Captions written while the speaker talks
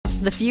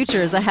The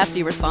future is a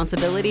hefty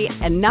responsibility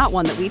and not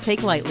one that we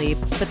take lightly.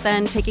 But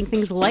then taking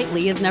things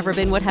lightly has never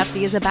been what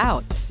Hefty is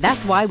about.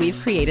 That's why we've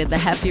created the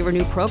Hefty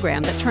Renew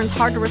program that turns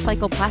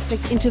hard-to-recycle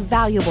plastics into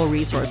valuable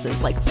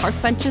resources like park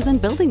benches and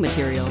building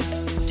materials.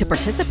 To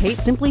participate,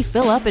 simply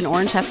fill up an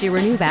orange Hefty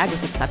Renew bag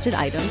with accepted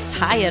items,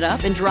 tie it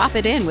up, and drop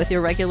it in with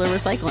your regular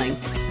recycling.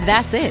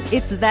 That's it.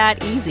 It's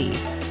that easy.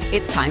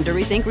 It's time to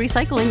rethink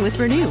recycling with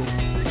Renew.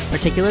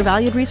 Particular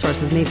valued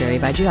resources may vary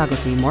by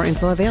geography. More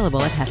info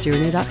available at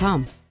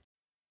heftyrenew.com.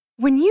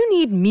 When you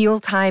need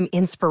mealtime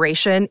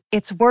inspiration,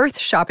 it's worth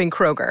shopping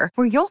Kroger,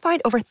 where you'll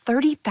find over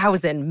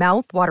 30,000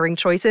 mouth-watering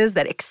choices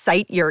that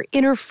excite your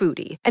inner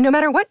foodie. And no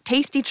matter what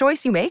tasty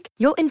choice you make,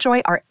 you'll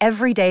enjoy our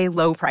everyday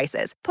low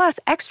prices, plus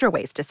extra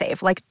ways to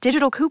save, like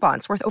digital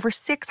coupons worth over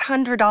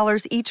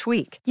 $600 each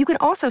week. You can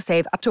also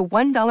save up to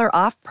 $1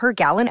 off per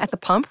gallon at the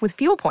pump with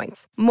fuel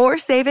points. More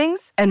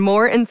savings and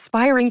more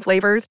inspiring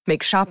flavors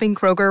make shopping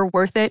Kroger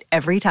worth it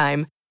every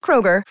time.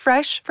 Kroger,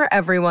 fresh for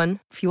everyone.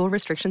 Fuel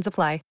restrictions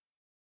apply.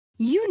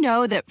 You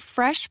know that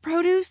fresh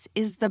produce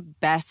is the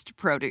best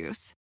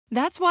produce.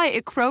 That's why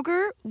at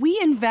Kroger, we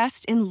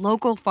invest in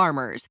local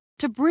farmers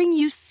to bring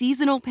you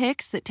seasonal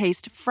picks that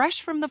taste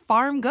fresh from the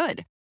farm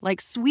good,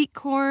 like sweet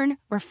corn,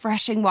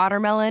 refreshing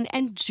watermelon,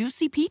 and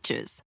juicy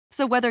peaches.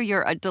 So whether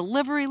you're a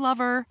delivery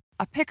lover,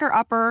 a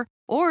picker-upper,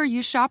 or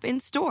you shop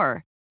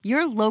in-store,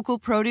 your local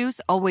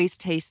produce always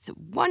tastes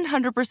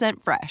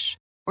 100% fresh,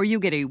 or you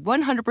get a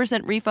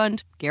 100%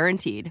 refund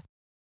guaranteed.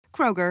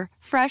 Kroger,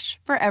 fresh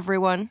for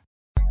everyone.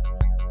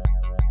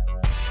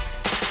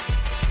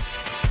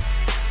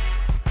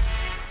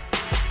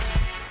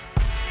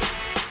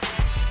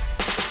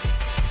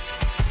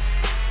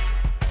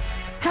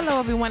 Hello,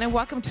 everyone, and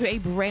welcome to a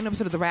brand new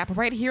episode of The Wrap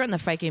right here on the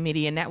Fike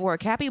Media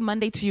Network. Happy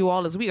Monday to you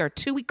all, as we are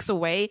 2 weeks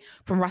away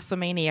from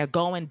WrestleMania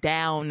going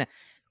down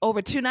over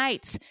 2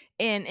 nights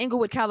in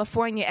Inglewood,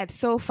 California at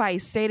SoFi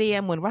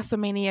Stadium when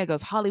WrestleMania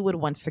goes Hollywood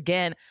once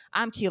again.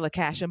 I'm Keila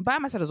Cash, and by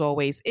my side, as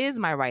always, is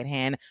my right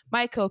hand,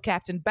 my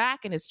co-captain,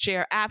 back in his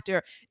chair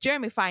after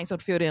Jeremy Feinstein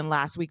filled in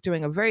last week,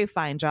 doing a very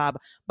fine job.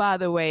 By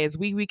the way, as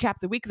we recap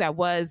the week that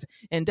was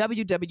in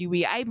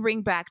WWE, I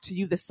bring back to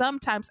you the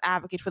sometimes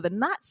advocate for the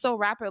not so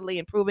rapidly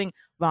improving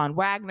Von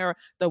Wagner,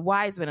 the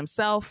wise man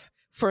himself.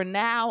 For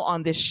now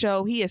on this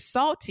show, he is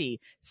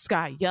salty,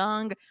 Scott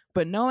Young,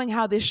 but knowing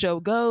how this show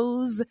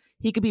goes,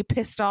 he could be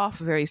pissed off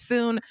very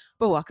soon.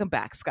 But welcome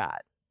back,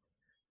 Scott.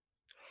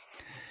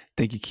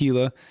 Thank you,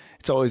 Keila.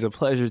 It's always a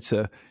pleasure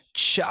to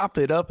chop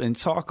it up and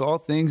talk all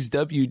things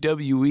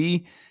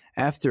WWE.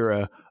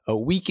 After a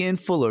weekend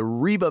full of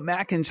Reba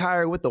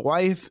McEntire with the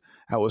wife,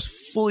 I was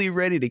fully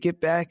ready to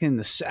get back in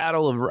the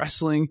saddle of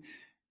wrestling.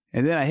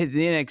 And then I hit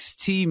the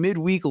NXT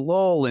midweek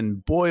lull,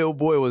 and boy, oh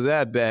boy, was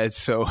that bad.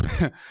 So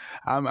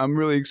I'm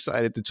really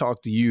excited to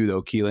talk to you,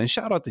 though, Keila. And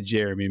shout out to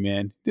Jeremy,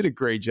 man. Did a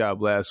great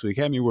job last week.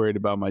 Had me worried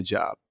about my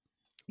job.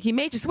 He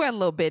made you sweat a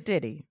little bit,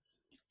 did he?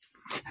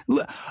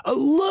 A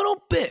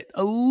little bit.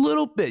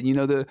 You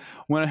know,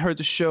 when I heard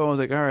the show, I was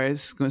like, all right,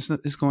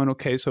 it's going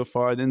okay so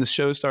far. Then the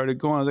show started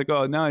going. I was like,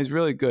 oh, now he's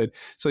really good.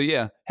 So,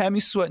 yeah, had me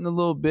sweating a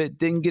little bit.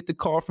 Didn't get the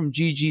call from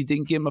Gigi.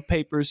 Didn't get my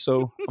papers.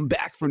 So I'm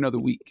back for another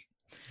week.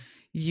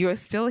 You're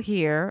still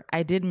here.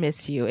 I did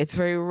miss you. It's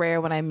very rare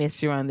when I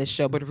miss you on this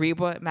show, but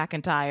Reba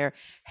McEntire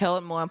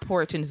held more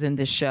importance in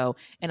this show,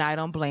 and I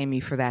don't blame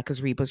you for that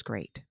because Reba's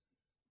great.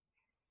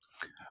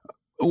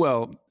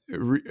 Well,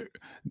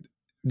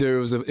 there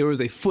was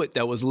a foot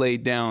that was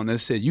laid down that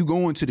said, "You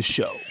going to the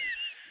show?"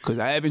 Because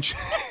I have been.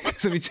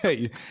 Let me tell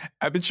you,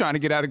 I've been trying to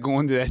get out of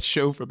going to that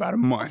show for about a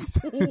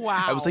month.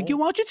 Wow! I was like, why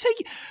don't you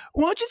take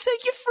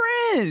your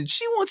friend?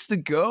 She wants to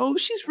go.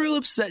 She's real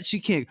upset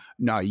she can't.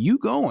 No, you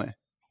going?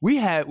 We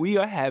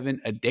are having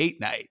a date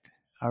night.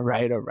 All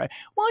right. Why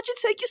don't you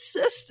take your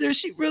sister?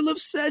 She real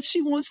upset.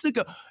 She wants to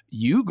go.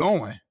 You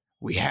going?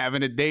 We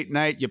having a date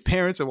night. Your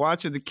parents are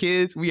watching the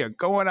kids. We are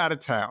going out of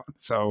town.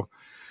 So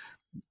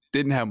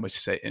didn't have much to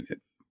say in it.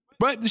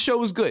 But the show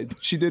was good.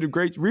 She did a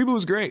great. Reba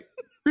was great.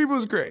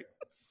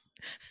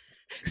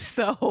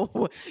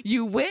 So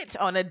you went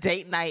on a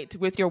date night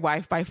with your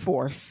wife by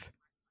force.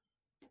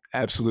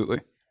 Absolutely.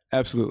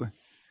 Had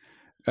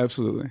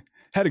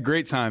a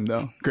great time,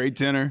 though. Great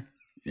dinner.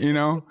 Ate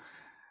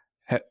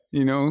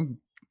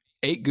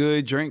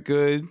good, drank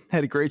good,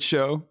 had a great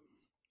show.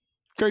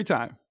 Great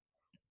time.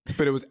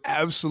 But it was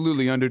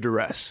absolutely under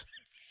duress.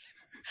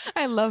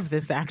 I love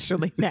this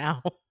actually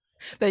now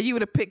that you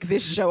would have picked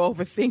this show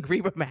over seeing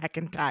Reba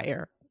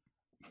McEntire.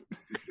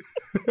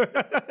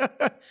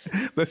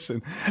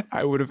 Listen,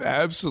 I would have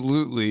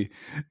absolutely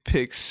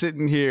picked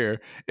sitting here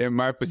in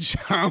my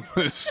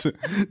pajamas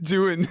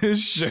doing this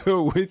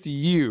show with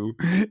you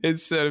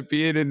instead of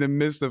being in the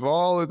midst of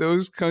all of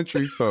those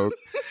country folk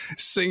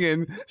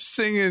singing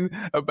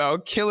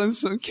about killing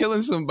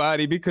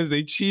somebody because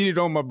they cheated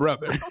on my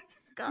brother. Oh,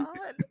 God.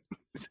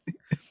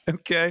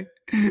 Okay.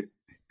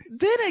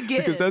 Then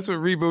again, because that's what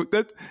Reba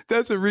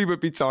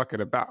be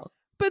talking about.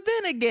 But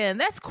then again,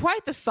 that's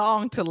quite the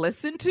song to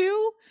listen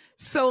to.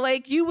 So,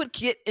 like, you would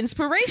get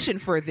inspiration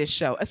for this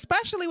show,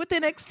 especially with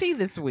NXT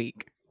this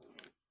week.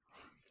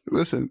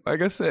 Listen,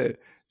 like I said,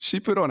 she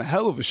put on a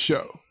hell of a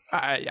show.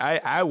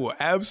 I will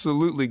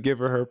absolutely give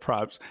her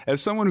props.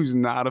 As someone who's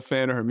not a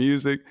fan of her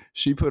music,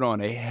 she put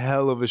on a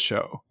hell of a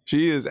show.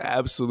 She is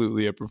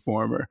absolutely a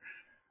performer.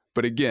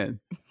 But again,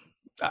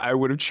 I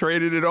would have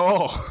traded it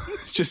all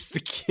just to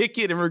kick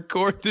it and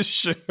record the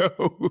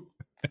show.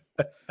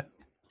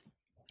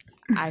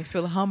 I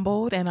feel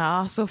humbled, and I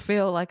also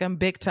feel like I'm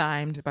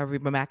big-timed by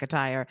Reba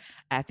McEntire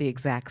at the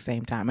exact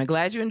same time. I'm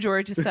glad you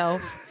enjoyed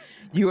yourself.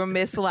 You were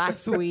missed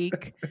last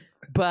week,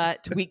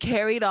 but we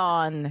carried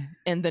on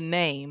in the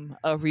name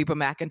of Reba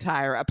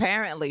McEntire,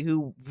 apparently,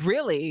 who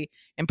really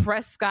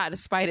impressed Scott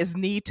despite his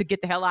need to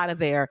get the hell out of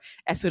there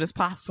as soon as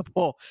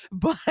possible.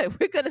 But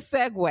we're going to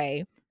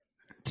segue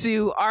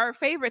to our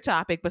favorite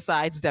topic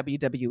besides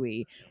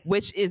WWE,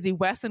 which is the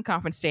Western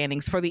Conference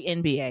standings for the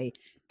NBA.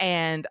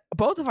 And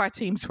both of our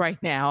teams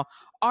right now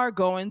are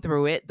going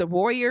through it. The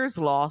Warriors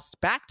lost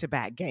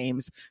back-to-back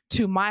games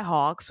to my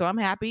Hawks, so I'm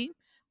happy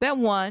that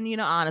won,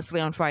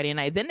 honestly, on Friday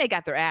night. Then they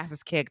got their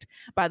asses kicked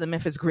by the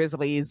Memphis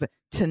Grizzlies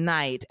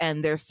tonight,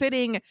 and they're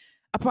sitting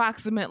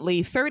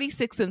approximately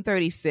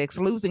 36-36,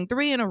 losing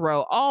 3 in a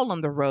row, all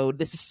on the road.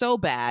 This is so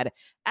bad.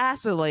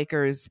 As for the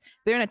Lakers,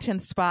 they're in a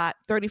 10th spot,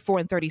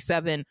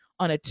 34-37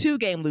 on a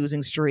 2-game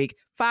losing streak,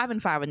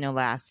 5-5 in their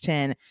last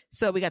 10.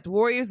 So we got the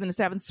Warriors in the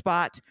 7th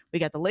spot. We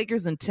got the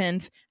Lakers in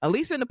 10th. At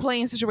least they're in the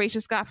play-in situation,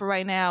 Scott, for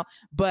right now.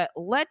 But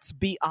let's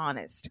be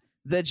honest.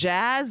 The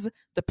Jazz,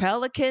 the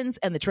Pelicans,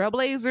 and the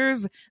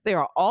Trailblazers, they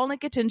are all in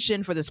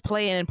contention for this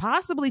play-in and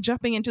possibly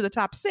jumping into the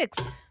top 6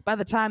 by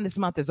the time this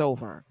month is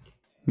over.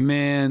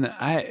 Man,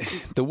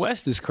 the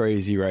West is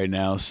crazy right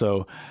now.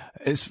 So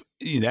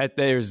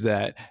there's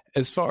that.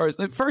 As far as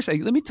first,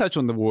 let me touch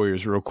on the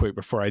Warriors real quick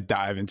before I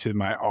dive into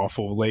my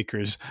awful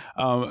Lakers.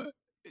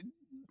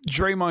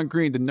 Draymond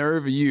Green, the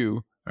nerve of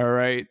you, all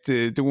right,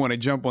 to want to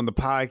jump on the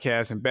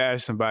podcast and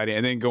bash somebody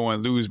and then go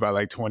and lose by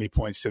like 20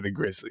 points to the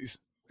Grizzlies.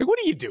 Like, what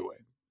are you doing?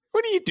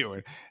 What are you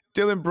doing?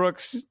 Dylan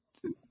Brooks.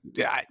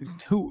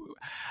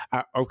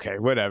 Okay,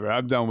 whatever.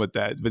 I'm done with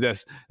that. But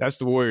that's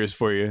the Warriors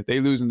for you.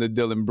 They losing to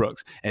Dylan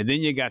Brooks. And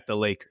then you got the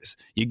Lakers.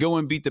 You go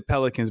and beat the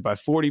Pelicans by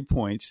 40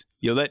 points.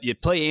 You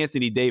play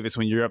Anthony Davis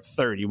when you're up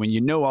 30, when you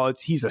know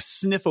he's a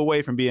sniff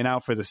away from being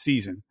out for the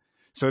season.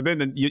 So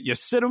then you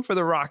sit him for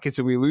the Rockets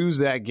and we lose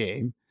that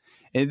game.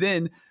 And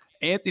then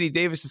Anthony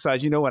Davis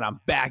decides, you know what, I'm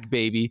back,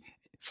 baby.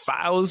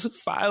 Files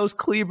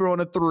Kleber on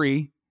a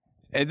 3.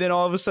 And then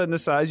all of a sudden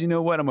decides, you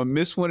know what, I'm going to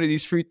miss one of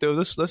these free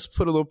throws. Let's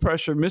put a little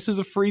pressure. Misses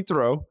a free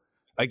throw.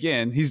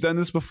 Again, he's done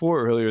this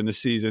before earlier in the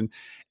season.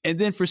 And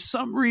then for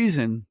some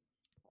reason,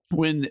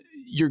 when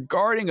you're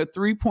guarding a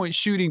 3-point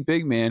shooting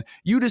big man,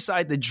 you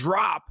decide to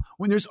drop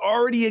when there's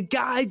already a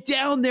guy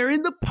down there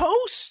in the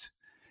post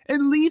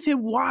and leave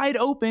him wide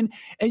open.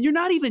 And you're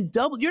not even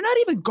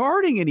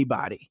guarding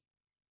anybody.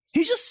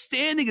 He's just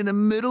standing in the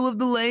middle of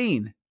the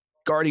lane,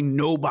 guarding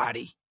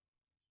nobody.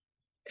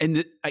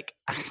 And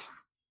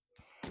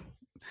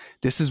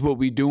this is what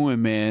we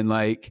doing, man.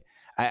 Like,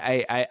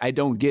 I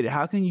don't get it.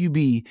 How can you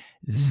be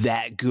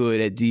that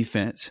good at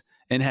defense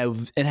and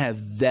have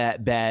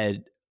that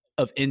bad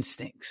of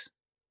instincts?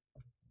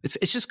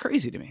 It's just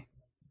crazy to me.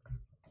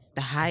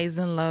 The highs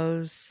and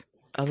lows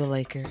of the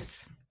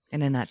Lakers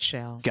in a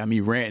nutshell. Got me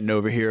ranting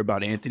over here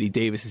about Anthony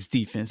Davis's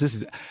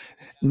defense.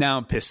 Now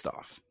I'm pissed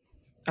off.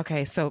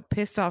 Okay, so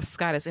pissed off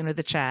Scott has entered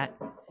the chat.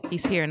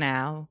 He's here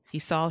now.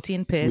 He's salty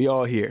and pissed. We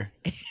all here.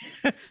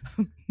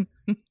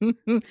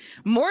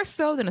 More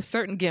so than a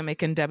certain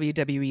gimmick in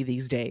WWE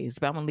these days,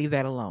 but I'm going to leave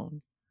that alone.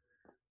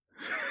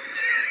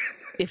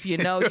 If you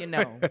know, you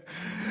know.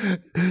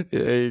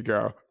 There you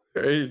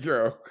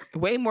go.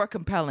 Way more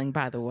compelling,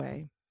 by the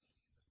way.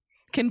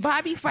 Can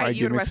Bobby fight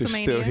you at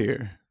WrestleMania? Still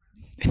here.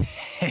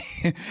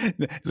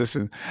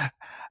 Listen,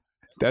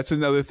 that's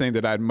another thing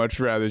that I'd much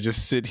rather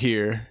just sit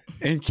here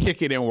and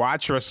kick it and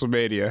watch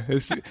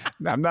WrestleMania.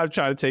 I'm not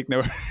trying to take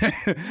no,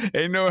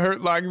 ain't no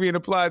hurt lock being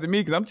applied to me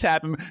because I'm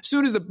tapping. As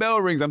soon as the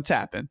bell rings, I'm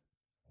tapping.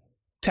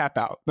 Tap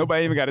out.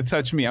 Nobody even got to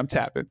touch me. I'm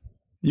tapping.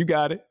 You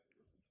got it.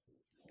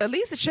 At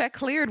least the check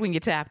cleared when you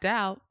tapped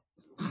out.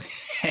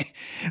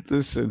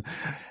 Listen,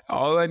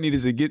 all I need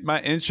is to get my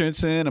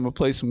entrance in. I'm gonna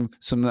play some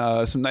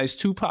nice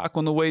Tupac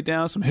on the way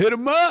down. Some hit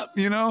 'em up,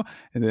 and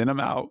then I'm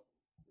out.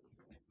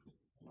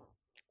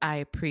 I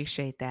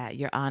appreciate that.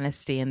 Your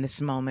honesty in this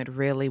moment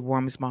really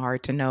warms my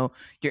heart to know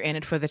you're in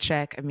it for the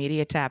check,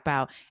 immediate tap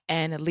out,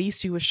 and at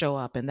least you will show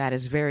up. And that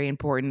is very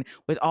important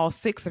with all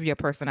 6 of your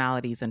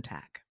personalities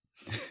intact.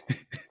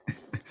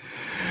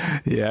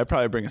 Yeah, I'd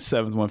probably bring a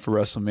 7th one for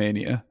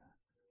WrestleMania.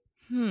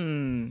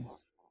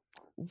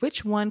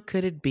 Which one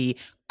could it be?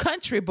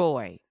 Country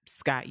boy,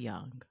 Scott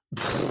Young.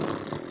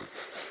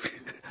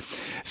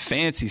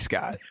 Fancy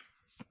Scott.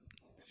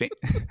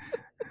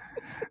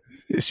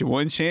 It's your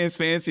one chance,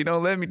 Fancy.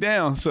 Don't let me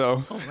down.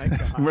 So, oh my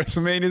gosh.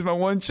 WrestleMania is my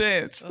one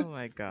chance. Oh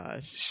my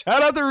gosh.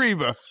 Shout out to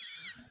Reba.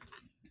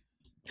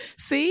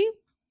 See?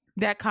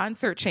 That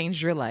concert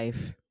changed your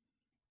life.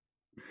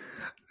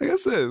 Like I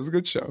said, it was a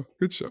good show.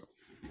 Good show.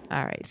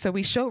 All right. So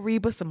we showed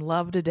Reba some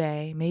love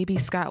today. Maybe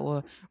Scott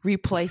will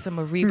replay some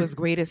of Reba's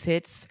greatest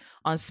hits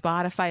on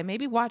Spotify.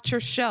 Maybe watch her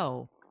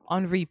show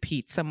on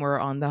repeat somewhere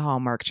on the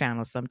Hallmark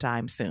Channel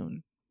sometime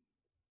soon.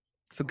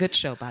 It's a good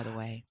show, by the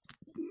way.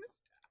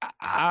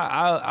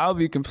 I'll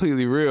be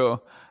completely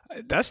real.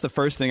 That's the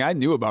first thing I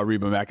knew about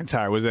Reba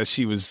McEntire was that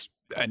she was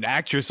an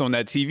actress on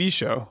that TV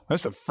show.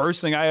 That's the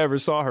first thing I ever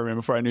saw her in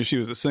before I knew she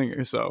was a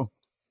singer. So,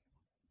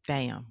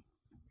 damn,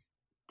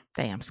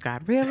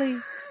 Scott, really?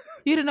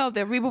 You didn't know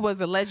that Reba was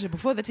a legend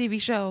before the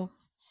TV show?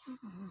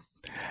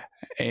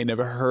 Ain't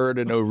never heard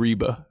of no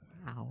Reba.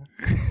 Wow.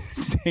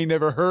 Ain't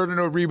never heard of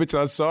no Reba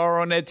till I saw her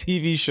on that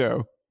TV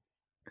show.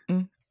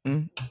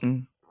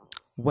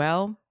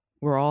 Well,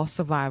 we're all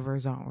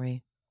survivors, aren't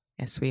we?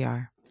 Yes, we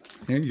are.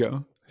 There you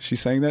go. She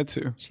sang that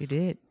too. She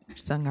did.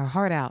 She sung her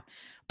heart out.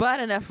 But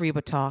enough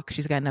Reba talk.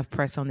 She's got enough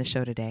press on the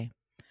show today.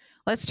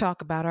 Let's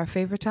talk about our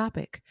favorite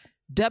topic.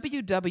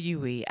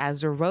 WWE,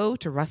 as the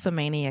road to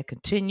WrestleMania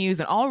continues,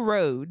 and all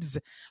roads,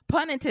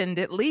 pun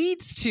intended,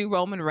 leads to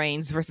Roman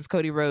Reigns versus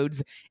Cody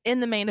Rhodes in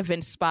the main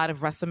event spot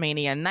of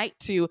WrestleMania Night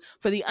 2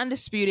 for the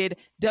undisputed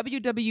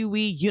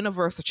WWE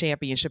Universal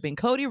Championship. And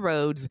Cody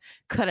Rhodes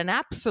cut an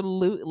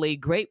absolutely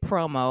great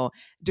promo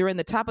during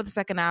the top of the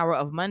second hour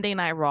of Monday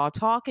Night Raw,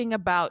 talking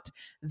about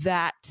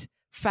that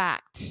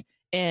fact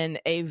in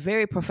a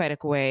very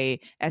prophetic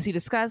way, as he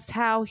discussed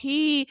how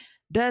he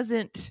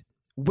doesn't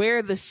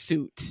wear the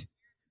suit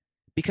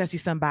because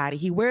he's somebody.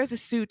 He wears a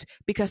suit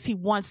because he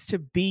wants to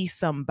be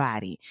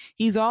somebody.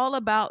 He's all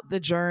about the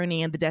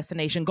journey and the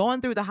destination, going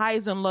through the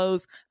highs and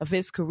lows of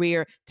his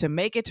career to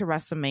make it to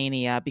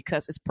WrestleMania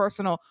because it's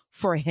personal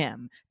for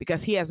him,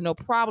 because he has no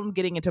problem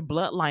getting into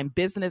bloodline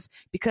business,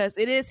 because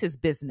it is his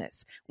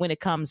business when it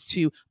comes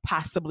to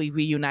possibly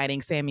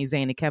reuniting Sami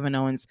Zayn and Kevin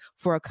Owens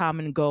for a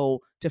common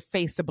goal to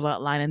face the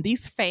bloodline. And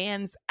these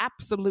fans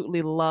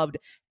absolutely loved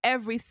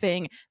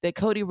everything that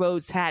Cody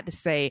Rhodes had to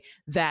say,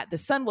 that the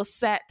sun will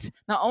set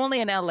not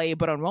only in LA,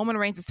 but on Roman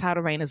Reigns'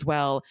 title reign as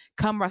well.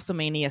 Come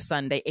WrestleMania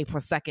Sunday,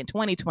 April 2nd,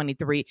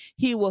 2023,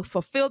 he will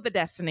fulfill the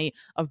destiny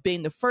of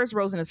being the first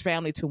Rose in his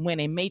family to win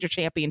a major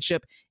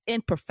championship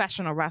in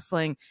professional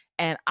wrestling.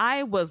 And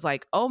I was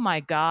like, oh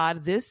my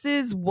God, this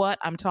is what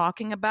I'm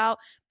talking about.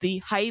 The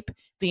hype,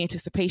 the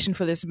anticipation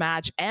for this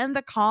match, and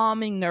the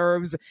calming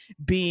nerves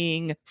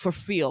being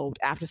fulfilled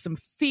after some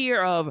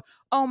fear of,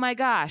 oh my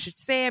gosh,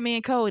 it's Sami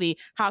and Cody.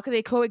 How could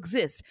they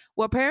coexist?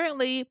 Well,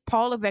 apparently,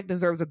 Paul Levesque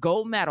deserves a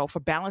gold medal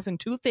for balancing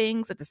two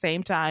things at the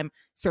same time,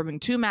 serving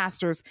two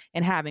masters,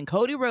 and having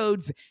Cody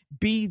Rhodes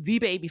be the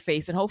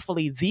babyface and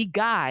hopefully the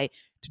guy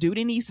to do what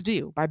he needs to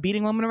do by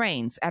beating Roman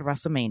Reigns at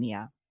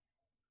WrestleMania.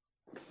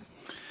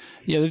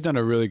 Yeah, they've done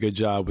a really good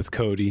job with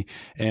Cody,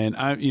 and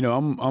I'm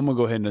gonna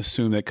go ahead and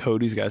assume that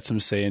Cody's got some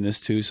say in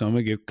this too. So I'm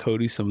gonna give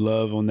Cody some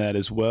love on that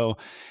as well.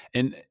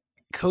 And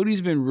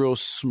Cody's been real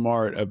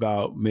smart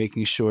about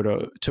making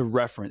sure to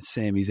reference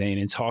Sami Zayn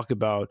and talk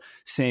about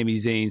Sami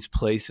Zayn's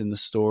place in the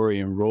story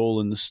and role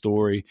in the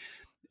story.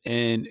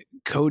 And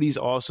Cody's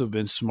also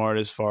been smart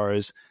as far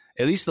as,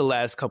 at least the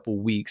last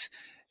couple weeks,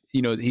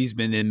 he's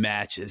been in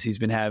matches. He's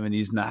been having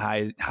these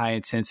high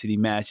intensity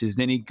matches.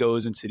 Then he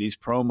goes into these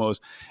promos,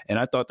 and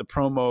I thought the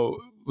promo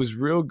was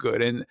real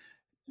good. And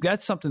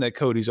that's something that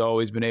Cody's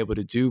always been able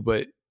to do.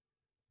 But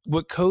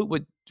what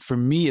for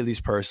me, at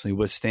least personally,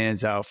 what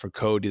stands out for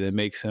Cody that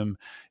makes him,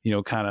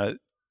 kind of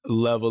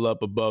level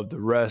up above the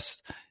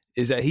rest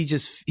is that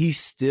he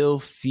still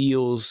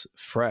feels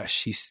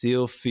fresh. He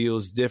still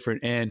feels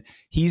different. And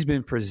he's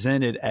been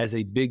presented as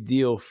a big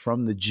deal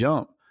from the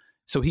jump.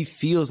 So he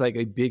feels like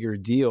a bigger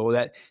deal.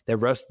 That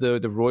rest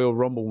of the Royal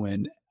Rumble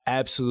win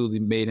absolutely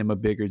made him a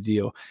bigger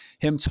deal.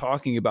 Him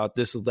talking about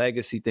this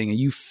legacy thing, and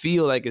you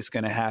feel like it's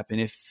going to happen.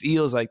 It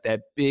feels like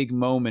that big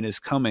moment is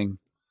coming.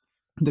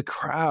 The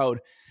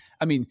crowd,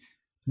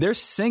 they're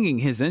singing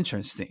his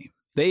entrance theme.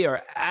 They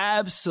are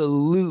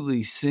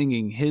absolutely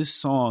singing his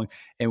song.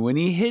 And when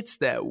he hits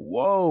that,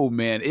 whoa,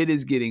 man, it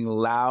is getting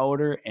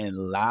louder and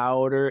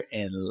louder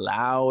and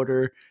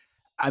louder.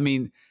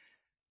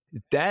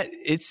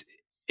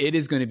 It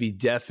is going to be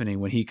deafening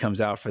when he comes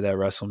out for that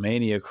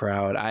WrestleMania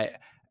crowd.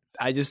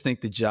 I just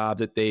think the job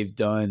that they've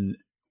done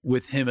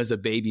with him as a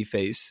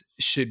babyface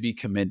should be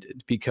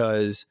commended,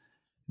 because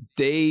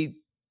they're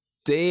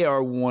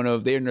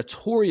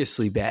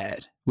notoriously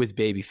bad with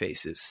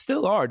babyfaces.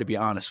 Still are, to be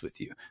honest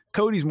with you.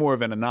 Cody's more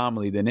of an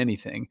anomaly than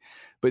anything,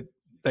 but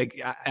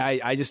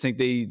I just think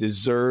they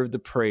deserve the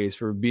praise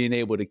for being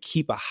able to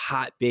keep a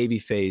hot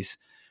babyface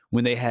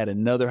when they had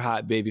another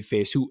hot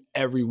babyface who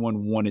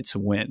everyone wanted to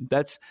win.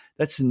 That's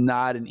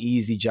not an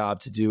easy job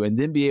to do, and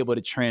then be able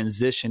to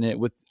transition it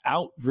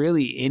without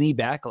really any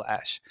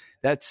backlash.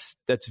 That's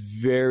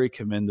very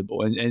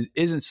commendable, and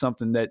isn't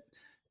something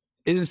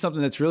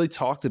that's really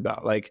talked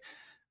about. Like,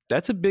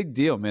 that's a big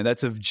deal, man.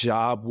 That's a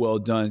job well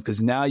done,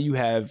 because now you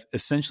have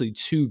essentially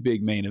two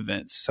big main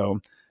events. So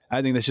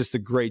I think that's just a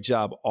great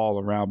job all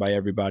around by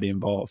everybody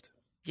involved.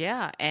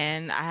 Yeah,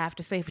 and I have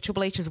to say for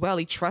Triple H as well,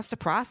 he trusts the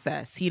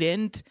process. He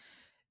didn't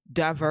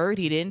divert.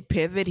 He didn't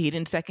pivot. He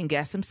didn't second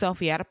guess himself.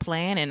 He had a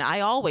plan. And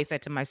I always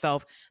said to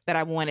myself that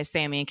I wanted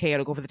Sami and KO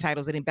to go for the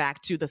titles getting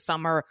back to the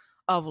summer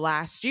of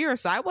last year.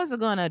 So I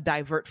wasn't going to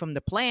divert from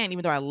the plan,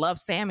 even though I love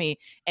Sami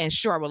and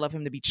sure, I would love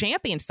him to be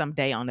champion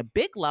someday on a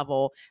big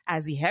level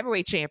as the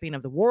heavyweight champion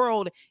of the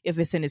world if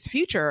it's in his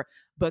future.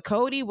 But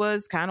Cody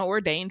was kind of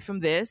ordained from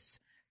this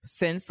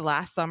since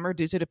last summer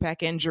due to the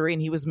pec injury,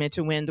 and he was meant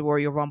to win the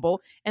Royal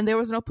Rumble, and there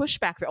was no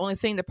pushback. The only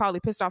thing that probably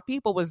pissed off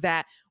people was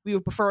that we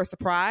would prefer a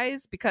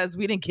surprise because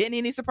we didn't get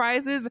any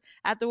surprises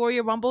at the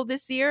Royal Rumble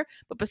this year.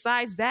 But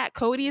besides that,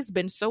 Cody has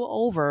been so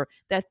over.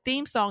 That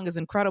theme song is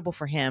incredible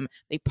for him.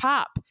 They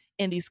pop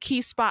in these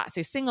key spots.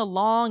 They sing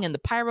along, and the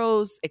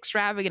pyro's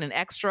extravagant and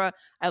extra.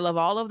 I love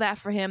all of that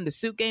for him. The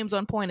suit game's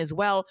on point as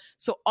well.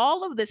 So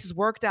all of this has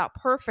worked out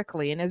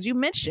perfectly. And as you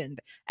mentioned,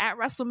 at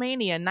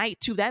WrestleMania Night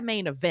 2, that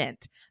main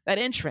event, that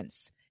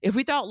entrance, if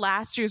we thought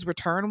last year's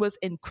return was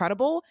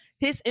incredible,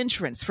 his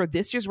entrance for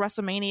this year's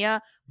WrestleMania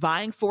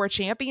vying for a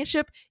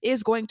championship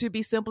is going to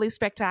be simply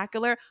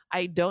spectacular.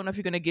 I don't know if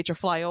you're going to get your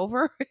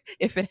flyover.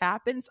 If it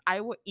happens,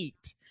 I will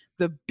eat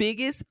the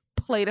biggest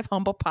plate of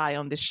humble pie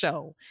on this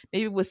show,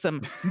 maybe with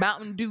some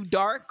Mountain Dew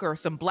Dark or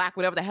some black,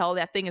 whatever the hell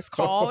that thing is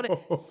called.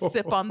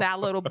 Sip on that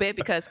a little bit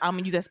because I'm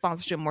gonna use that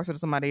sponsorship more so to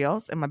somebody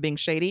else. Am I being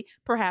shady?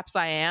 Perhaps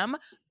I am,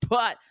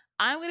 but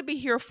I'm gonna be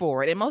here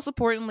for it. And most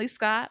importantly,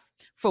 Scott,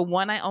 for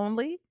one night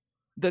only,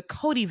 the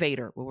Cody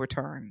Vader will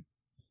return.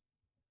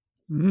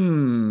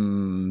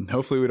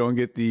 Hopefully we don't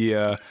get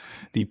the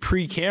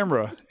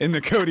pre-camera in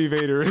the Cody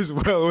Vader as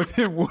well, with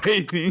him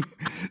waiting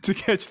to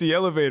catch the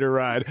elevator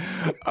ride.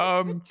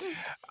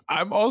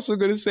 I'm also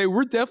going to say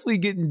we're definitely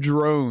getting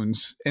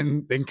drones,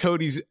 and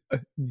Cody's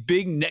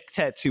big neck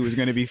tattoo is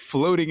going to be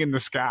floating in the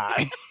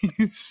sky.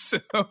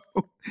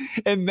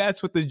 And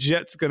that's what the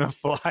jet's going to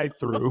fly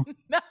through. Oh,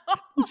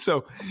 no.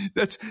 So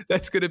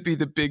that's going to be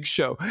the big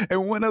show.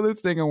 And one other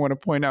thing I want to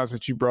point out is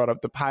that you brought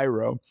up the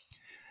pyro.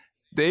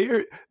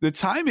 The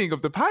timing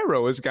of the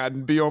pyro has gotten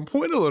to be on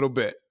point a little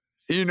bit.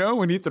 You know,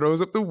 when he throws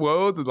up the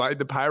whoa,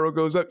 the pyro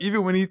goes up.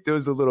 Even when he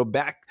throws the little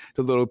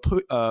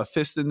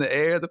fist in the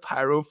air, the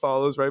pyro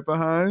follows right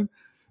behind.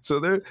 So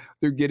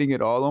they're getting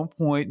it all on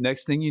point.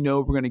 Next thing you know,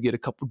 we're going to get a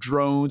couple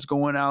drones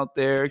going out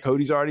there.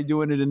 Cody's already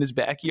doing it in his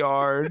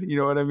backyard. You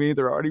know what I mean?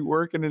 They're already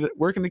working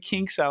the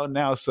kinks out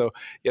now. So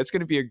yeah, it's going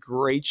to be a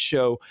great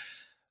show.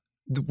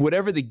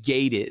 Whatever the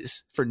gate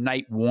is for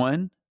night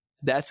one,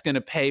 that's going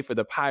to pay for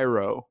the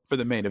pyro for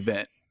the main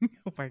event.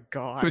 Oh my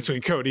God.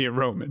 Between Cody and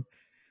Roman.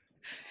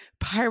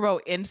 Pyro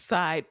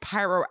inside,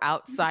 pyro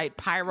outside,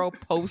 pyro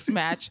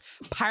post-match,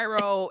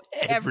 pyro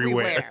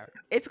everywhere.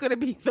 It's going to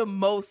be the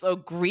most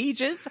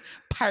egregious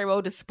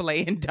pyro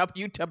display in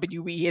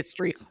WWE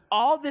history.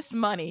 All this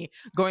money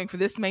going for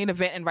this main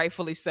event, and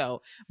rightfully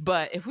so.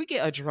 But if we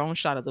get a drone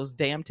shot of those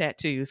damn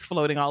tattoos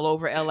floating all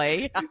over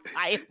LA,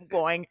 I am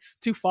going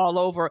to fall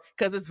over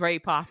because it's very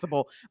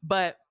possible.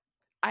 But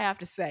I have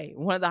to say,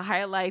 one of the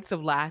highlights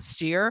of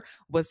last year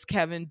was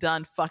Kevin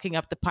Dunn fucking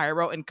up the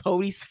pyro in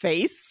Cody's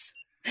face.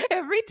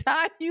 Every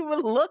time you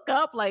would look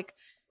up like,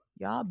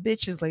 y'all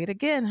bitches late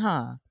again,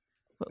 huh?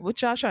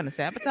 What y'all trying to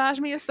sabotage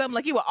me or something?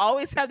 Like, you will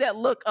always have that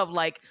look of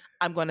like,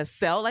 I'm going to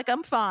sell like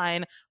I'm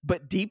fine,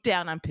 but deep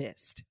down I'm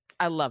pissed.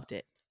 I loved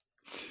it.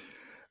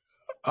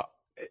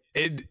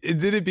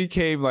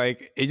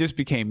 It just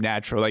became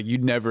natural. Like, you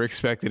never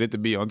expected it to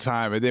be on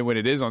time. And then when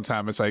it is on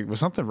time, it's like, was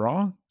something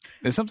wrong?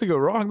 Did something go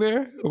wrong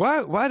there?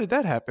 Why did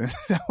that happen?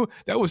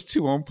 That was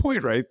too on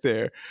point right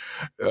there.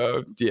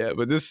 Yeah,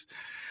 but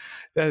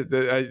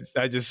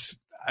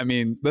I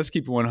mean, let's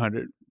keep it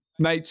 100.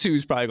 Night 2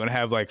 is probably going to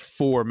have like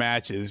 4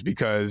 matches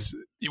because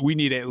we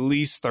need at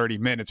least 30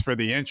 minutes for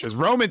the entrance.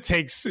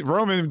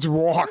 Roman's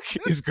walk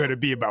is going to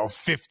be about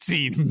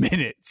 15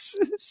 minutes.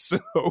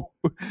 So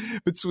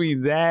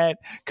between that,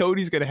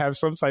 Cody's going to have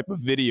some type of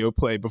video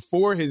play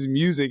before his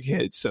music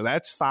hits. So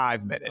that's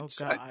 5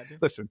 minutes. Oh, God.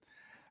 Listen,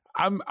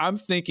 I'm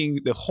thinking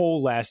the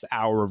whole last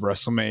hour of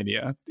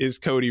WrestleMania is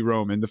Cody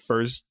Roman. The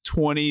first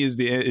 20 is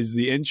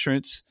the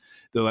entrance.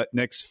 The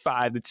next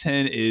 5 to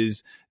 10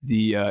 is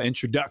the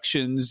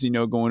introductions,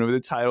 going over the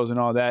titles and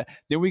all that.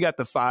 Then we got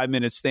the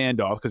 5-minute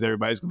standoff because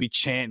everybody's going to be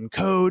chanting,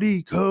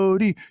 Cody,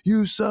 Cody,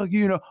 you suck,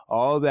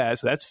 all that.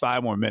 So that's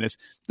 5 more minutes.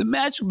 The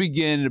match will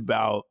begin in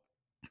about,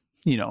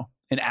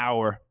 an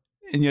hour.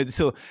 And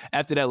so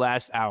after that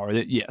last hour,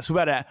 so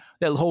about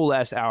that whole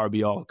last hour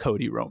be all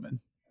Cody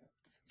Roman.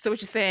 So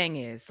what you're saying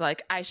is,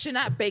 like, I should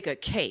not bake a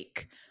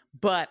cake,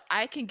 but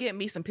I can get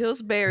me some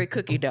Pillsbury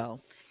cookie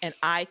dough. And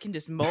I can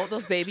just mold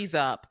those babies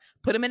up,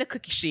 put them in a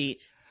cookie sheet,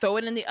 throw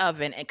it in the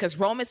oven. And because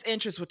Roman's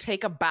entrance will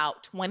take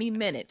about 20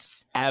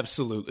 minutes.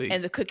 Absolutely.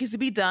 And the cookies will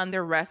be done,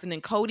 they're resting.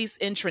 And Cody's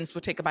entrance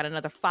will take about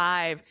another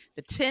 5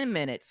 to 10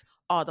 minutes.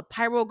 All the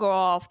pyro will go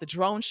off, the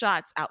drone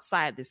shots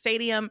outside the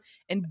stadium.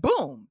 And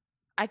boom,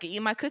 I can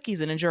eat my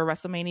cookies and enjoy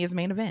WrestleMania's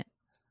main event.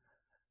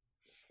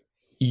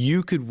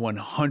 You could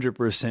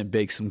 100%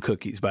 bake some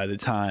cookies by the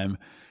time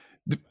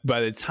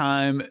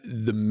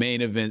the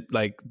main event,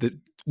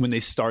 when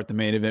they start the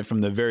main event, from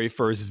the very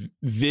first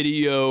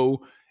video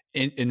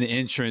in the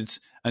entrance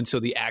until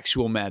the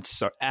actual match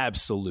start.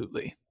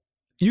 Absolutely.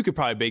 You could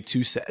probably bake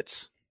 2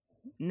 sets.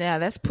 Now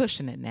that's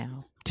pushing it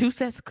now. 2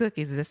 sets of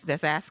cookies,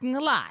 that's asking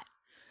a lot.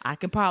 I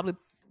can probably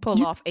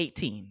pull off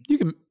 18. You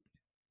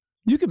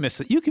can miss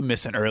it. You can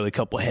miss an early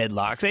couple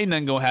headlocks. Ain't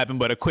nothing gonna happen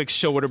but a quick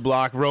shoulder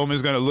block.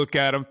 Roman's gonna look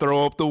at him,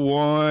 throw up the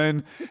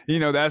 1.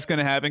 That's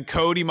gonna happen.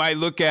 Cody might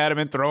look at him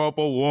and throw up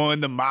a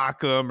 1 to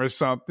mock him or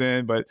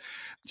something. But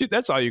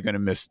that's all you're gonna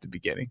miss at the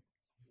beginning.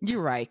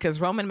 You're right,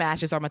 because Roman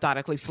matches are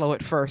methodically slow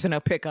at first, and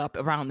they'll pick up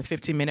around the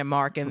 15-minute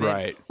mark, and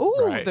then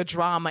the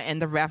drama and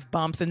the ref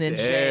bumps, and then it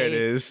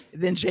is.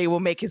 Then Jay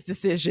will make his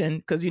decision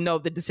because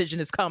the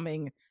decision is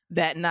coming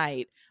that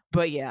night.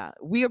 But yeah,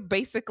 we are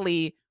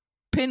basically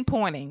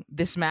pinpointing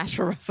this match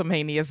for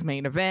WrestleMania's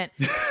main event,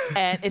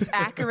 and it's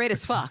accurate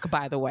as fuck,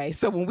 by the way.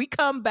 So when we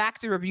come back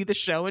to review the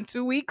show in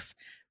 2 weeks,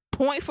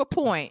 point for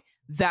point,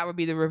 that would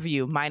be the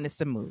review minus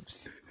the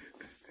moves.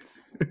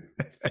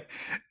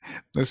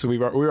 Listen,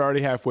 we're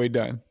already halfway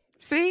done.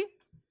 See,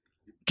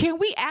 can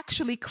we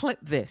actually clip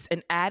this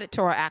and add it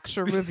to our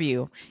actual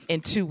review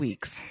in 2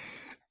 weeks,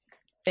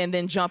 and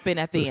then jump in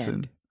at the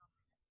end?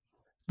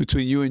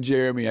 Between you and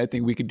Jeremy, I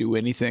think we can do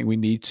anything we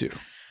need to.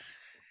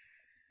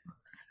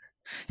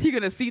 You're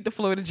going to cede the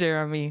floor to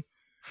Jeremy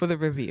for the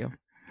review.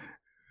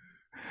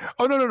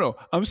 Oh, no.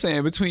 I'm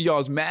saying between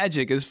y'all's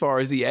magic as far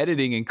as the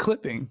editing and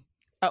clipping.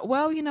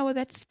 Well, you know what?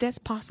 That's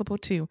possible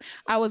too.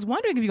 I was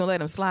wondering if you're gonna let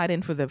him slide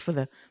in for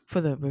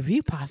the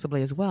review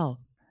possibly as well.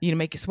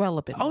 Make you swell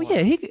a bit. Oh more.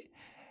 Yeah,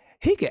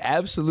 he could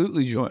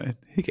absolutely join.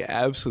 He could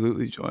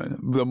absolutely join.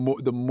 The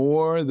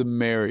more the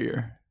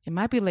merrier. It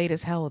might be late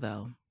as hell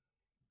though.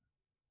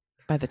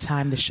 By the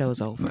time the show's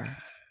over.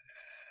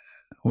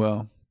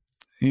 Well,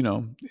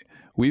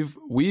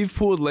 we've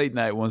pulled late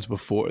night ones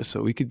before,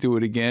 so we could do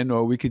it again,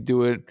 or we could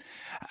do it.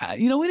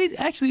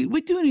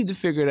 We do need to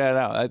figure that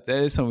out.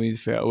 That is something we need to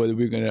figure out. Whether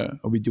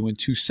are we doing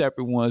 2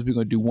 separate ones? We're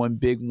gonna do one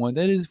big one.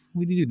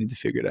 We do need to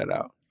figure that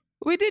out.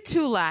 We did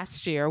 2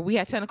 last year. We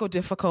had technical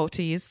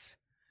difficulties,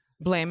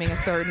 blaming a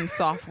certain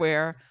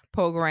software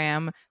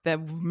program that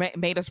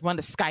made us run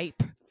to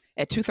Skype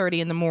at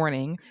 2:30 in the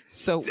morning.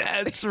 So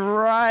that's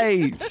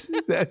right.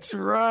 That's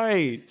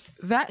right.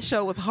 That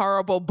show was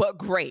horrible, but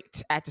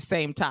great at the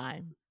same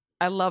time.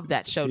 I love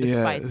that show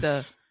despite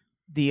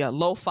the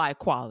lo-fi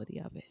quality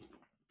of it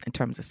in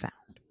terms of sound.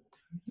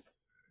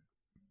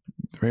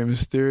 Rey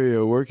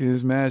Mysterio working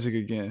his magic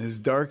again, his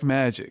dark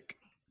magic.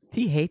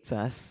 He hates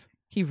us.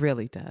 He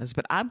really does.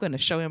 But I'm going to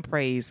show him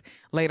praise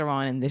later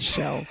on in this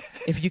show,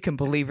 if you can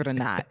believe it or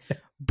not.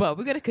 But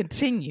we're going to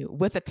continue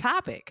with a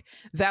topic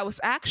that was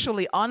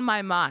actually on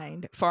my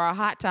mind for our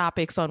Hot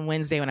Topics on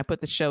Wednesday when I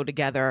put the show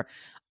together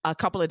a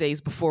couple of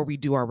days before we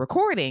do our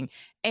recording.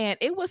 And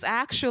it was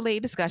actually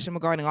a discussion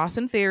regarding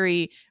Austin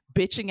Theory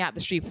bitching out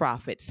the Street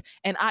Profits.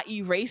 And I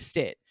erased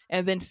it.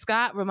 And then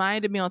Scott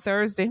reminded me on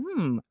Thursday,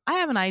 I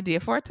have an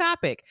idea for a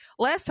topic.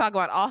 Let's talk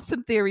about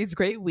Austin Theory's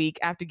great week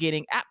after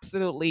getting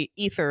absolutely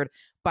ethered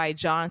by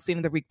John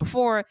Cena the week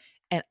before.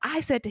 And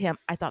I said to him,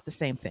 I thought the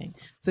same thing.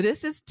 So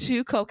this is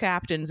 2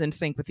 co-captains in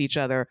sync with each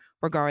other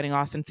regarding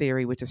Austin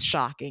Theory, which is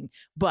shocking.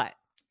 But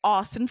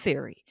Austin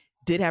Theory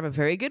did have a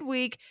very good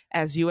week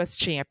as U.S.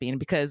 champion,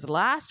 because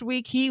last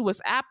week he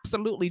was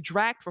absolutely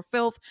dragged for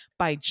filth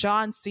by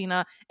John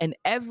Cena in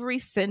every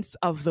sense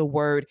of the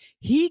word.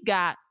 He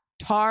got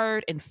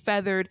tarred and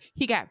feathered.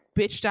 He got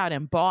bitched out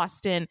in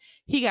Boston.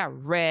 He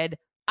got red.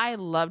 I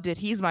loved it.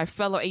 He's my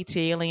fellow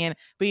AT-alien,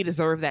 but he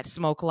deserved that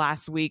smoke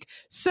last week.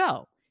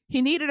 So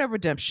he needed a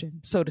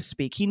redemption, so to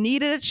speak. He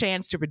needed a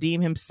chance to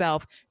redeem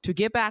himself, to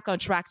get back on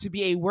track, to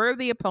be a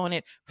worthy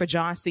opponent for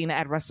John Cena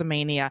at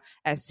WrestleMania,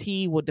 as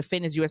he will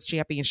defend his U.S.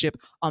 championship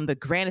on the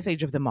grandest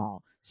stage of them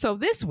all. So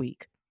this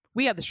week,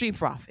 we have the Street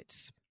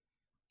Profits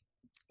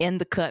in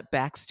the cut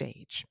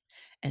backstage,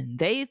 and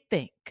they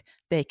think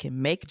they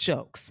can make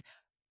jokes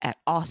at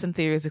Austin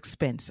Theory's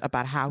expense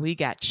about how he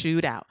got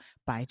chewed out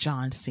by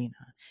John Cena.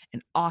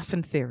 And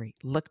Austin Theory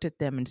looked at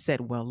them and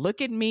said, well, look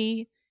at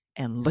me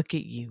and look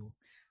at you.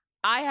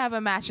 I have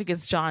a match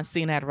against John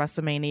Cena at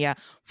WrestleMania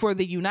for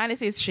the United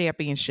States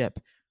Championship.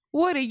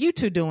 What are you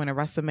 2 doing at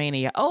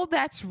WrestleMania? Oh,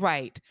 that's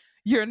right.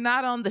 You're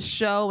not on the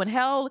show, and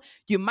hell,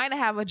 you might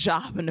have a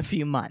job in a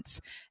few months.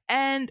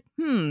 And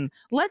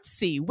let's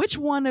see, which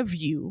one of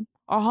you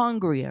are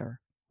hungrier?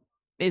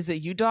 Is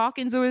it you,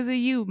 Dawkins, or is it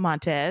you,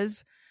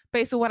 Montez?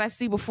 Based on what I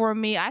see before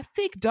me, I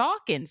think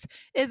Dawkins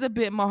is a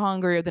bit more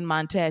hungrier than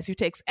Montez, who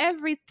takes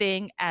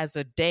everything as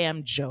a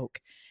damn joke.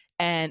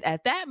 And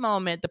at that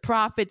moment, the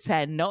Profits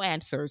had no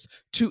answers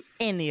to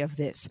any of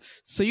this.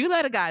 So you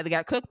let a guy that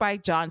got cooked by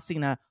John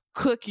Cena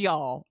cook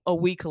y'all a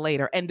week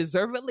later, and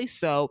deservedly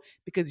so,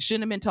 because he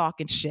shouldn't have been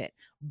talking shit.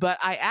 But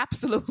I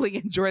absolutely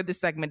enjoyed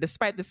this segment,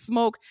 despite the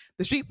smoke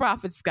the Street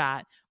Profits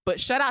got. But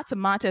shout out to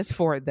Montez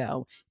Ford,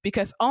 though,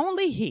 because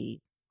only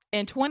he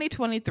in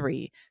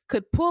 2023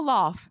 could pull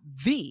off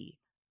the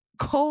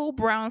Cole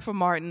Brown for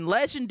Martin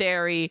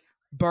legendary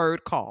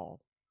bird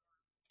call.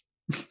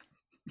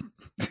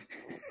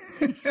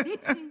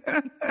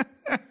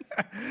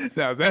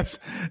 Now that's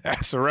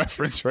a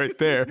reference right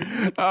there.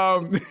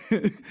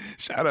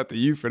 Shout out to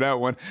you for that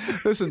one.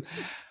 Listen,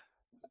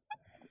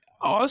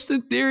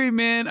 Austin Theory,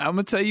 man, I'm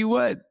gonna tell you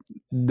what.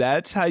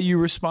 That's how you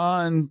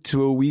respond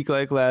to a week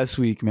like last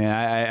week, man.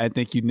 I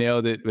think you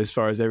nailed it as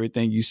far as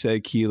everything you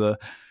said, Keela.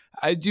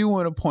 I do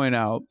want to point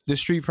out the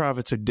Street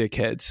Profits are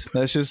dickheads.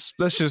 Let's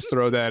just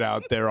throw that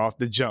out there off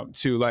the jump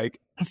too. Like,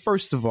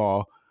 first of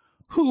all,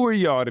 who are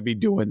y'all to be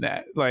doing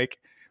that? Like,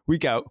 we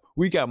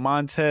got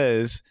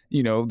Montez,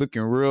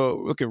 looking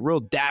real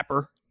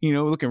dapper,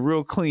 looking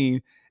real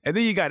clean, and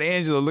then you got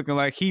Angelo looking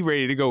like he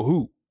ready to go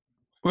hoop.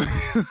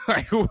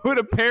 Like, what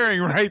a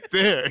pairing right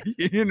there.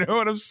 You know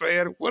what I'm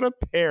saying? What a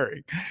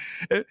pairing.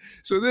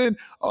 So then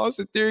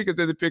Austin Theory comes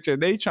in the picture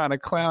and they trying to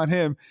clown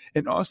him.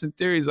 And Austin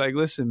Theory's like,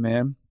 listen,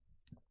 man,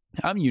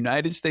 I'm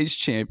United States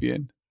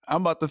champion.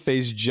 I'm about to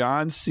face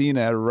John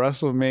Cena at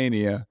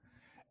WrestleMania.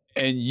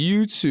 And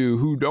you two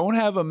who don't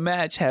have a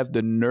match have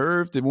the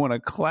nerve to want to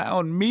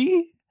clown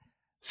me?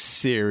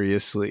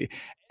 Seriously.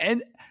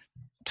 And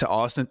to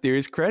Austin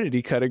Theory's credit,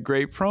 he cut a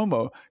great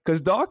promo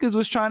because Dawkins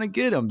was trying to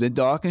get him. Then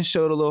Dawkins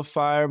showed a little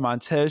fire.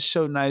 Montez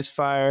showed nice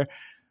fire.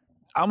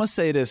 I'm going to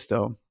say this,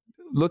 though.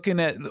 Looking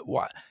at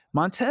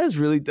Montez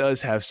really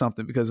does have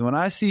something because when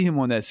I see him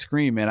on that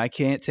screen, man, I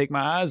can't take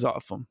my eyes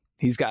off him.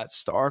 He's got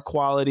star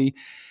quality.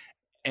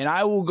 And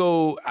I will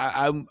go,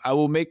 I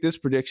will make this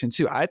prediction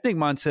too. I think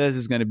Montez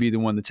is going to be the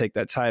one to take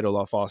that title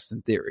off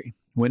Austin Theory.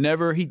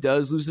 Whenever he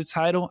does lose the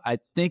title, I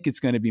think it's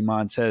going to be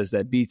Montez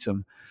that beats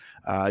him.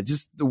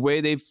 Just the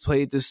way they've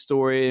played this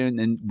story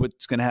and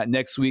what's going to happen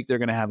next week, they're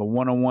going to have a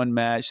one-on-one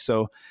match.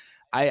 So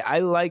I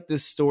like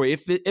this story.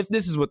 If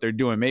this is what they're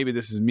doing, maybe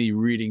this is me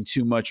reading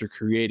too much or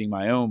creating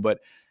my own, but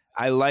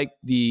I like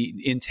the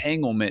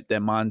entanglement that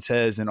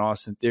Montez and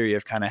Austin Theory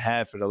have kind of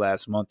had for the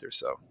last month or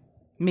so.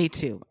 Me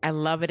too. I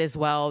love it as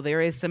well.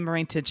 There is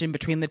simmering tension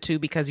between the two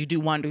because you do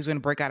wonder who's going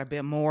to break out a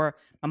bit more.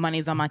 My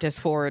money's on Montez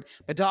Ford.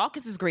 But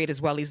Dawkins is great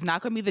as well. He's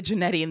not going to be the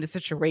Jannetty in the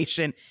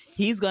situation.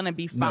 He's going to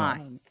be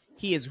fine. No.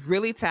 He is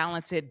really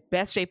talented,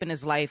 best shape in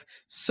his life,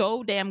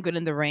 so damn good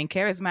in the ring,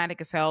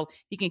 charismatic as hell.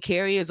 He can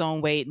carry his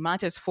own weight.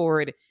 Montez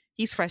Ford,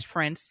 he's Fresh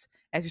Prince,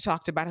 as you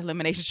talked about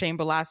Elimination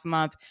Chamber last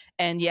month.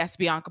 And yes,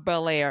 Bianca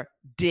Belair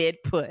did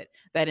put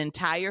that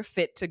entire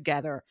fit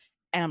together.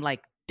 And I'm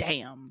like,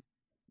 damn.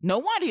 No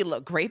wonder he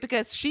looked great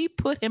because she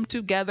put him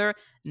together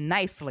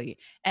nicely.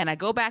 And I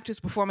go back to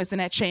his performance in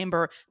that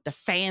chamber. The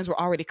fans were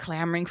already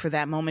clamoring for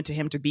that moment to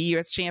him to be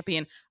U.S.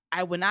 champion.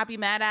 I would not be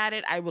mad at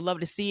it. I would love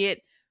to see it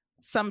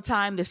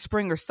sometime this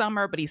spring or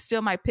summer, but he's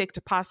still my pick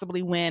to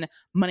possibly win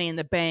Money in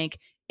the Bank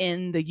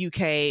in the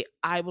UK.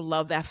 I would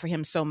love that for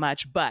him so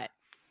much. But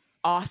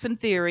Austin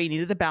Theory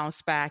needed the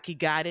bounce back. He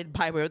got it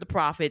by way of the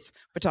Profits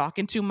for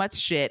talking too much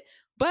shit.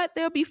 But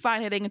they'll be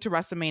fine heading into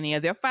WrestleMania.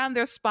 They'll find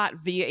their spot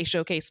via a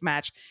showcase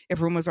match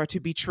if rumors are to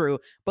be true.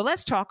 But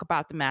let's talk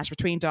about the match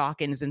between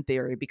Dawkins and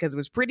Theory because it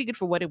was pretty good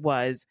for what it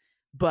was.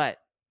 But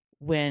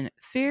when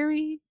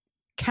Theory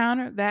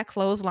countered that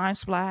clothesline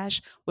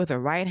splash with a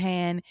right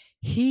hand,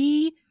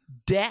 he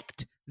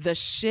decked the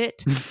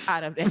shit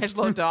out of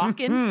Angelo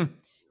Dawkins.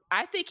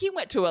 I think he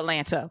went to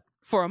Atlanta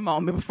for a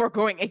moment before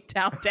going 8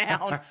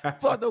 down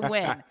for the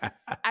win.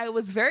 I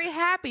was very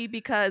happy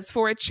because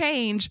for a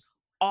change,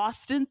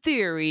 Austin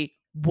Theory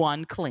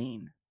won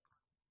clean.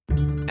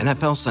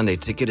 NFL Sunday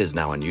Ticket is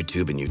now on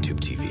YouTube and YouTube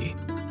TV,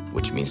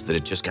 which means that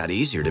it just got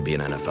easier to be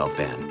an NFL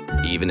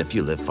fan, even if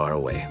you live far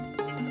away.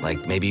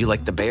 Like maybe you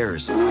like the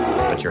Bears,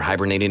 but you're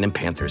hibernating in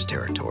Panthers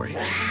territory.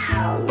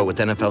 But with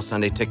NFL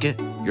Sunday Ticket,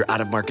 your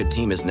out-of-market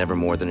team is never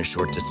more than a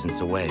short distance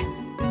away.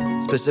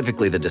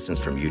 Specifically, the distance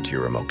from you to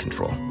your remote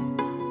control.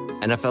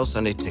 NFL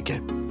Sunday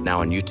Ticket, now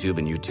on YouTube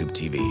and YouTube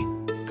TV.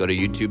 Go to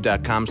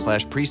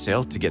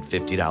youtube.com/presale to get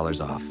 $50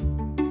 off.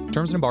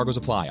 Terms and embargoes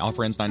apply.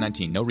 Offer ends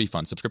 9/19. No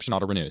refund. Subscription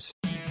auto renews.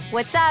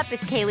 What's up?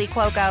 It's Kaylee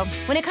Cuoco.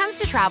 When it comes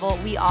to travel,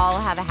 we all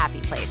have a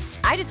happy place.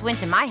 I just went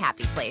to my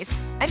happy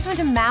place. I just went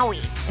to Maui,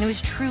 and it was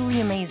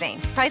truly amazing.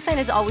 Priceline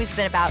has always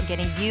been about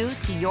getting you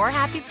to your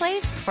happy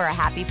place for a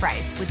happy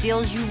price with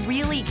deals you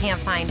really can't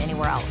find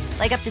anywhere else.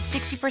 Like up to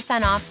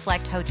 60% off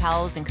select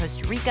hotels in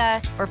Costa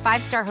Rica or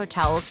 5-star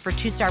hotels for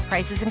 2-star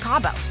prices in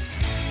Cabo.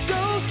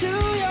 Go to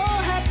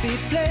your happy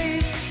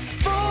place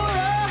for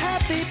a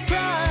happy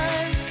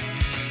price.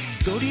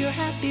 Go to your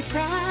happy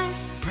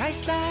price,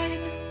 Priceline.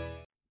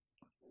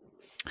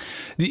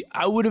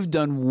 I would have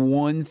done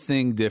one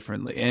thing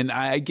differently, and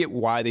I get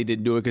why they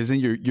didn't do it because then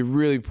you're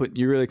really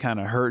kind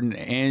of hurting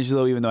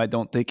Angelo, even though I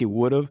don't think it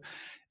would have.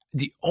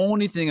 The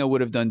only thing I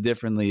would have done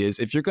differently is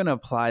if you're going to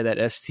apply that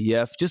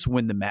STF, just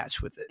win the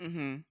match with it.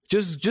 Mm-hmm.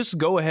 Just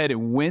go ahead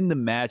and win the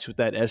match with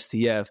that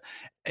STF,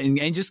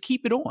 and just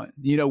keep it on.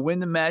 Win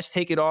the match,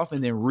 take it off,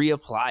 and then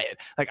reapply it.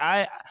 Like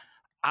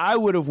I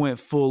would have went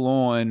full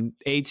on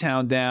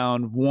A-Town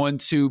down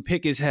 1-2,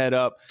 pick his head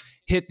up,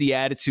 hit the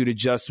attitude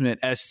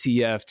adjustment,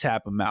 STF,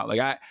 tap him out.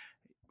 Like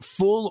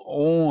full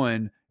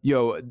on,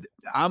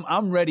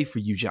 I'm ready for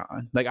you,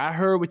 John. Like I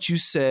heard what you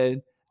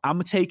said.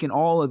 I'm taking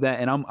all of that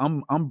and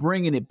I'm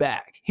bringing it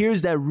back.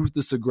 Here's that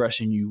ruthless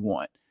aggression you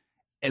want.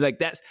 And like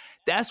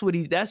that's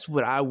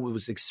what I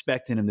was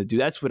expecting him to do.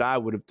 That's what I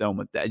would have done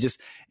with that.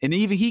 And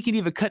even he can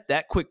even cut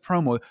that quick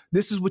promo.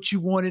 This is what you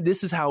wanted.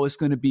 This is how it's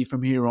going to be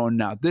from here on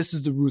out. This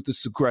is the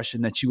ruthless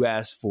aggression that you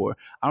asked for.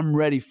 I'm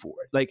ready for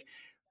it. Like,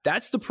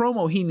 that's the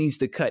promo he needs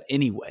to cut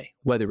anyway,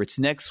 whether it's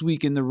next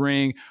week in the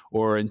ring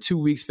or in 2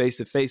 weeks face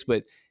to face.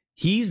 But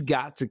he's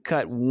got to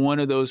cut one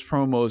of those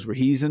promos where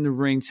he's in the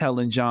ring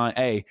telling John,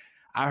 hey,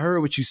 I heard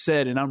what you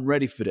said and I'm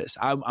ready for this.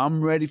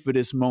 I'm ready for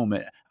this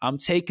moment. I'm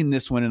taking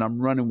this one and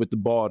I'm running with the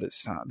ball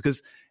this time,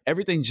 because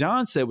everything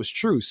John said was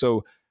true.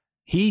 So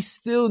he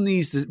still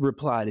needs to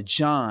reply to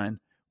John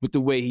with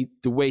the way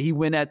he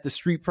went at the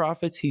Street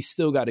Profits. He's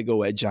still got to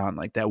go at John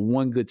like that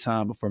one good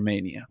time before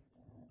Mania.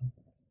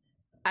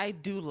 I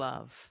do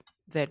love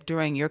that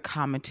during your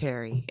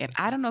commentary, and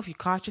I don't know if you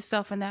caught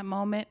yourself in that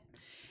moment,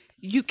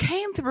 you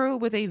came through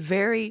with a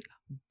very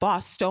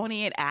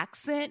Bostonian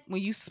accent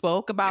when you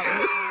spoke about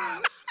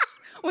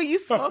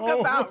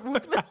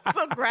ruthless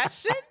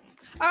aggression.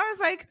 I was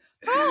like,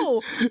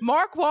 oh,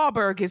 Mark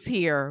Wahlberg is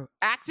here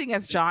acting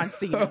as John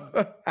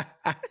Cena.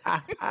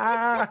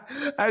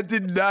 I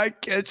did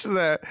not catch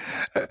that.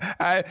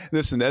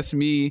 Listen, that's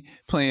me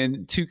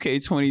playing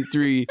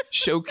 2K23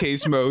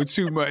 showcase mode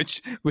too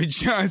much with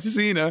John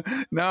Cena.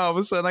 Now all of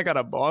a sudden I got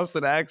a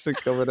Boston accent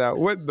coming out.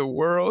 What in the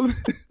world?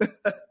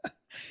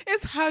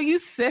 It's how you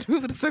said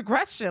ruthless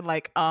aggression.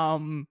 Like,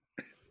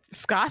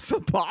 Scott's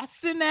from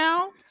Boston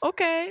now?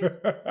 Okay.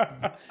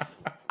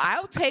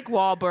 I'll take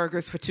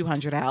Wahlburgers for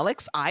 $200,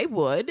 Alex. I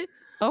would.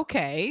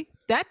 Okay.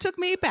 That took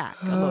me back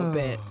a little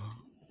bit.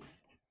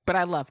 But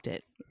I loved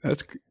it.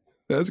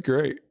 That's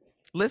great.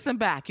 Listen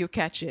back. You'll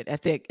catch it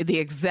at the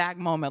exact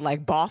moment,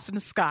 like Boston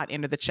Scott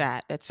entered the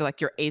chat. That's like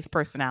your 8th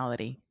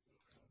personality.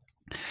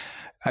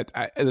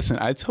 Listen,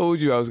 I told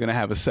you I was going to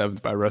have a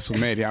 7th by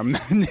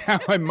WrestleMania. Now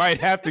I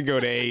might have to go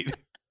to 8.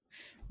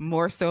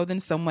 More so than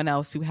someone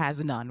else who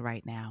has none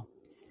right now.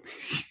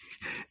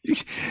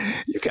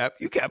 You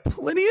got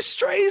plenty of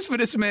strays for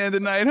this man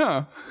tonight,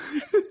 huh?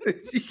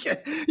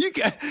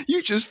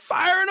 you just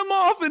firing them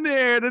off in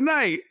there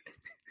tonight.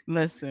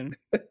 Listen,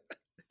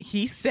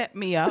 he set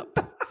me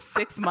up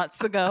 6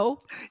 months ago.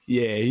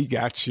 Yeah, he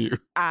got you.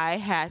 I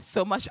had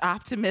so much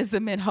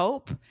optimism and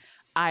hope.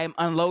 I'm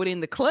unloading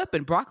the clip,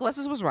 and Brock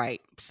Lesnar was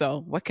right.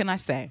 So what can I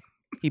say?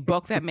 He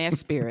broke that man's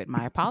spirit.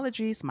 My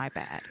apologies. My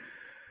bad.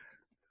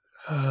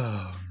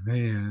 Oh,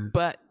 man.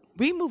 But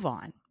we move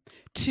on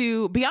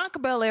to Bianca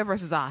Belair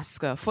versus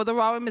Asuka for the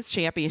Raw Women's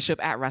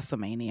Championship at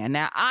WrestleMania.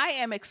 Now, I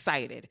am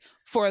excited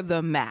for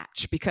the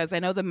match because I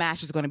know the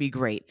match is going to be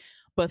great,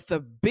 but the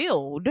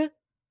build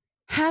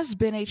has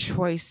been a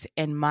choice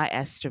in my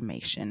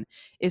estimation.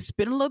 It's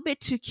been a little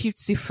bit too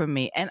cutesy for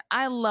me, and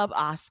I love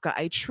Asuka.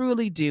 I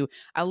truly do.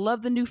 I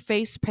love the new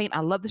face paint. I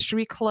love the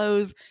street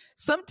clothes.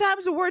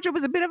 Sometimes the wardrobe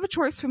was a bit of a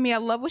choice for me. I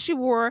love what she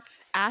wore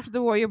after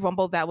the Royal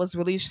Rumble. That was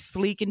really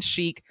sleek and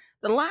chic.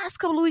 The last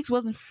couple of weeks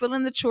wasn't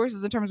filling the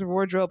choices in terms of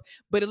wardrobe,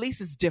 but at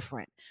least it's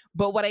different.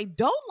 But what I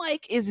don't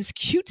like is this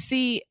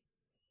cutesy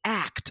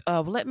act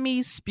of let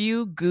me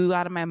spew goo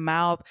out of my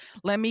mouth.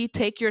 Let me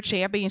take your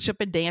championship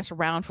and dance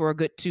around for a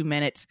good 2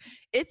 minutes.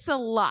 It's a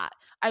lot.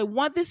 I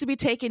want this to be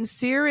taken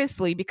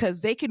seriously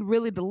because they can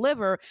really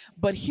deliver.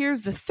 But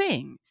here's the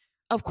thing.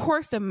 Of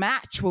course, the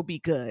match will be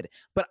good,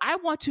 but I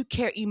want to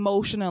care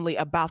emotionally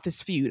about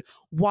this feud.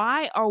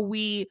 Why are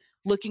we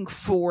looking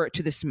forward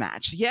to this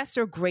match? Yes,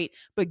 they're great,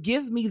 but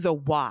give me the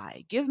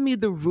why. Give me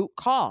the root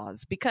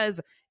cause, because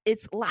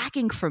it's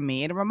lacking for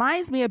me. And it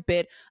reminds me a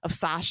bit of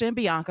Sasha and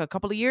Bianca a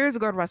couple of years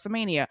ago at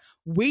WrestleMania.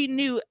 We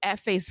knew at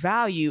face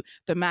value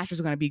the match was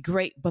going to be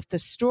great, but the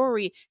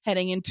story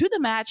heading into the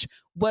match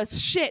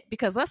was shit,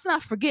 because let's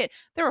not forget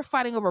they were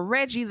fighting over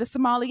Reggie, the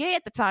sommelier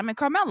at the time, and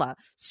Carmella.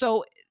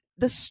 So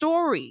the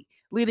story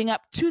leading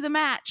up to the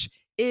match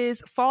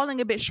is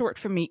falling a bit short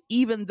for me,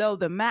 even though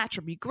the match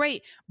will be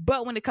great.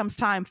 But when it comes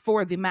time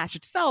for the match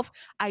itself,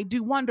 I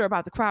do wonder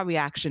about the crowd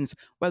reactions,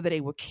 whether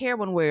they will care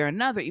one way or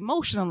another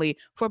emotionally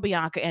for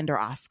Bianca and or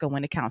Asuka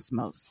when it counts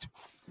most.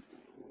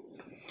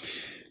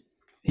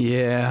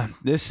 Yeah,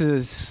 this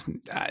is,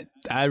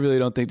 I really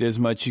don't think there's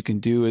much you can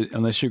do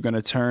unless you're going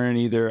to turn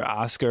either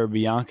Asuka or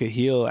Bianca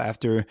heel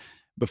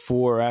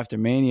before or after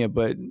Mania.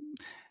 But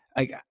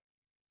like,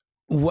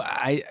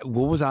 what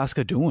was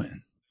Asuka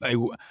doing?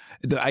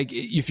 Like,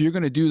 if you're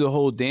going to do the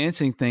whole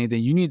dancing thing,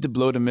 then you need to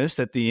blow the mist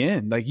at the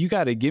end. Like, you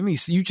got to give me,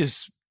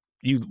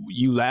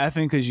 you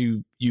laughing because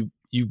you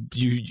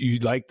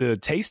like the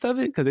taste of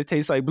it because it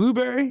tastes like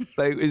blueberry.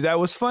 Like, is that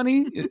what's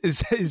funny?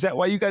 Is that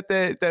why you got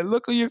that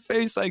look on your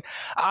face? Like,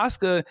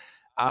 Asuka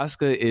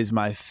is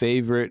my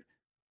favorite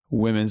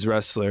women's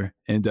wrestler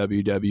in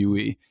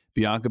WWE.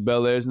 Bianca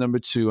Belair is number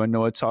 2. I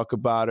know I talk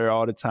about her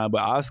all the time,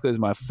 but Asuka is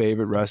my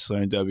favorite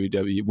wrestler in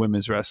WWE,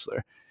 women's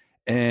wrestler.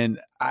 And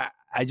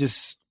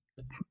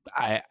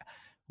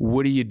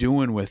what are you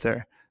doing with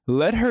her?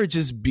 Let her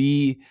just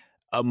be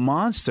a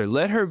monster.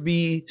 Let her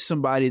be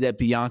somebody that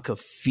Bianca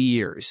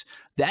fears.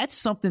 That's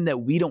something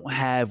that we don't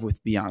have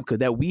with Bianca,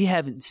 that we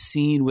haven't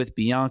seen with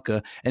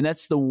Bianca. And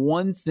that's the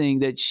one thing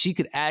that she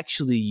could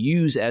actually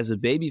use as a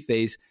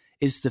babyface,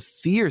 is to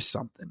fear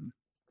something,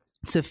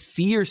 to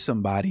fear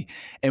somebody.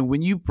 And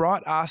when you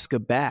brought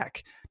Asuka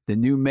back, the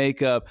new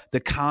makeup, the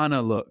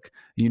Kana look,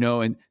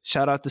 and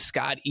shout out to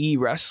Scott E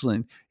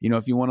Wrestling,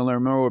 if you want to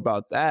learn more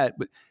about that.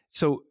 But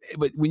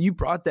when you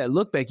brought that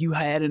look back, you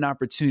had an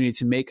opportunity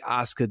to make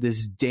Asuka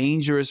this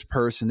dangerous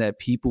person that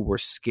people were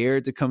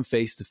scared to come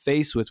face to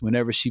face with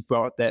whenever she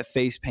brought that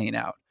face paint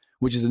out,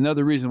 which is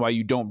another reason why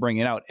you don't bring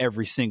it out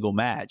every single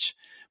match.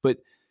 But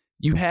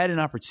you had an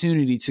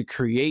opportunity to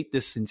create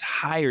this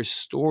entire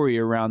story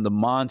around the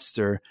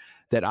monster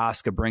that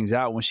Asuka brings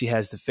out when she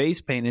has the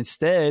face paint.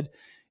 Instead,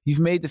 you've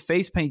made the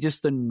face paint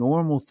just a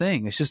normal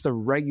thing. It's just a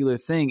regular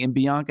thing, and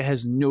Bianca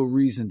has no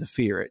reason to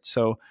fear it.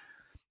 So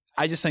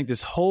I just think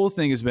this whole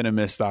thing has been a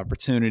missed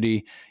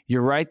opportunity.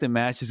 You're right, the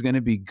match is going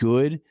to be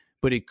good,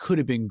 but it could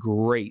have been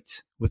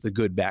great with a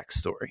good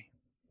backstory.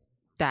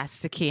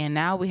 That's the key. And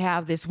now we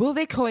have this will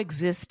they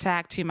coexist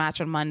tag team match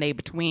on Monday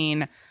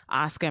between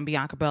Asuka and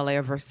Bianca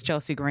Belair versus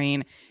Chelsea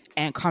Green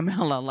and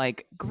Carmella.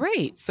 Like,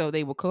 great. So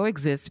they will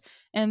coexist.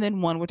 And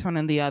then one will turn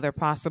on the other,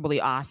 possibly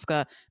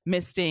Asuka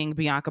misting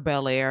Bianca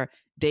Belair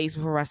days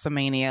before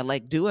WrestleMania.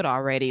 Like, do it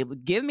already.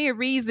 Give me a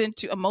reason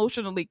to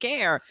emotionally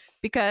care,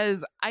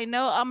 because I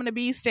know I'm going to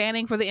be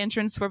standing for the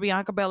entrance for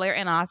Bianca Belair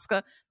and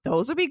Asuka.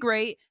 Those would be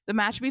great. The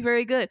match would be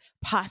very good,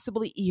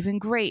 possibly even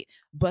great.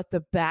 But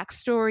the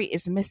backstory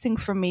is missing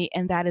for me,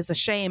 and that is a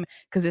shame,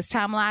 because this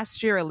time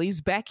last year, at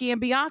least Becky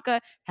and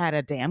Bianca had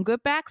a damn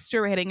good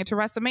backstory heading into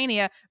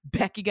WrestleMania.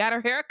 Becky got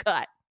her hair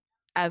cut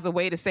as a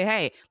way to say,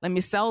 hey, let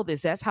me sell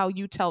this. That's how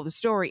you tell the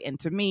story. And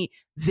to me,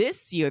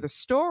 this year, the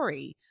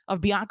story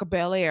of Bianca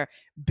Belair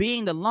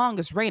being the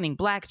longest reigning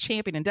Black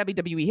champion in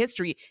WWE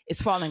history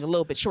is falling a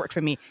little bit short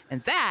for me.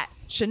 And that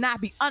should not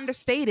be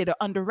understated or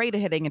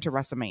underrated heading into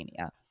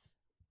WrestleMania.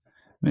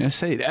 Man,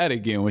 say that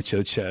again with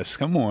your chest.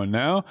 Come on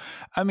now.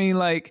 I mean,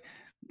 like,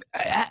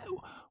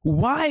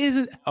 why is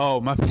it?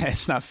 Oh, my bad.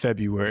 It's not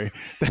February.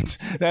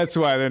 That's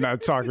why they're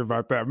not talking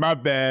about that. My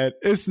bad.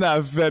 It's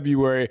not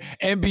February.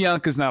 And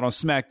Bianca's not on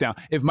SmackDown.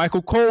 If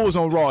Michael Cole was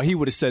on Raw, he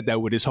would have said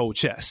that with his whole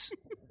chest.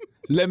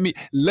 Let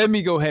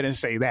me go ahead and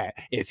say that.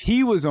 If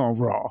he was on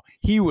Raw,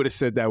 he would have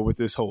said that with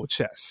his whole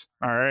chest.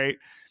 All right.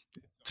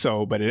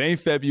 So, but it ain't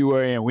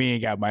February and we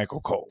ain't got Michael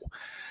Cole.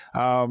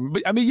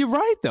 But I mean, you're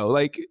right though.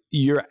 Like,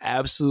 you're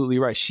absolutely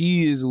right.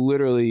 She is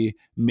literally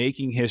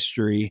making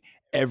history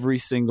every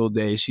single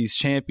day she's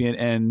champion,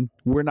 and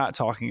we're not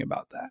talking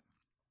about that.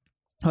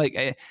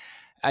 Like,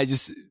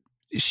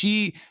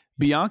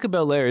 Bianca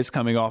Belair is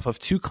coming off of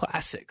 2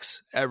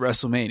 classics at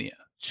WrestleMania,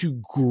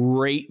 2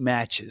 great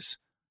matches,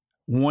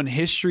 one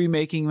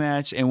history-making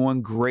match and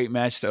one great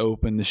match to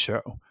open the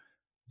show.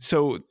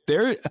 So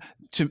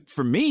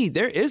for me,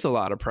 there is a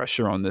lot of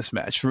pressure on this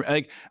match.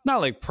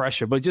 Not like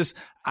pressure, but just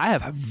I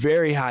have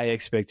very high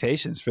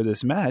expectations for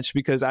this match,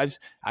 because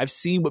I've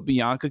seen what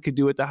Bianca could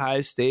do at the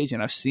highest stage,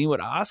 and I've seen what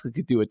Asuka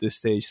could do at this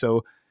stage.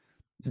 So,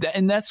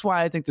 that's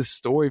why I think the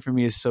story for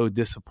me is so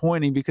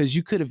disappointing, because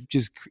you could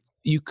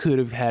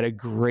have had a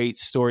great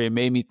story and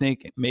made me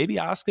think maybe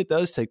Asuka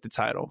does take the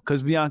title,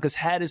 because Bianca's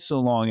had it so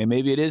long, and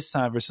maybe it is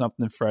time for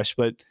something fresh.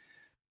 But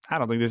I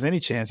don't think there's any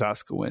chance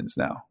Asuka wins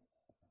now.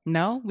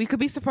 No, we could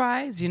be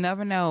surprised. You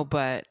never know.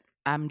 But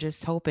I'm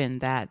just hoping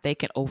that they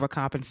can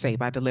overcompensate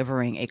by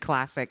delivering a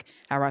classic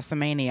at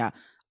WrestleMania.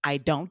 I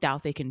don't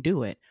doubt they can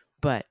do it,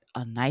 but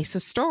a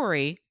nicer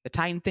story to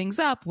tighten things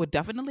up would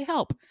definitely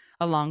help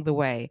along the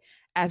way.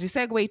 As we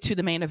segue to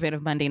the main event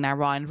of Monday Night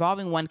Raw,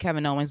 involving one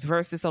Kevin Owens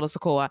versus Solo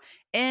Sikoa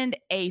in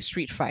a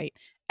street fight.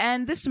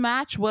 And this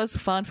match was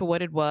fun for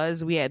what it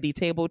was. We had the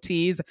table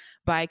tease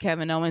by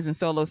Kevin Owens and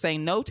Solo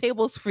saying, no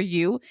tables for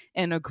you,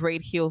 in a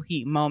great heel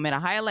heat moment. A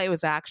highlight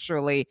was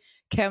actually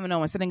Kevin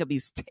Owens setting up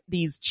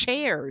these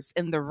chairs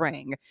in the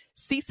ring,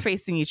 seats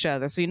facing each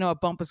other, so you know a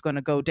bump is going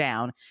to go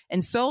down.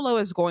 And Solo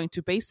is going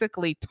to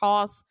basically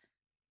toss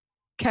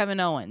Kevin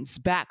Owens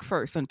back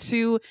first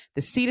onto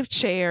the seat of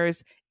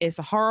chairs. It's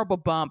a horrible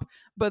bump.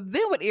 But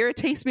then what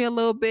irritates me a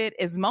little bit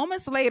is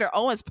moments later,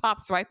 Owens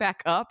pops right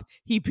back up.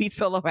 He beats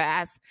Solo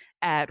ass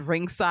at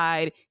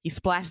ringside. He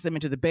splashes him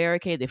into the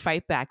barricade. They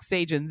fight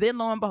backstage. And then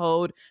lo and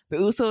behold, the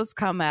Usos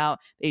come out.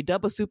 They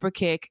double super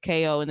kick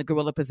KO in the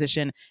gorilla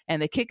position. And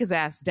they kick his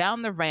ass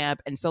down the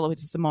ramp. And Solo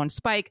hits a Samoan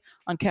spike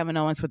on Kevin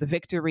Owens for the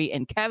victory.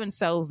 And Kevin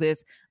sells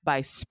this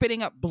by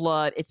spitting up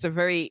blood. It's a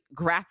very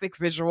graphic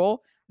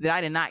visual that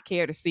I did not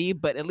care to see,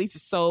 but at least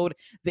it showed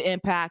the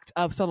impact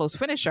of Solo's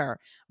finisher.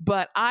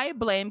 But I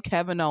blame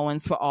Kevin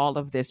Owens for all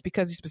of this,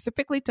 because he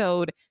specifically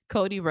told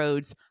Cody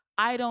Rhodes,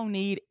 I don't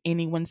need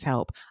anyone's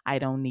help. I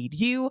don't need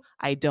you.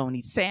 I don't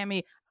need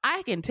Sami.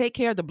 I can take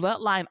care of the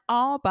bloodline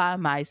all by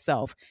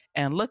myself.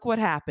 And look what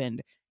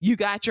happened. You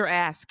got your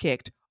ass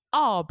kicked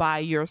all by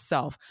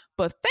yourself.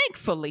 But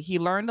thankfully, he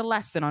learned a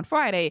lesson on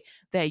Friday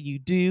that you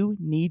do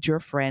need your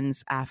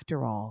friends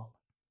after all.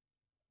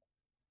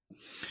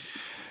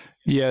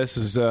 Yeah, this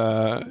was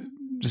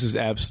this is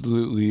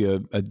absolutely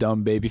a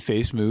dumb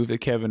babyface move that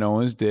Kevin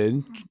Owens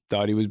did.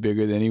 Thought he was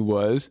bigger than he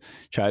was.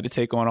 Tried to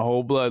take on a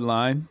whole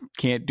bloodline.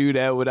 Can't do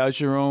that without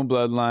your own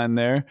bloodline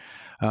there.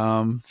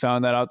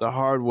 Found that out the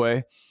hard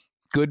way.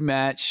 Good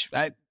match.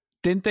 I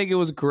didn't think it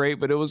was great,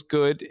 but it was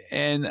good.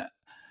 And,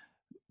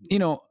 you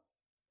know,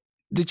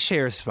 the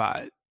chair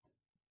spot.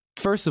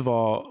 First of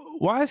all,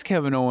 why is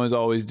Kevin Owens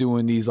always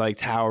doing these like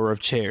tower of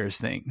chairs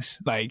things?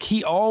 Like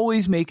he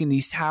always making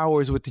these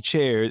towers with the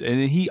chairs, and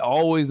then he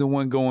always the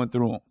one going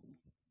through them.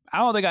 I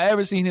don't think I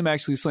ever seen him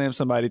actually slam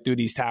somebody through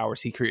these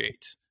towers he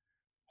creates.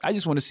 I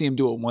just want to see him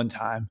do it one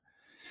time.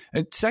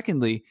 And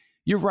secondly,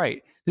 you're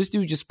right. This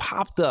dude just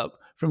popped up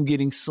from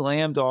getting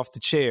slammed off the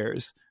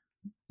chairs.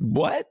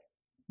 What?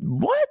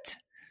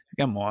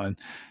 Come on.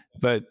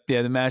 But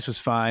yeah, the match was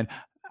fine.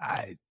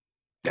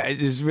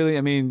 It's really,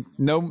 I mean,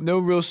 no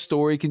real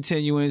story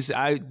continuance.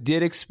 I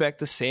did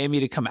expect a Sami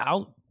to come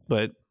out,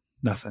 but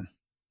nothing.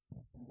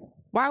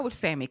 Why would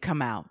Sami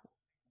come out?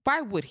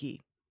 Why would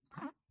he?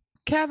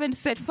 Kevin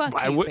said, fuck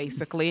you,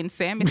 basically. And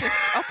Sami said,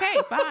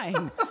 okay,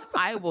 fine.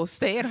 I will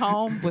stay at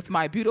home with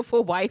my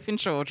beautiful wife and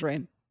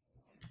children.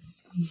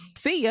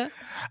 See ya.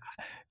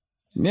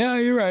 Yeah,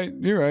 you're right.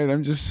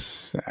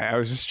 I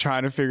was just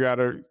trying to figure out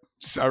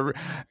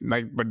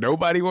but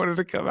nobody wanted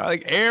to come out.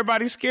 Like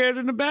everybody's scared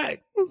in the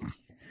back.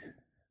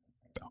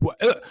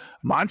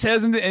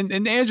 Montez and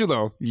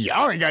Angelo,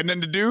 y'all ain't got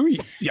nothing to do.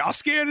 Y'all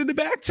scared in the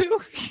back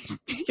too?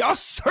 Y'all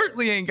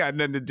certainly ain't got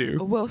nothing to do.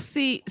 Well,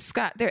 see,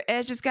 Scott, their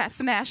edges got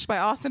snatched by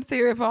Austin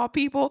Theory of all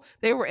people.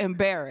 They were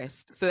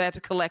embarrassed, so they had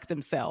to collect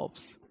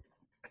themselves.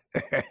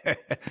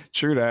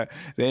 True that.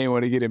 They ain't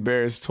want to get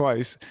embarrassed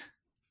twice.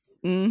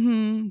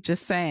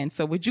 Just saying.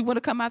 So would you want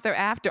to come out there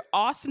after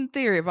Austin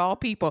Theory of all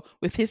people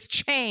with his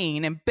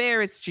chain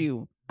embarrassed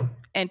you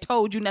and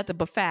told you nothing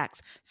but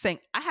facts, saying,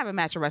 I have a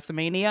match at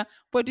WrestleMania.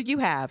 What do you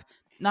have?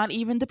 Not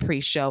even the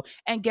pre-show.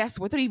 And guess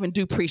what? They don't even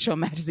do pre-show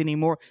matches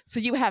anymore. So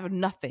you have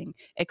nothing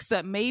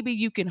except maybe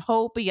you can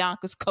hold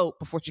Bianca's coat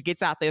before she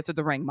gets out there to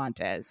the ring,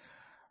 Montez.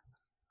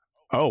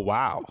 Oh,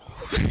 wow.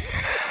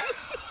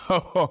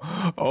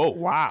 Oh,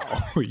 wow.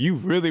 You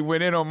really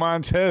went in on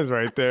Montez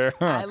right there.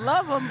 Huh? I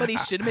love him, but he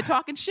shouldn't have been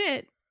talking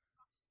shit.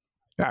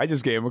 I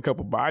just gave him a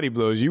couple body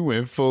blows. You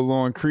went full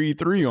on Creed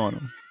 3 on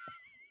him.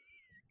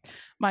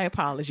 My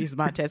apologies,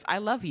 Montez. I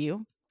love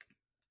you.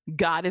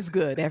 God is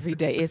good every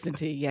day, isn't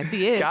he? Yes,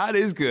 he is. God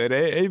is good.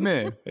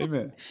 Amen.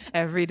 Amen.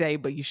 Every day,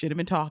 but you should have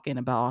been talking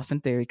about Austin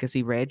Theory because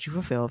he read you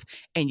for filth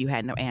and you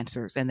had no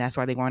answers. And that's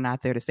why they weren't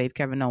out there to save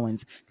Kevin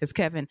Owens, because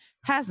Kevin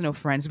has no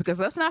friends. Because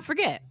let's not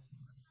forget,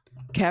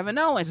 Kevin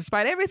Owens,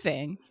 despite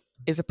everything,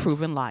 is a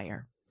proven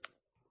liar.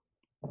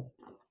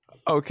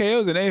 Oh,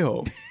 KO's an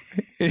a-hole.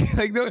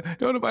 Like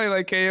don't nobody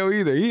like KO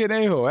either. He an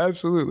a-hole,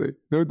 absolutely.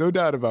 No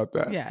doubt about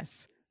that.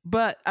 Yes.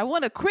 But I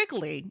want to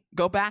quickly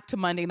go back to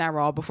Monday Night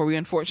Raw before we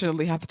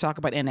unfortunately have to talk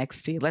about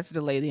NXT. Let's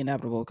delay the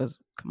inevitable because,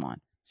 come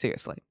on,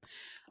 seriously.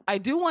 I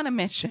do want to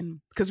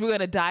mention, because we're going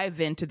to dive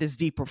into this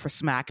deeper for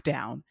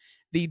SmackDown,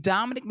 the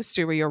Dominic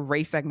Mysterio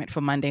race segment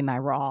for Monday Night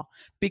Raw,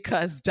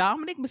 because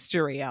Dominic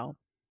Mysterio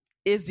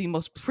is the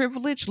most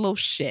privileged little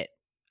shit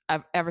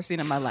I've ever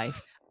seen in my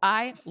life.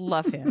 I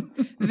love him.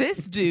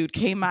 This dude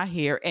came out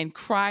here and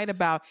cried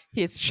about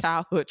his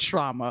childhood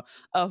trauma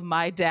of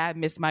my dad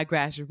missed my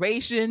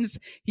graduations.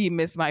 He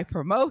missed my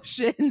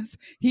promotions.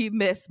 He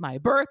missed my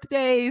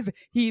birthdays.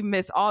 He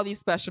missed all these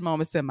special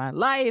moments in my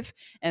life.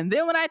 And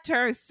then when I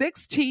turned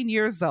 16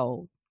 years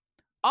old,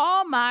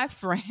 all my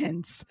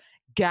friends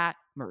got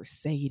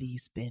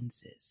Mercedes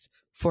Benzes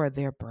for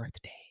their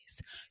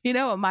birthdays. You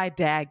know what my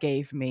dad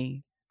gave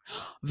me?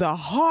 The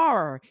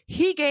horror.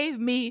 He gave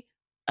me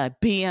a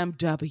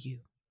BMW.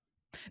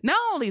 Not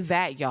only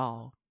that,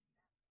 y'all,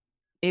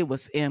 it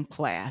was M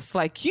class.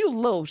 Like, you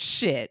little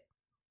shit.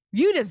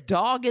 You just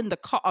dogging the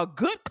car, a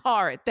good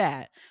car at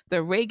that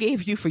Ray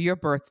gave you for your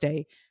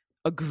birthday.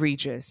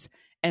 Egregious.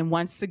 And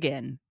once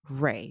again,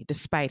 Ray,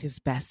 despite his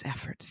best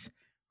efforts,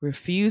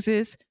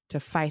 refuses to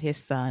fight his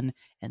son,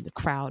 and the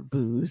crowd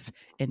boos,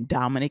 and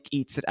Dominic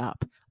eats it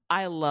up.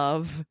 I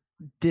love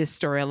this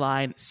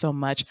storyline so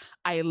much.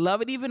 I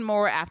love it even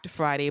more after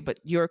Friday, but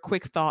your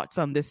quick thoughts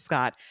on this,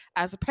 Scott,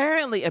 as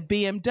apparently a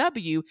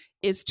BMW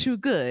is too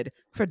good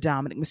for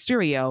Dominic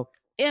Mysterio,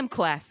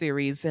 M-Class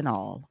series and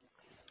all.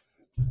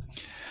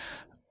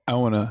 I'm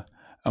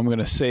going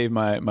to save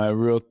my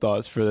real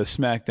thoughts for the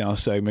SmackDown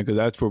segment, because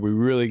that's where we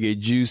really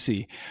get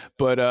juicy.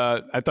 But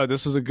I thought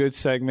this was a good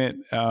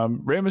segment.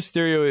 Rey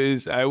Mysterio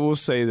is, I will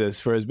say this,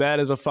 for as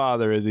bad as a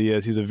father as he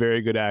is, he's a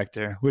very good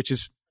actor, which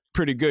is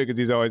pretty good because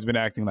he's always been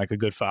acting like a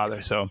good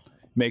father. So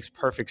makes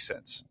perfect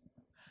sense.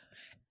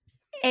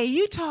 Hey,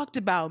 you talked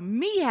about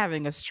me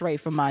having a stray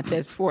from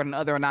Montez Ford and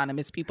other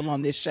anonymous people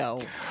on this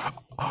show.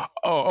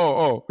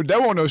 Oh, that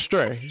wasn't no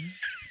stray.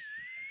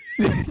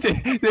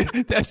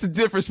 That's the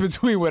difference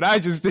between what I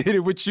just did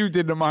and what you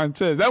did to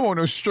Montez. That wasn't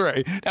no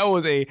stray. That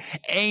was a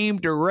aim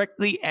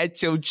directly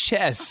at your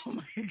chest.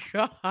 Oh my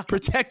God.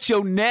 Protect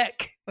your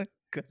neck. Oh,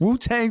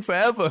 Wu-Tang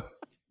forever.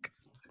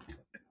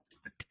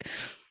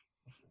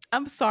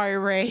 I'm sorry,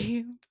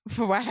 Ray,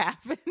 for what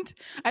happened.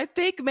 I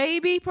think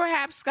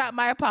perhaps Scott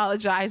might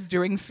apologize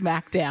during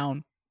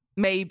SmackDown.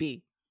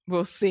 Maybe.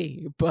 We'll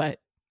see. But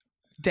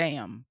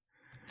damn,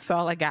 that's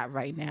all I got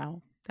right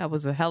now. That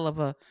was a hell of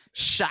a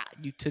shot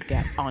you took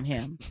on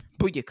him.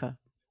 Booyaka.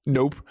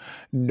 Nope.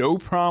 No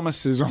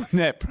promises on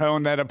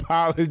that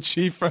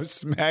apology for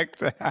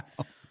SmackDown.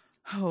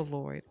 Oh,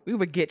 Lord. We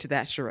would get to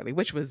that shortly,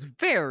 which was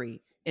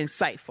very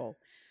insightful.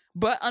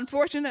 But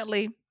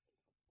unfortunately,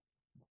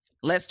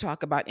 let's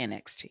talk about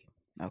NXT.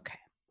 Okay.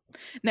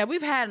 Now,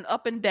 we've had an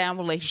up and down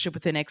relationship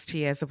with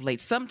NXT as of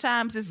late.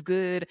 Sometimes it's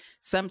good.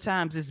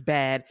 Sometimes it's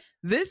bad.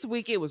 This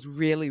week, it was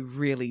really,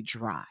 really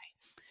dry.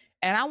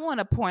 And I want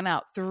to point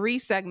out 3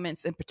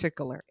 segments in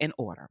particular in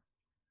order.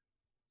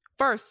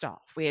 First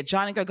off, we had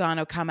Johnny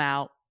Gargano come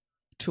out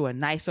to a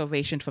nice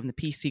ovation from the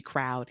PC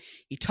crowd.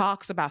 He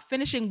talks about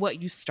finishing what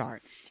you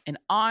start in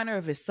honor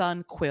of his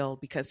son, Quill,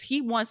 because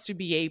he wants to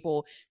be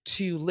able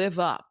to live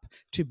up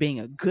to being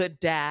a good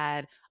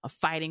dad, a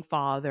fighting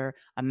father,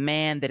 a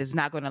man that is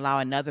not going to allow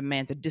another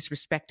man to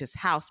disrespect his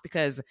house,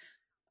 because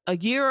a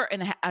year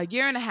and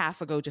a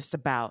half ago, just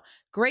about,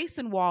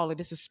 Grayson Waller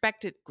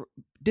disrespected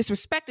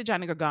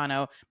Johnny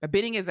Gargano by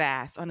beating his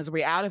ass on his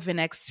way out of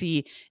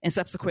NXT and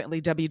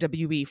subsequently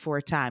WWE for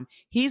a time.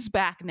 He's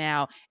back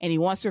now, and he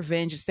wants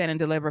revenge and stand and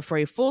deliver for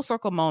a full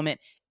circle moment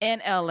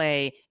in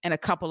LA in a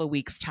couple of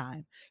weeks'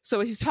 time.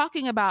 So as he's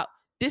talking about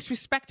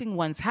disrespecting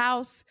one's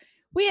house,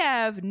 we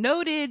have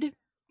noted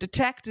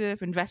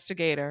detective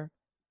investigator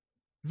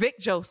Vic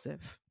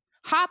Joseph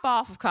hop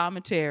off of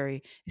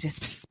commentary and says,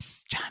 psst,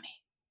 psst, Johnny,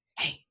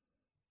 hey,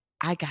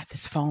 I got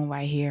this phone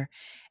right here.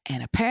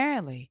 And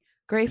apparently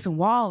Grayson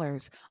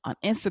Waller's on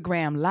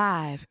Instagram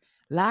live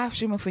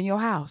streaming from your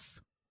house.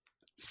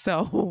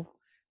 So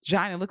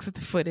Johnny looks at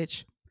the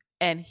footage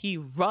and he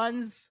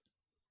runs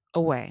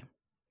away.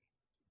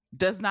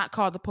 Does not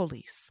call the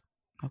police.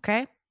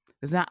 Okay?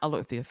 Does not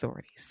alert the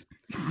authorities.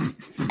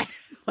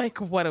 Like,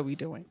 what are we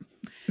doing?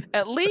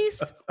 At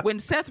least when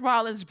Seth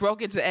Rollins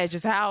broke into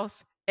Edge's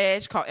house,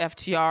 Edge called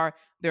FTR.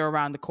 They're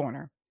around the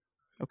corner.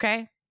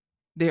 Okay?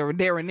 They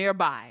were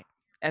nearby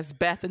as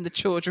Beth and the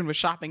children were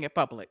shopping at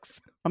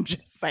Publix. I'm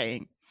just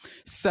saying.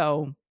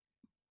 So,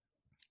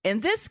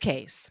 in this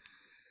case,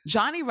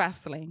 Johnny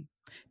Wrestling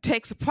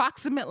takes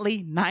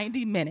approximately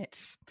 90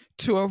 minutes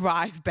to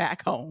arrive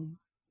back home.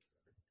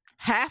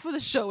 Half of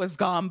the show has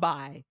gone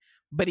by,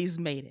 but he's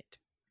made it.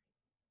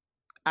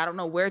 I don't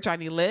know where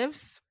Johnny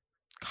lives.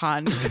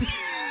 Condo.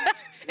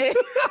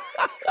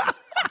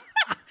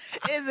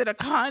 Is it a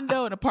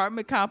condo, an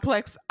apartment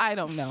complex? I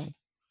don't know.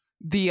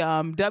 The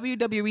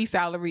WWE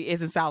salary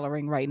isn't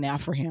salarying right now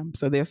for him,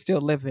 so they're still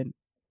living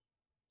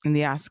in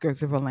the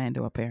Oscars of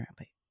Orlando,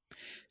 apparently.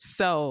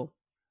 So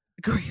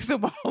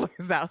Grayson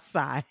Waller's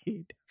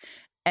outside,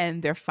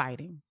 and they're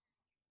fighting.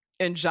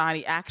 And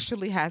Johnny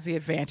actually has the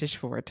advantage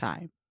for a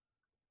time.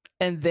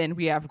 And then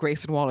we have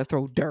Grayson Waller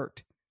throw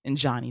dirt in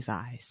Johnny's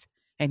eyes,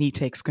 and he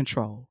takes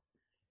control.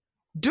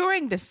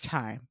 During this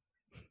time,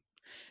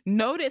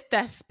 noted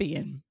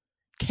thespian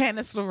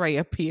Candice LeRae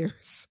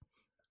appears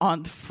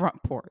on the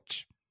front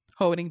porch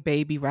holding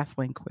baby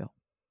wrestling Quill.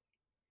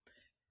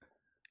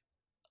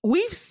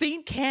 We've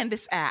seen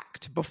Candice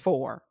act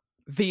before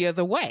The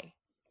Other Way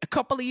a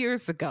couple of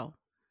years ago.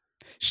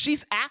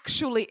 She's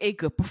actually a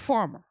good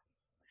performer.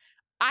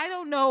 I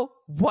don't know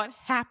what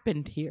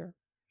happened here.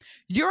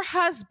 Your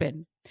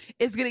husband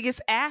is getting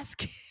his ass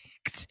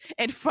kicked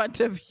in front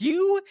of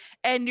you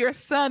and your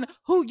son,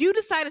 who you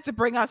decided to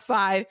bring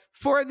outside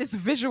for this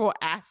visual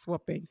ass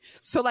whooping.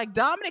 So, like,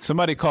 Dominic...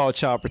 Somebody call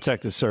Child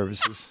Protective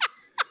Services.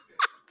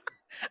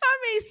 I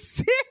mean,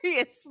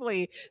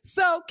 seriously.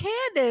 So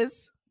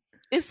Candice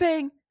is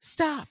saying,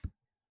 stop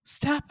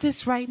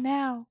this right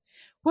now.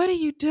 What are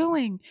you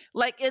doing?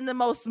 Like, in the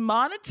most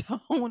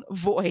monotone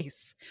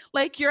voice.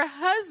 Like, your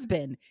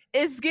husband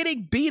is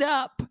getting beat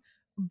up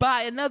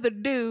by another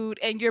dude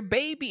and your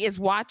baby is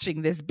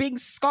watching this, being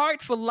scarred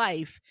for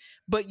life,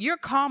 but you're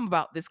calm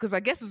about this because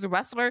I guess as a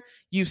wrestler,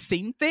 you've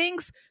seen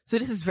things. So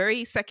this is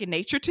very second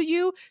nature to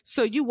you.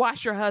 So you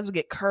watch your husband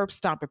get curb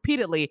stomped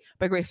repeatedly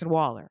by Grayson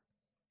Waller.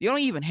 You don't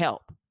even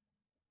help.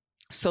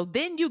 So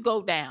then you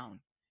go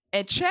down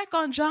and check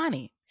on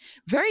Johnny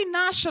very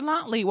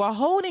nonchalantly while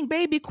holding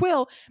baby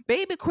Quill.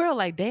 Baby Quill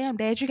like, damn,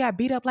 Dad, you got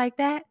beat up like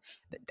that?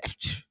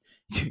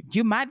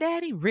 You my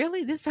daddy?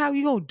 Really? This is how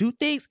you gonna do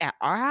things at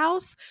our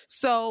house?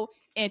 So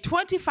in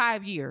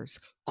 25 years,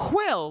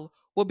 Quill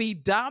will be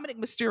Dominic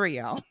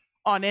Mysterio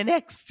on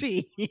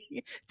NXT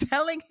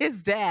telling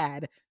his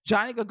dad,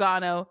 Johnny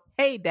Gargano,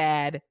 hey,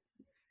 Dad,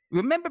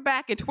 remember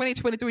back in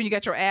 2023 when you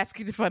got your ass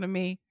kicked in front of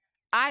me?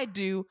 I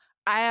do.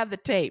 I have the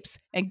tapes.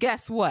 And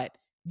guess what?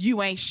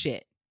 You ain't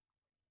shit.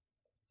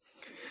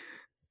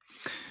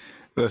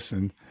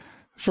 Listen,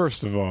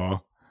 first of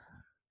all,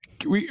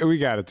 we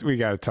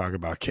gotta talk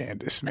about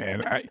Candice,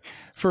 man.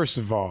 First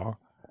of all,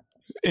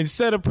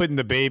 instead of putting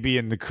the baby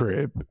in the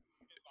crib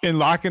and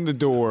locking the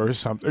door or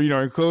something,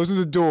 and closing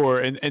the door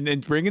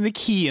and bringing the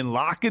key and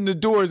locking the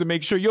doors to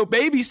make sure your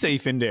baby's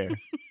safe in there.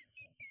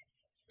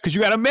 Because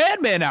you got a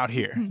madman out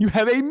here. You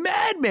have a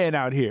madman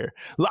out here.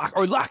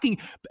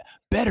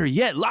 Better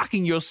yet,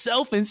 locking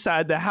yourself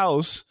inside the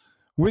house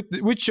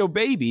with your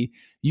baby.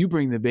 You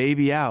bring the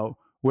baby out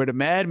where the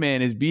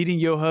madman is beating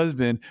your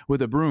husband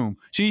with a broom.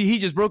 He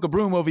just broke a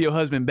broom over your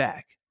husband's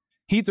back.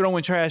 He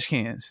throwing trash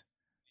cans.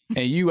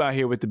 And you out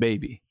here with the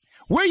baby.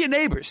 Where are your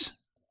neighbors?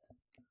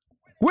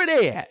 Where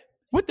they at?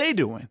 What they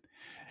doing?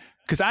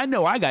 Because I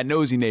know I got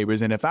nosy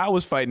neighbors, and if I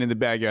was fighting in the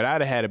backyard,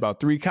 I'd have had about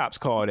 3 cops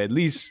called at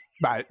least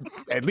by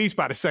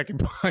the second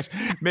punch.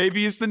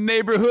 Maybe it's the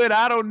neighborhood.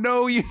 I don't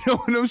know. You know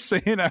what I'm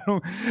saying?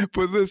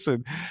 But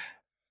listen,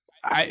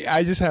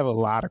 I just have a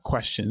lot of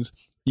questions.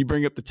 You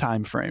bring up the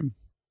time frame.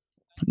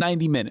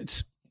 90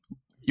 minutes.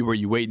 Were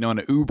you waiting on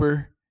an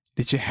Uber?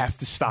 Did you have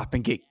to stop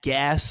and get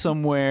gas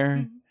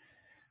somewhere?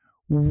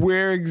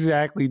 Where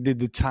exactly did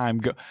the time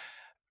go?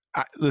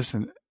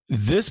 Listen,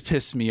 this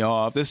pissed me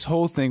off. This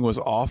whole thing was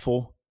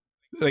awful.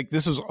 Like,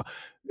 this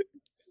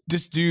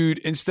dude,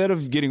 instead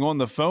of getting on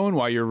the phone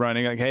while you're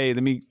running, like, hey,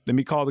 let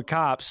me call the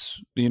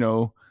cops, let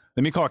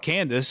me call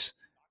Candace,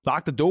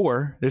 lock the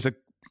door. There's a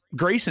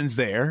Grayson's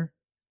there.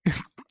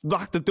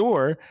 Lock the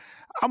door.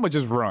 I'm going to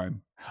just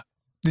run.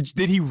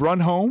 Did he run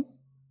home?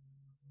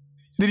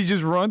 Did he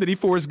just run? Did he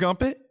Forrest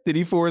Gump it? Did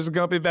he Forrest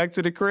Gump it back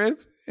to the crib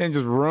and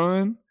just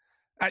run?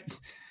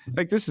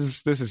 This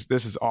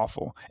is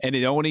awful. And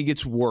it only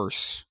gets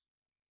worse.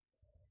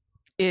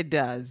 It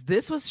does.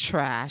 This was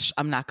trash.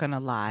 I'm not going to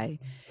lie.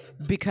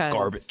 Because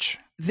garbage.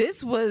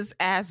 This was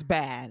as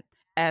bad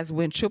as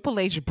when Triple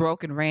H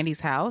broke in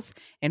Randy's house,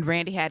 and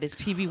Randy had his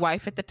TV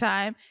wife at the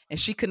time, and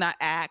she could not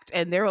act,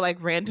 and there were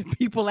like random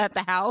people at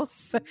the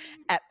house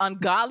at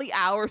ungodly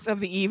hours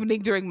of the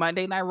evening during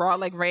Monday Night Raw.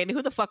 Like, Randy,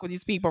 who the fuck were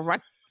these people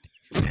running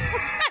in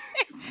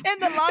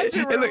the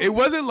laundry room? Look, it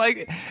wasn't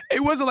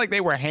like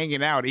they were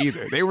hanging out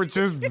either. They were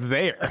just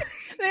there.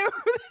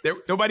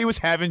 Nobody was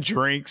having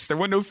drinks. There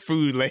wasn't no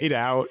food laid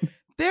out.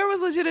 There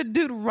was legit a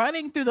dude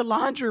running through the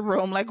laundry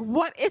room. Like,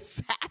 what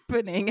is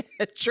happening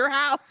at your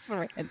house,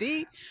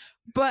 Randy?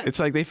 But it's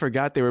like they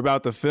forgot they were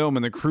about to film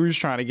and the crew's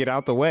trying to get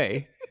out the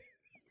way.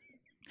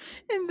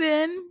 And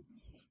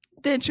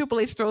then Triple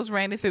H throws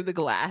Randy through the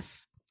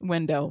glass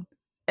window.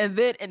 And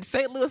then in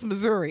St. Louis,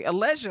 Missouri,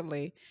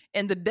 allegedly,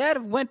 in the dead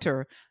of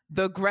winter,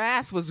 the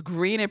grass was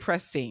green and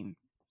pristine.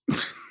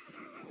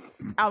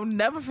 I'll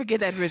never forget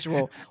that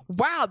visual.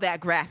 Wow,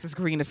 that grass is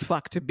green as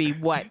fuck to be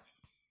what?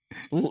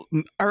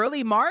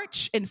 Early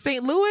March in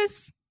St.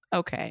 Louis?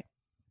 Okay.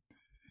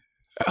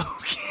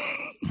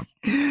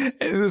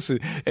 And listen,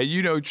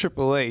 and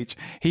Triple H,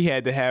 he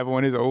had to have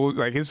on his old,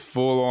 like his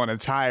full on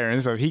attire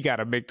and stuff. He got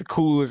to make the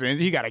coolest,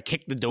 and he got to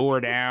kick the door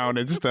down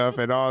and stuff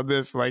and all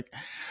this. Like,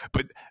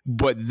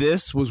 but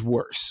this was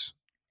worse.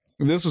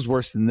 This was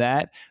worse than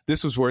that.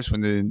 This was worse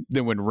than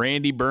when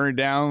Randy burned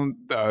down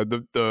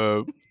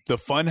the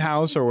fun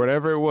house or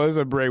whatever it was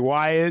of Bray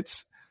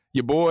Wyatt's.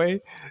 Your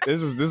boy,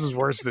 this is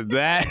worse than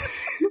that.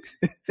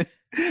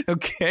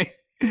 Okay,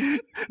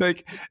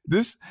 like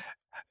this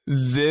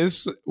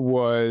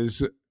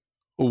was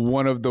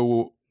one of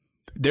the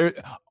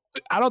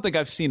I don't think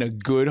I've seen a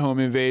good home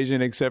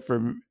invasion except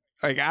for,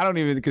 like, I don't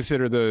even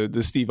consider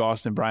the Steve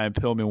Austin Brian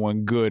Pillman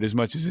one good, as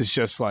much as it's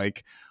just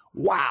like,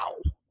 wow,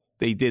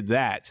 they did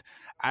that.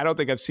 I don't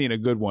think I've seen a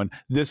good one.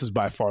 This is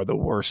by far the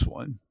worst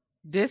one.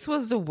 This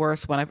was the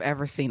worst one I've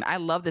ever seen. I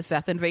love the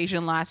Seth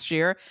invasion last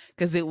year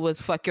because it was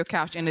fuck your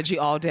couch energy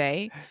all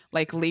day.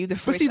 Like, leave the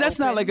fridge. But see,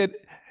 that's open. not like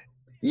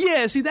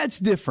see, that's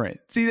different.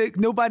 See, like,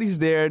 nobody's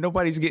there.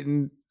 Nobody's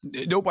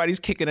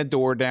kicking a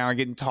door down,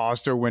 getting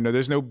tossed or window.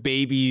 There's no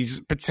babies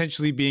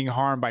potentially being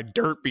harmed by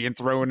dirt being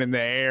thrown in the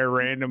air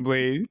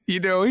randomly.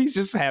 He's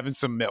just having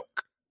some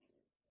milk.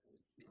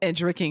 And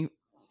drinking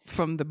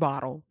from the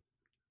bottle.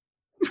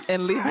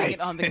 And leaving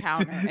it on the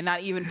counter and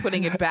not even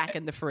putting it back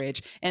in the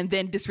fridge, and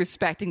then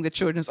disrespecting the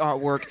children's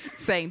artwork,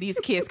 saying these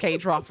kids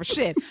can't draw for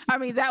shit. I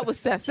mean, that was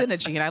Seth's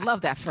energy, and I love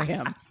that for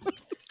him.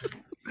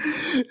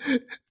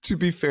 To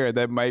be fair,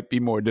 that might be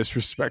more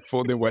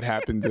disrespectful than what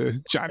happened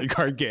to Johnny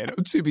Gargano,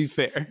 to be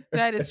fair.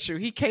 That is true.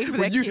 He came for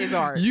that kid's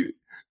art. You,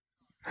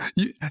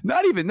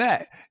 not even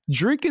that.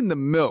 Drinking the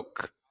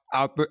milk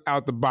out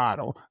the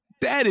bottle,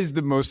 that is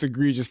the most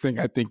egregious thing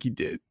I think he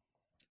did.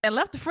 And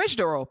left the fridge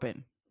door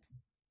open.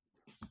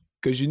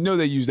 Because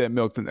they use that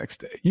milk the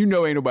next day. Ain't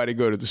nobody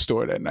go to the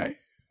store that night.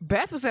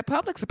 Beth was at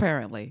Publix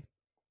apparently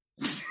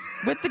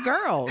with the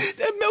girls.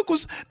 The milk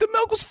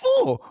was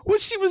full.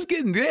 What she was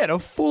getting, they had a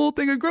full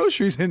thing of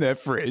groceries in that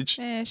fridge.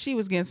 Man, she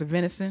was getting some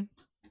venison,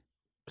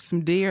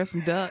 some deer,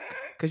 some duck.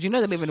 Because they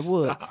live in the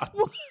woods.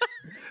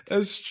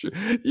 That's true.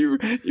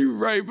 You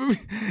right. But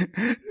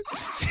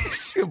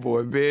come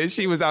on, man.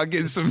 She was out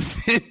getting some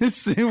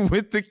venison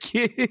with the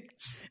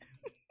kids.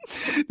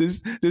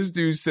 This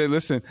dude said,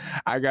 "Listen,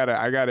 I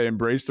gotta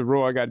embrace the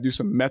role. I gotta do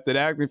some method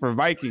acting for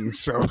Vikings.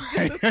 So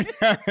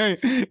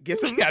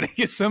gotta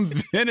get some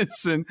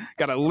venison.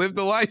 Gotta live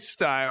the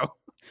lifestyle."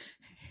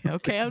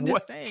 Okay, I'm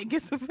just saying,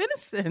 get some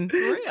venison, for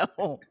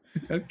real.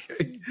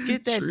 Okay.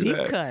 Get that True deep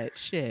that. cut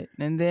shit.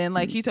 And then,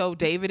 like, he told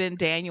David and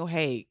Daniel,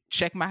 hey,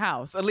 check my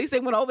house. At least they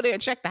went over there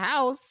and checked the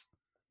house.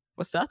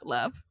 What's Seth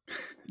left?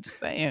 Just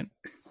saying.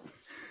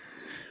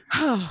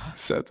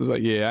 Seth was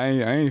like, yeah, I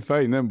ain't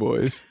fighting them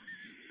boys.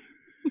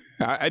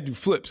 I do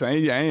flips. I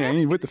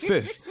ain't with the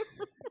fist.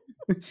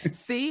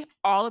 See,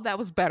 all of that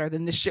was better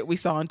than the shit we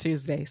saw on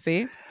Tuesday.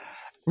 See?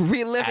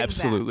 Reliving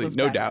Absolutely. that was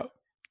No better. doubt.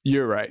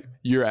 You're right.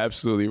 You're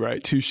absolutely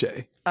right. Touche.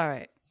 All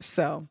right.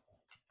 So,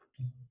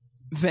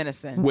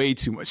 venison. Way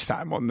too much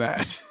time on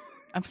that.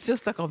 I'm still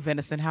stuck on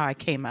venison, how I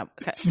came up.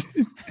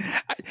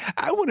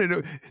 I want to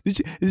know,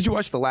 did you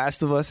watch The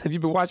Last of Us? Have you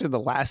been watching The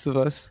Last of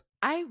Us?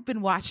 I've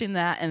been watching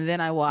that, and then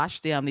I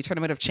watched the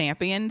Tournament of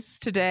Champions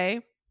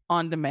today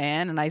on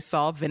demand, and I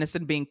saw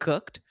venison being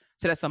cooked.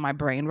 So that's on my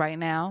brain right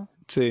now.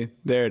 See,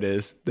 there it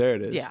is. There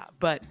it is. Yeah,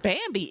 but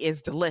Bambi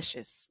is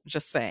delicious.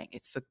 Just saying.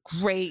 It's a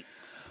great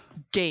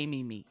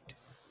gamey meat.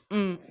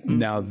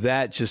 Now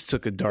that just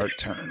took a dark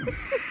turn.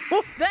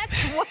 Well, that's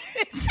what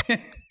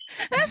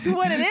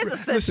it is,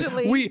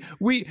 essentially.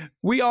 Listen,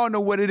 we all know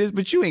what it is,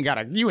 but you ain't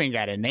gotta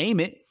name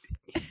it.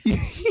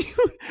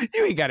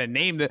 You ain't gotta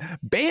name the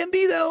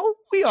Bambi though.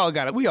 We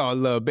all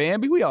love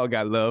Bambi. We all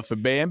got love for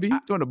Bambi.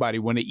 Don't nobody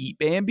want to eat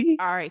Bambi.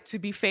 All right, to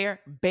be fair,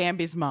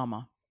 Bambi's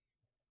mama.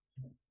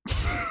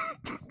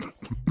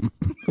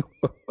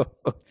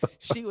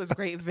 She was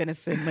great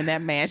venison when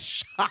that man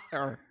shot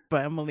her,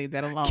 but I'm gonna leave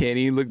that alone. Can't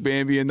even look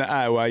Bambi in the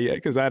eye. Why yet?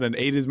 Because I done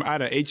ate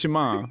your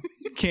mom.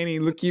 Can't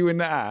even look you in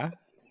the eye.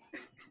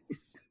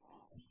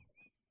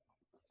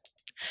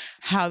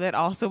 How that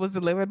also was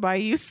delivered by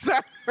you,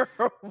 sir.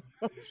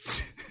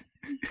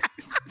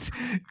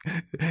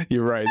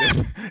 You're right.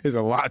 There's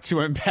a lot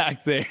to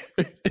unpack there.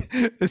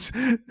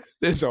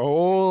 There's a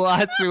whole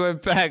lot to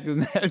unpack in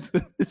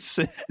that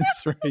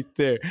sentence right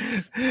there.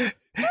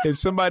 If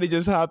somebody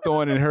just hopped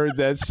on and heard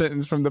that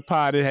sentence from the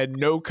pod, it had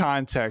no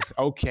context.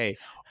 Okay,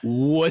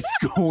 what's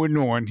going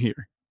on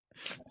here?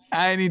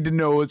 I need to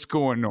know what's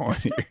going on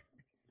here.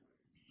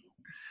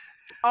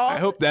 I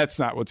hope that's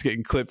not what's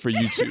getting clipped for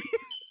YouTube.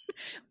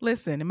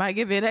 Listen, it might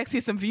give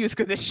NXT some views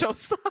because this show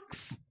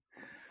sucks.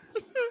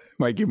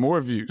 Might get more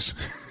views.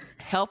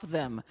 Help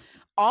them.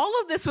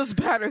 All of this was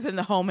better than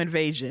the home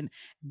invasion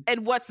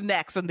and what's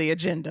next on the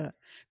agenda.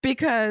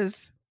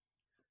 Because,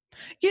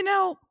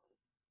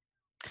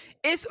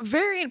 it's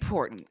very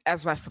important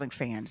as wrestling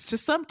fans to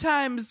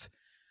sometimes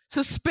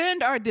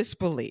suspend our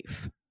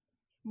disbelief.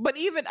 But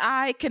even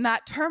I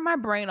cannot turn my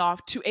brain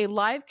off to a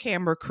live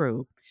camera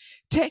crew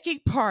taking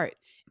part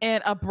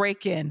in a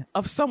break-in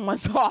of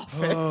someone's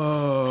office.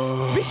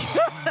 Oh.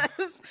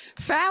 Because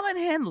Fallon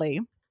Henley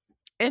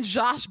and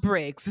Josh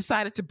Briggs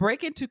decided to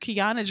break into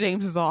Kiana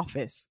James's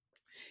office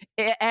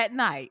at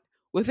night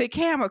with a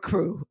camera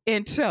crew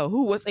in tow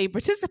who was a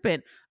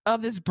participant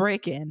of this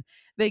break-in.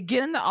 They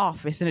get in the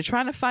office and they're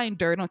trying to find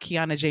dirt on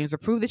Kiana James to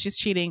prove that she's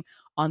cheating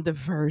on the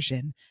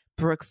Virgin,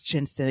 Brooks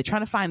Jensen. They're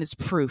trying to find this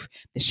proof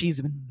that she's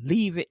been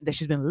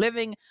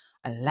living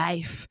a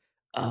life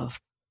of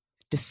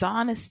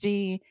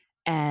dishonesty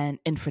and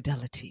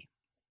infidelity.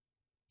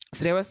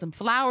 So there were some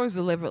flowers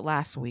delivered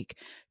last week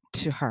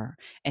to her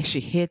and she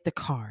hid the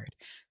card.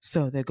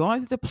 So they're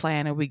going through the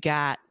plan and we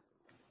got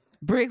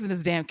Briggs in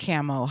his damn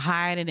camo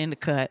hiding in the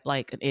cut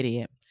like an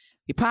idiot.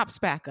 He pops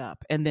back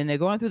up and then they're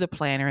going through the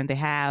planner and they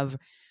have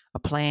a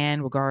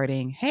plan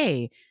regarding,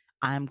 hey,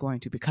 I'm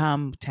going to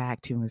become tag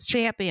team as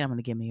champion. I'm going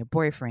to get me a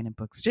boyfriend in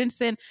Brooks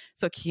Jensen.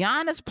 So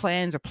Kiana's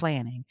plans are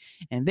planning.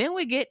 And then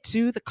we get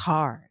to the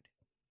card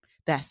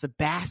that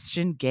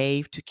Sebastian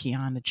gave to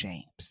Kiana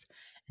James.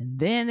 And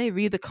then they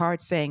read the card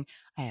saying,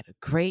 I had a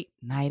great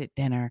night at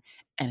dinner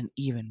and an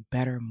even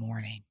better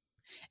morning.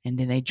 And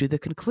then they drew the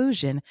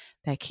conclusion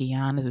that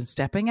Kiana's been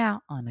stepping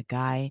out on a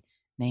guy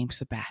named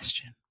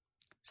Sebastian.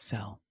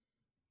 So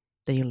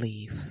they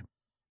leave.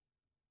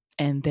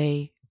 And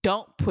they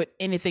don't put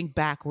anything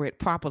back where it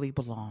properly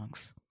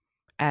belongs,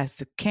 as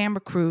the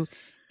camera crew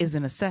is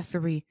an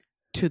accessory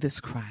to this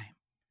crime.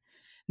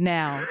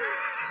 Now,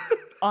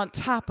 on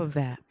top of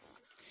that,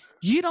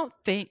 you don't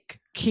think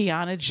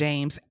Kiana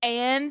James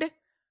and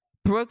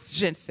Brooks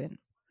Jensen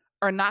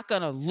are not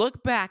going to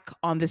look back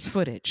on this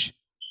footage,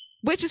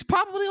 which is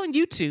probably on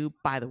YouTube,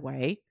 by the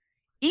way,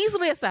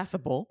 easily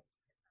accessible.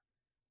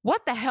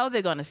 What the hell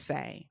they're going to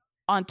say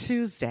on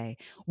Tuesday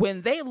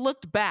when they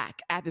looked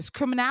back at this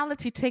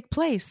criminality take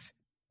place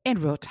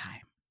in real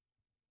time?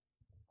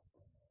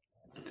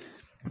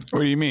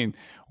 What do you mean?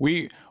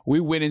 We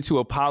went into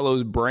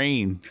Apollo's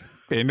brain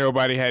and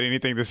nobody had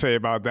anything to say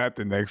about that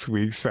the next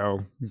week.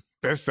 So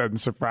this doesn't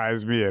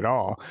surprise me at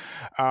all.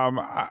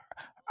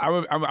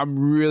 I'm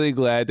really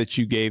glad that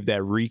you gave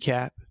that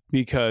recap,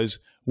 because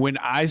when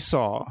I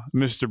saw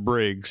Mr.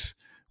 Briggs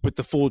with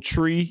the full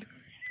tree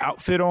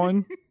outfit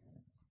on,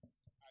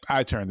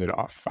 I turned it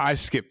off. I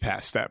skipped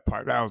past that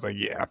part. I was like,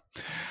 yeah,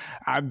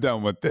 I'm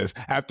done with this.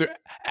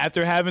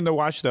 After having to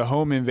watch the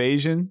home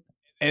invasion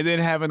and then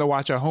having to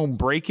watch a home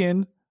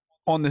break-in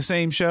on the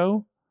same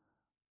show,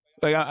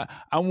 Like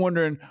I'm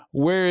wondering,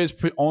 where is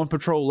On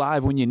Patrol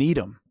Live when you need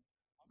them?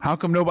 How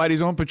come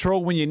nobody's on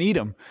patrol when you need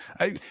them?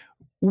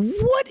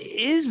 What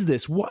is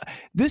this? What?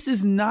 This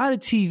is not a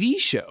TV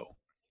show.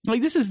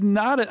 Like, this is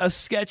not a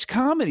sketch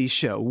comedy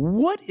show.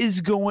 What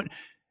is going?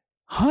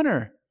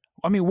 Hunter,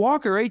 I mean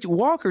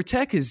Walker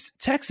Texas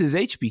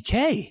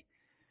HBK.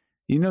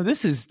 You know,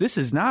 this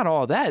is not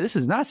all that. This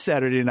is not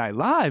Saturday Night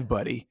Live,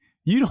 buddy.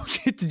 You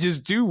don't get to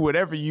just do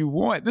whatever you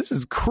want. This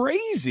is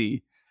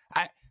crazy.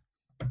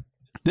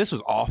 This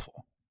was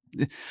awful.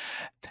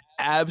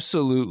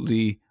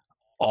 Absolutely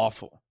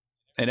awful.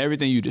 And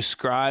everything you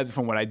described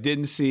from what I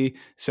didn't see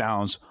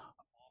sounds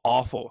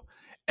awful.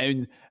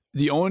 And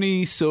the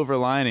only silver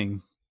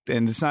lining,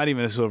 and it's not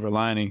even a silver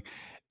lining,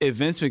 if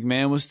Vince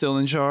McMahon was still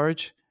in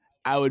charge,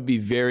 I would be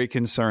very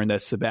concerned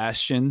that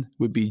Sebastian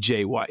would be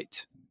Jay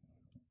White.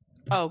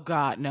 Oh,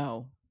 God,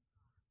 no.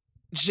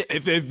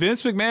 If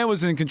Vince McMahon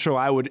was in control,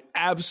 I would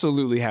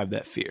absolutely have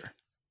that fear.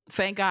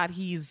 Thank God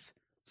he's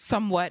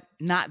somewhat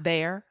not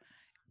there.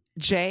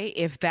 Jay,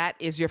 if that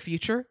is your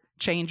future,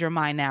 change your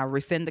mind now.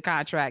 Rescind the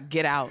contract.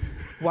 Get out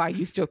while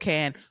you still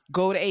can.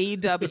 Go to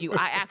AEW.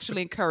 I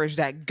actually encourage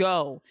that.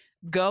 Go.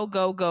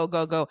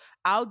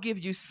 I'll give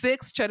you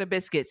 6 cheddar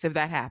biscuits if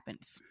that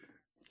happens.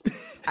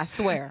 I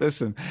swear.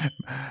 Listen,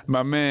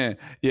 my man,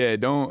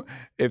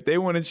 if they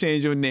want to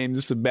change your name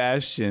to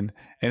Sebastian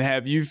and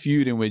have you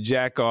feuding with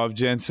Jackoff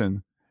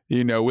Jensen,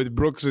 you know, with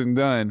Brooks and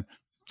Dunn,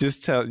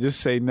 just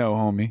say no,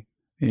 homie.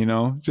 You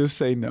know, just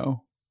say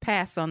no.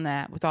 Pass on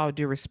that with all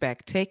due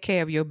respect. Take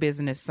care of your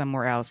business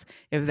somewhere else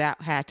if that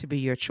had to be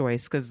your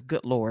choice, because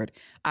good Lord,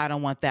 I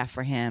don't want that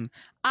for him.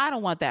 I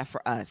don't want that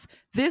for us.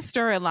 This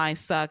storyline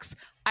sucks.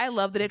 I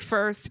loved it at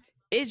first.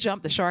 It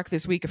jumped the shark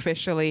this week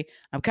officially.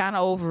 I'm kind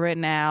of over it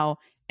now.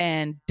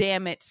 And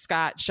damn it,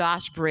 Scott,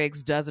 Josh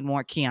Briggs doesn't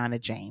want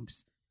Kiana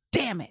James.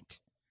 Damn it.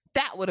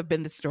 That would have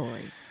been the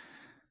story.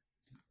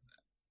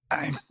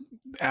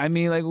 I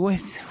mean, like, what?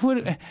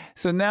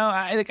 So now,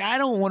 I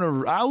don't want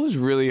to. I was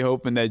really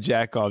hoping that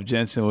Jackoff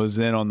Jensen was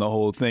in on the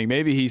whole thing.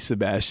 Maybe he's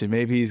Sebastian.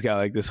 Maybe he's got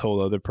like this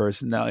whole other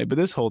personality. But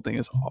this whole thing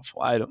is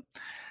awful. I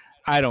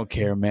don't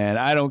care, man.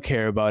 I don't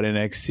care about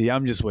NXT.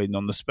 I'm just waiting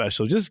on the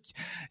special. Just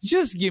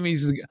give me,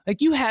 like,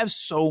 you have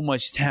so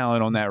much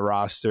talent on that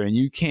roster, and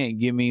you can't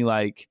give me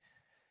one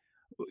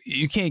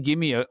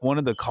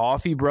of the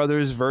Coffey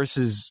brothers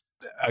versus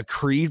a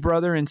Creed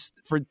brother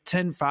for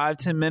 10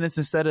 minutes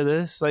instead of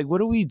this. Like,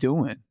 what are we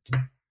doing?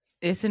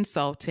 It's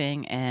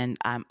insulting, and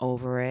I'm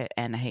over it.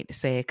 And I hate to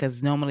say it,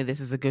 because normally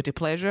this is a guilty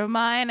pleasure of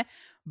mine,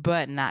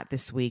 but not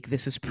this week.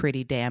 This is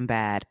pretty damn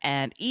bad.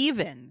 And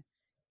even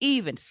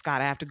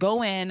Scott, I have to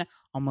go in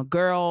on my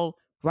girl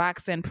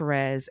Roxanne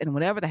Perez and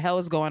whatever the hell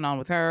is going on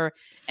with her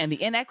and the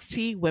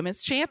NXT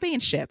Women's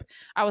Championship.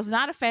 I was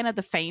not a fan of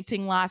the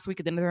fainting last week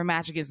at the end of their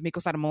match against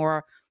Miko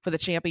Satomura for the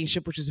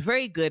championship, which was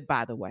very good,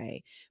 by the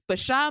way. But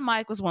Shawn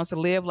Michaels wants to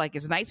live like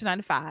it's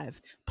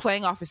 1995,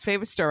 playing off his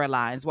favorite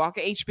storylines,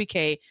 Walker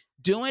HBK,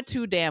 doing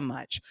too damn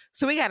much.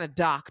 So we got a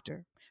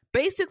doctor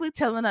basically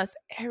telling us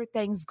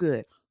everything's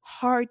good.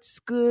 Heart's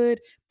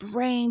good,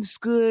 brain's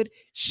good,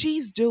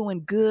 she's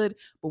doing good,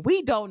 but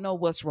we don't know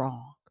what's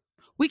wrong.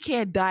 We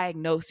can't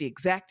diagnose the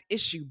exact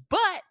issue,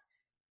 but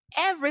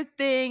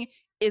everything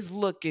is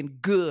looking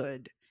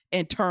good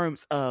in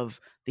terms of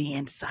the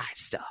inside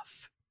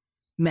stuff,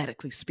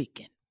 medically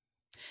speaking.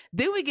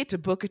 Then we get to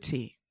Booker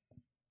T,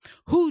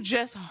 who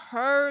just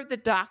heard the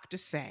doctor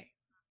say,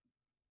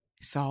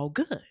 it's all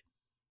good.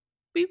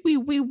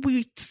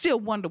 We still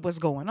wonder what's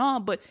going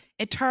on, but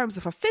in terms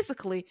of her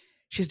physically,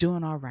 she's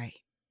doing all right.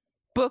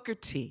 Booker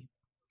T,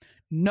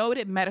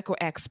 noted medical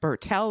expert,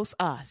 tells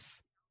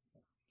us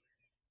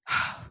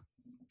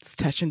it's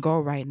touch and go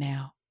right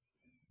now.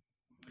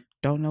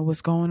 Don't know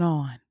what's going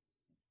on.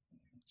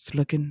 It's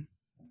looking,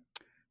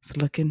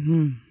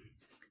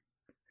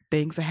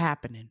 things are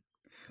happening.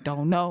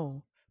 Don't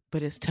know,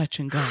 but it's touch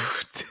and go.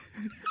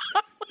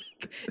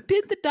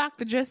 Did the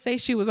doctor just say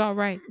she was all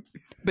right?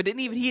 But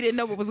he didn't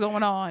know what was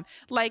going on.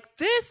 Like,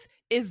 this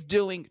is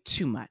doing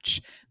too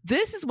much.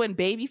 This is when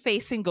baby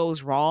facing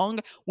goes wrong,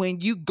 when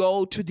you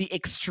go to the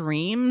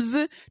extremes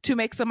to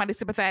make somebody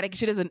sympathetic.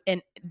 She doesn't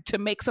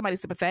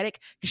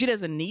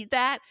need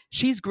that.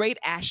 She's great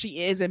as she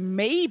is, and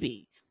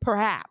maybe,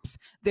 perhaps,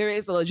 there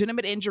is a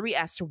legitimate injury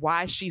as to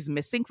why she's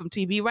missing from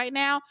TV right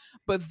now.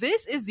 But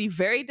this is the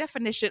very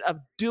definition of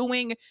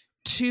doing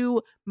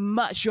too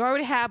much. You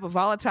already have a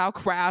volatile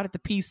crowd at the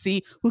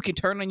PC who can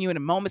turn on you in a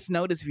moment's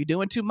notice if you're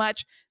doing too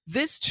much.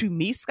 This, to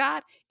me,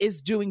 Scott,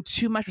 is doing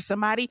too much for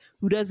somebody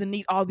who doesn't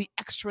need all the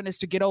extraness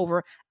to get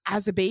over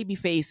as a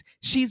babyface.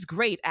 She's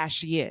great as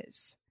she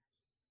is.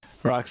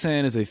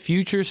 Roxanne is a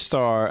future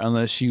star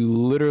unless you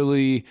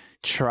literally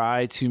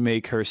try to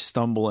make her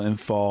stumble and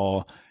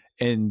fall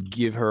and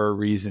give her a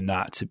reason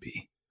not to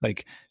be.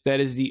 Like, that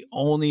is the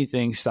only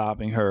thing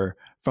stopping her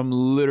from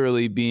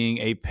literally being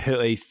a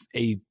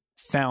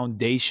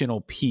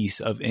foundational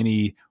piece of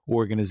any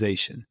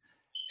organization.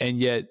 And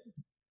yet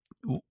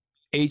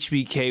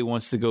HBK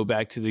wants to go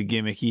back to the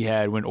gimmick he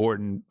had when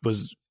Orton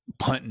was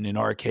punting and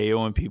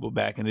RKOing people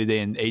back in the day,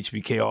 and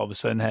HBK all of a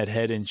sudden had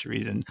head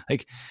injuries. And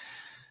like,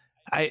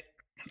 I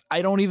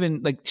don't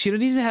even like, she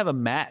doesn't even have a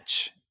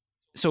match.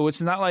 So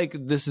it's not like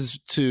this is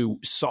to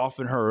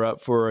soften her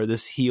up for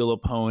this heel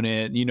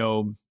opponent, you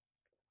know,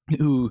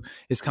 who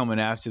is coming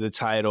after the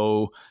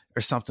title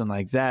or something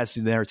like that.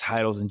 So their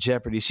title's in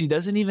jeopardy. She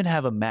doesn't even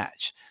have a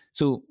match.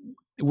 So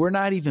we're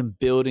not even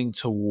building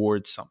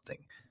towards something.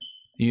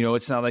 You know,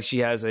 it's not like she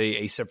has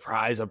a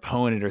surprise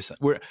opponent or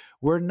something.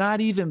 We're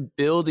not even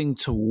building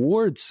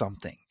towards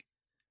something.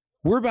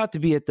 We're about to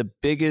be at the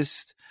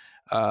biggest,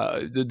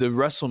 the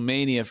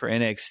WrestleMania for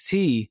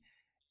NXT,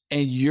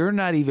 and you're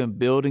not even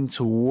building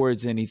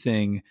towards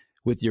anything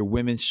with your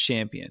women's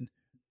champion,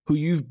 who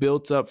you've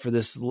built up for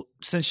this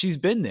since she's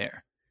been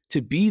there,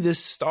 to be this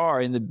star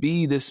and to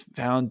be this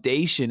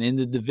foundation in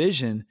the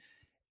division,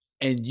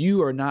 and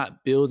you are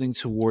not building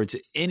towards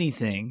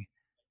anything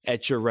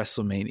at your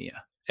WrestleMania,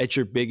 at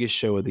your biggest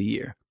show of the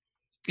year.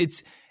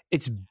 It's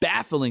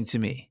baffling to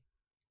me.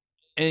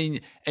 And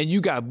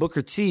you got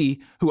Booker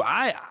T, who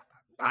I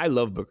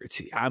love Booker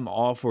T. I'm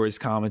all for his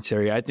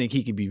commentary. I think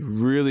he can be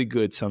really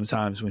good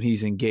sometimes when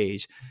he's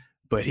engaged,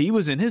 but he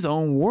was in his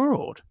own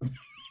world.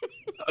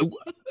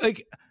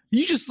 Like,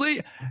 they just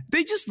laid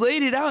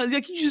it out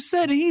like you just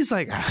said, and he's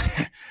like,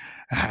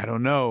 I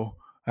don't know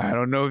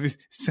if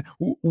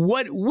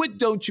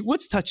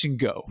what's touch and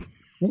go?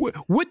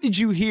 What did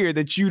you hear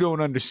that you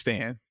don't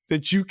understand,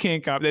 that you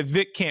can't that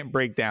Vic can't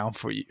break down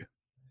for you?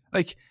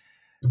 Like,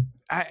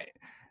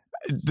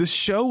 the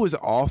show was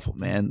awful,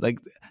 man. Like,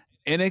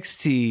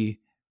 NXT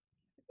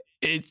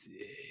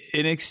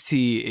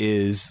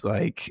is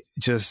like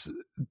just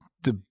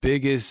the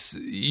biggest.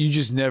 You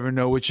just never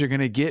know what you're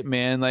gonna get,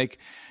 man. Like,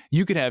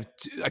 you could have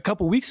a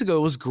couple weeks ago,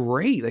 it was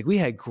great. Like, we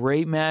had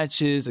great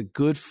matches, a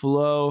good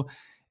flow,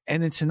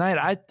 and then tonight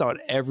I thought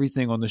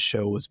everything on the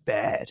show was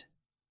bad.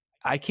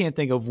 I can't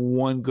think of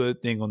one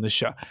good thing on the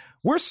show.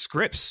 Where's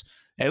Scripps?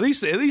 At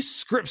least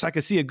Scripps, I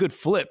could see a good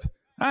flip.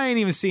 I ain't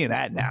even seeing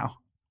that now.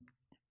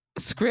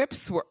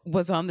 Scripps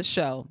was on the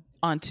show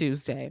on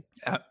Tuesday.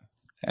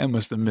 I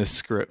must have missed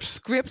Scripps.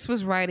 Scripps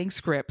was writing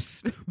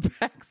scripts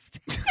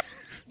backstage.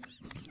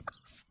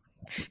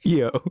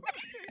 Yo,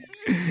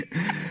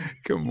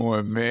 come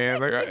on, man!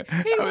 Like,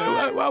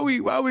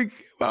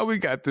 why we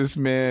got this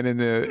man in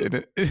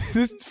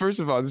this? First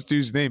of all, this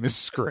dude's name is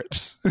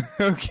Scripps.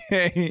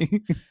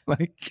 Okay,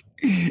 like,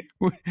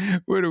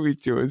 what are we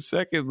doing?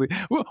 Secondly,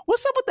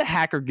 what's up with the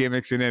hacker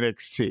gimmicks in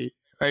NXT?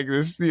 Like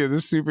this,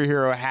 this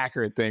superhero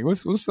hacker thing.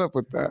 What's up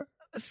with that?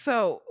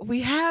 So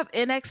we have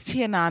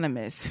NXT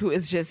Anonymous, who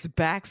is just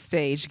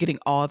backstage getting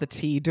all the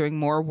tea, doing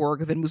more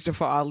work than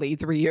Mustafa Ali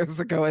 3 years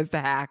ago as the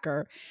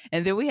hacker.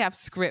 And then we have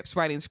Scripps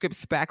writing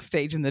scripts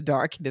backstage in the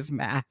dark in his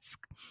mask.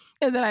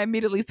 And then I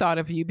immediately thought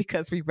of you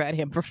because we read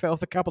him for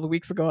filth a couple of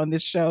weeks ago on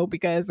this show,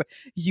 because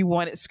you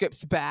wanted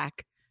Scripps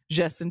back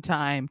just in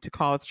time to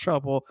cause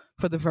trouble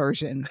for the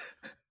version.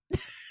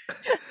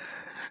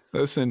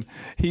 Listen,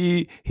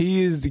 he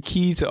is the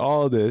key to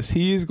all this.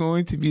 He is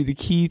going to be the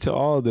key to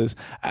all this.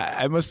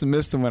 I must have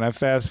missed him when I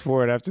fast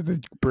forward after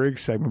the break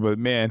segment, but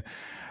man,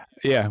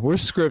 yeah,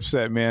 where's Scripps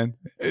at, man?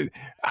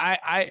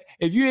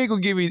 If you're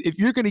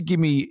gonna give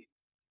me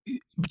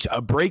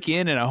a break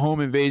in and a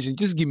home invasion,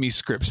 just give me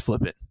Scripps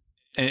flipping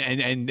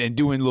and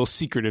doing little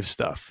secretive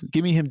stuff.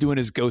 Give me him doing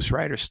his Ghost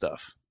Rider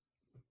stuff.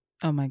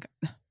 Oh my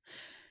God!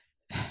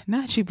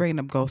 Not you bringing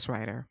up Ghost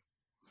Rider.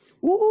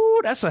 Ooh,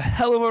 that's a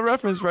hell of a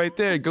reference right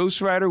there. Ghost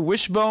Rider,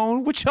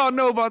 Wishbone. What y'all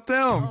know about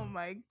them? Oh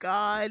my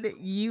God.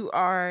 You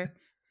are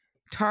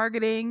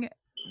targeting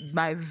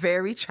my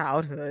very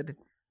childhood.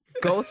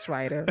 Ghost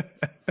Rider.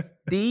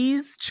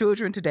 These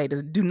children today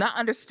do not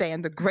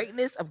understand the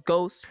greatness of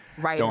Ghost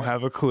Rider. Don't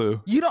have a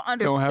clue. You don't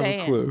understand. Don't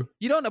have a clue.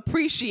 You don't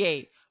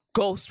appreciate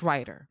Ghost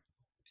Rider.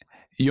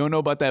 You don't know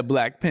about that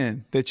black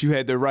pen that you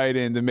had to write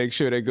in to make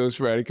sure that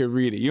Ghost Rider could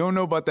read it. You don't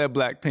know about that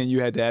black pen.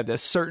 You had to have that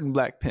certain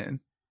black pen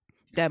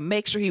that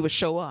make sure he would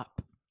show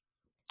up.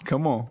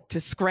 Come on. To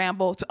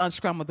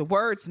unscramble the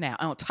words now.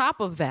 And on top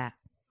of that,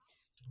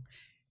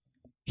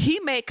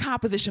 he made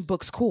composition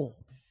books cool.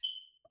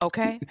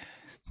 Okay?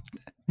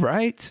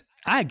 Right?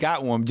 I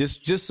got one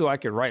just so I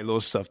could write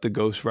little stuff to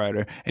Ghost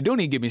Rider. And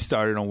don't even get me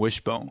started on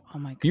Wishbone. Oh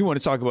my God. You want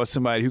to talk about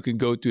somebody who can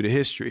go through the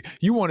history.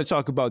 You want to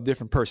talk about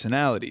different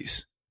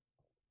personalities.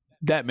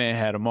 That man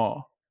had them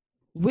all.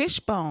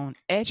 Wishbone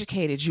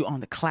educated you on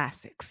the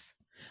classics.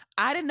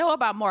 I didn't know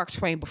about Mark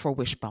Twain before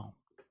Wishbone.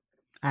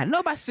 I didn't know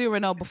about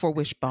Cyrano before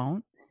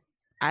Wishbone.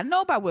 I didn't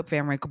know about Whip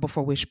Van Winkle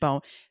before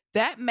Wishbone.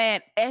 That man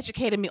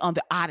educated me on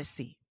the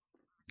Odyssey.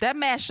 That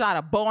man shot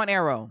a bow and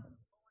arrow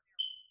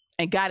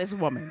and got his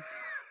woman.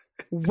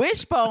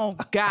 Wishbone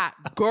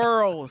got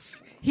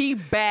girls. He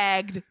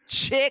bagged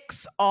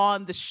chicks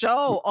on the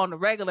show on a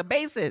regular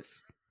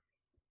basis.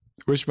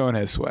 Wishbone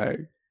has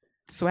swag.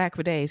 Swag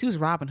for days. He was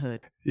Robin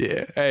Hood.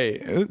 Yeah.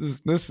 Hey,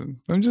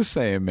 listen, I'm just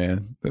saying,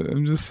 man.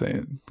 I'm just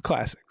saying.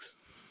 Classics.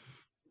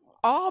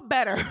 All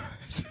better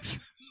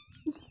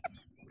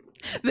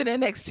than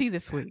NXT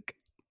this week.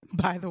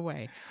 by the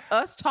way,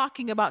 us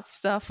talking about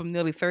stuff from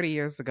nearly 30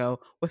 years ago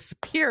was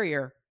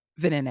superior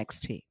than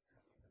NXT.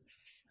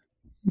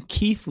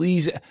 Keith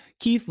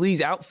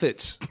Lee's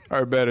outfits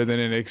are better than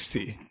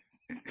NXT.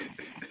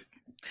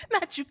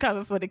 Not you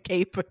coming for the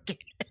cape again.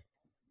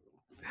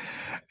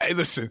 Hey,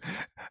 listen,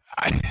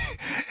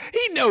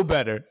 he know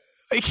better.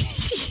 Like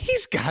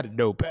he's got to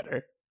know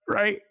better,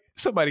 right?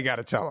 Somebody got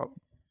to tell him.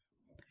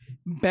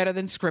 Better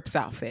than Scripps'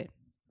 outfit.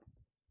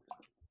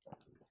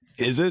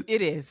 Is it?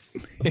 It is.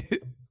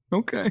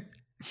 Okay.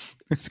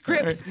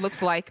 Scripps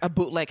looks like a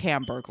bootleg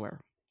hamburglar.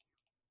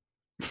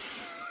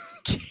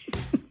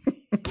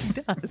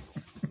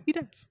 He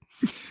does.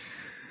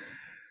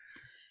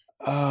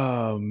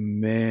 Oh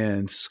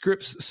man,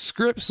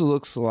 Scripps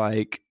looks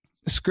like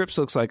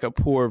a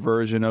poor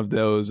version of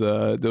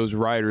those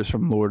writers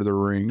from Lord of the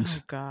Rings.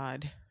 Oh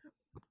God.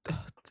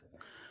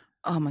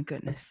 Oh my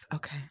goodness.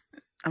 Okay,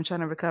 I'm trying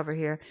to recover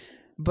here,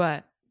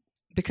 but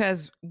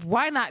because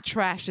why not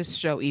trash this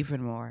show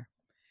even more?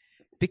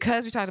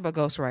 Because we talked about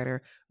Ghost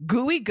Rider,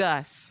 Gooey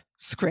Gus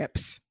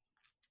Scripps.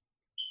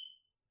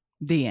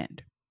 The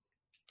end.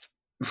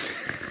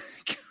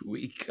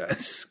 Gooey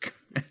Gus.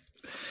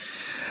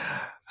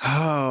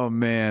 Oh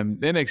man,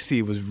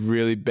 NXT was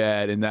really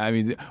bad, and I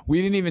mean,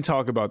 we didn't even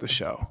talk about the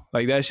show.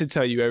 Like that should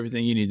tell you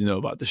everything you need to know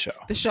about the show.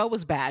 The show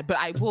was bad, but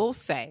I will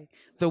say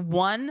the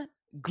one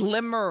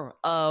glimmer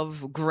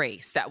of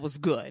grace that was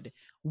good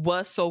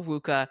was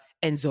Soruka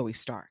and Zoe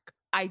Stark.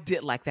 I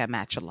did like that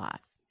match a lot.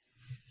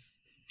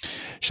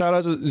 Shout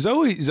out to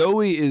Zoe.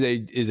 Zoe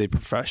is a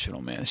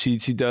professional, man. She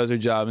does her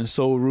job, and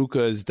Sol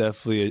Ruka is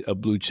definitely a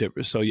blue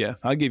chipper. So yeah,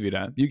 I'll give you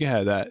that. You can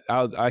have that.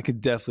 I could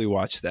definitely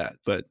watch that,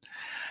 but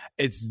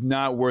it's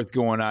not worth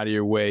going out of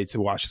your way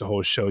to watch the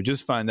whole show.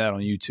 Just find that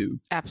on YouTube.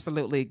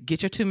 Absolutely.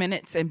 Get your 2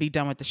 minutes and be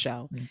done with the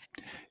show.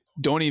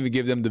 Don't even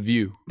give them the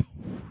view.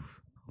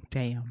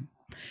 Damn.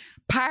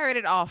 Pirate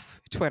it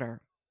off Twitter.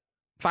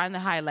 Find the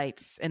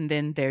highlights, and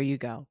then there you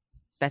go.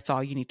 That's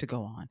all you need to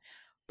go on.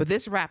 But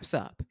this wraps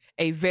up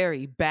a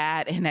very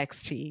bad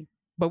NXT.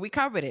 But we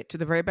covered it to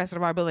the very best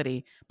of our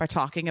ability by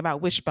talking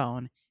about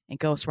Wishbone and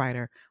Ghost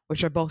Rider,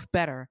 which are both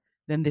better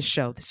than this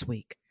show this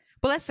week.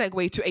 But let's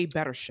segue to a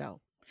better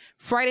show.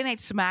 Friday Night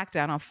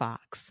SmackDown on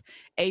Fox.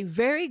 A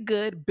very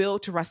good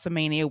build to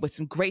WrestleMania with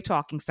some great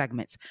talking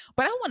segments.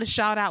 But I want to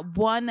shout out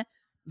one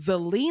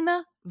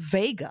Zelina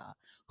Vega,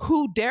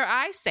 who, dare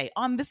I say,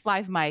 on this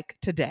live mic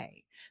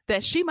today,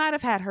 that she might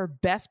have had her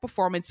best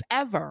performance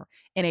ever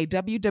in a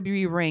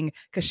WWE ring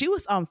because she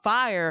was on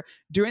fire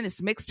during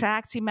this mixed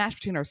tag team match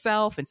between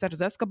herself and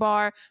Santos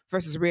Escobar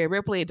versus Rhea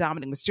Ripley and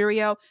Dominic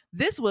Mysterio.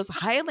 This was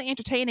highly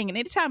entertaining, and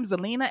anytime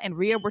Zelina and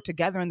Rhea were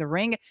together in the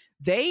ring,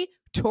 they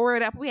tore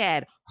it up. We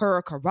had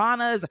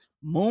hurricanranas,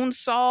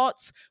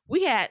 moonsaults.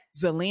 We had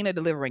Zelina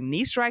delivering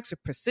knee strikes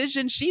with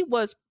precision. She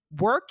was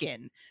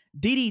working.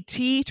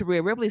 DDT to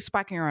Rhea Ripley,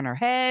 spiking her on her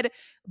head.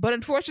 But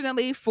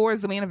unfortunately for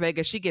Zelina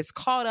Vega, she gets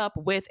caught up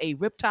with a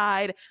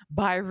riptide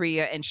by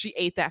Rhea, and she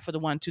ate that for the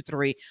 1, 2,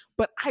 3.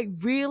 But I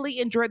really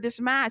enjoyed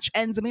this match,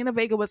 and Zelina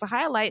Vega was a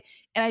highlight.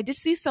 And I did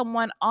see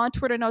someone on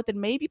Twitter note that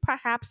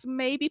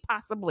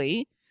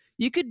possibly,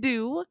 you could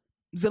do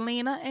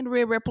Zelina and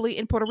Rhea Ripley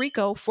in Puerto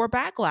Rico for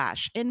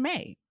Backlash in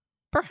May.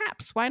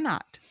 Perhaps. Why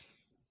not?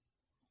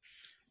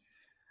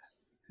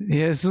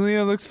 Yeah,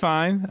 Zelina looks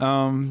fine.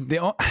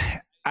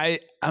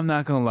 I'm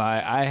not gonna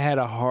lie, I had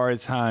a hard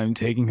time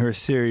taking her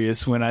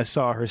serious when I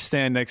saw her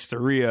stand next to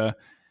Rhea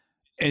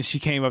and she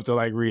came up to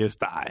like Rhea's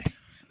thigh.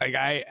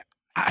 Like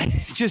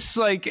it's just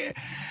like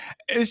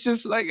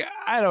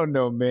I don't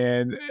know,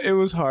 man. It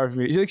was hard for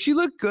me. Like she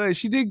looked good,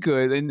 she did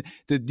good, and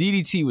the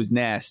DDT was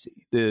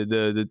nasty.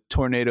 The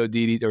tornado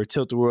DDT or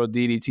tilt-a-whirl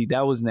DDT,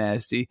 that was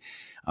nasty.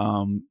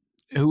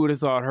 Who would have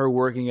thought her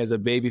working as a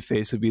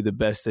babyface would be the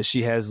best that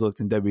she has looked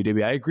in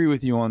WWE? I agree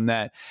with you on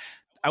that.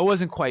 I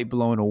wasn't quite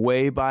blown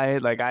away by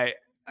it.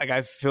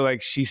 I feel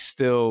like she's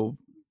still,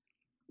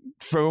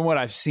 from what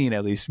I've seen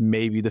at least,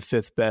 maybe the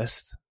 5th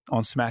best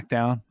on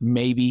SmackDown,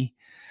 maybe.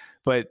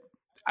 But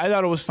I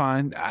thought it was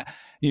fine.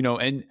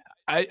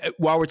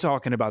 While we're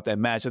talking about that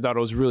match, I thought it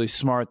was really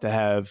smart to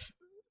have.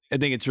 I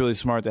think it's really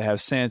smart to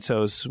have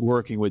Santos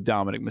working with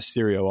Dominic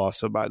Mysterio.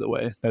 Also, by the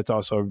way, that's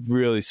also a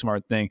really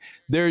smart thing.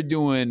 They're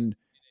doing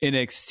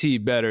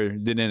NXT better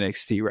than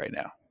NXT right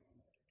now.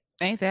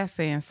 Ain't that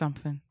saying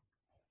something?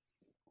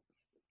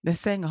 They're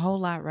saying a whole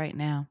lot right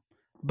now.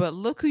 But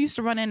look who used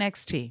to run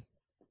NXT.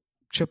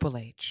 Triple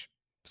H.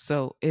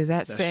 So is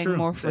that That's saying true.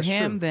 More for That's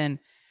him true. Than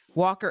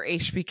Walker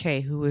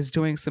HBK, who is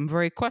doing some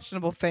very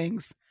questionable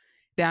things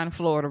down in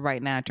Florida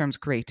right now in terms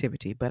of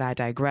creativity? But I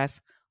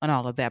digress on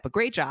all of that. But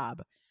great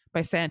job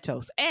by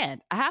Santos. And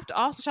I have to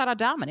also shout out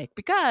Dominic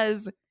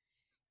because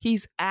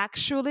he's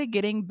actually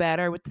getting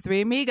better with the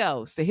Three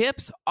Amigos. The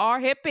hips are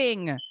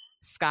hipping.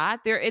 Scott,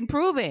 they're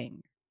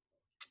improving.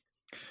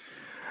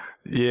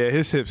 Yeah,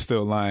 his hip's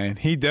still lying.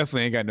 He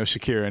definitely ain't got no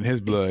Shakira in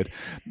his blood.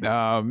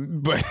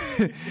 But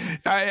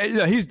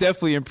he's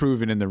definitely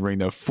improving in the ring,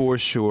 though, for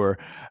sure.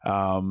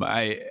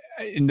 I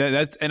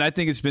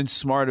think it's been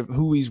smart of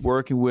who he's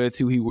working with,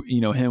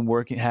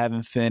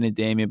 having Finn and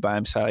Damian by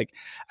his side. Like,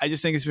 I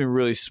just think it's been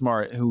really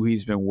smart who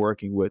he's been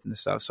working with and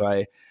stuff. So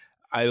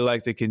I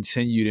like the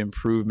continued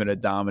improvement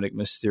of Dominic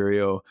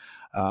Mysterio.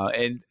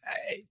 And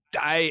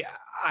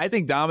I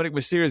think Dominic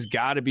Mysterio's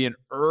got to be an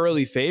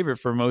early favorite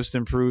for most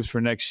improved for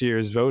next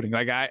year's voting.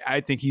 Like, I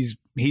think he's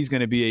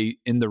going to be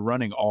in the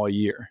running all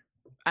year.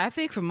 I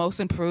think for most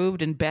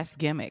improved and best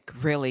gimmick,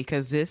 really,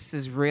 because this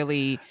is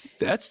really...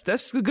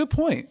 That's a good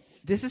point.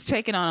 This is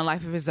taking on a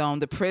life of his own.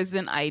 The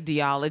prison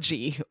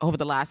ideology over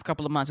the last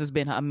couple of months has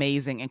been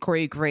amazing. And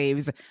Corey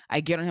Graves, I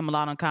get on him a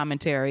lot on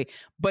commentary,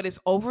 but it's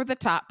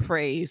over-the-top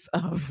praise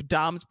of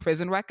Dom's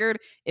prison record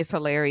is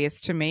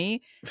hilarious to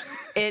me.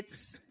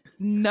 It's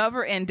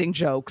never-ending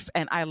jokes,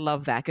 and I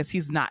love that because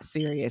he's not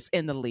serious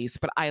in the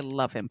least, but I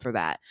love him for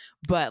that.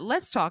 But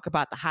let's talk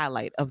about the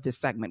highlight of this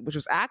segment, which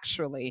was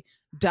actually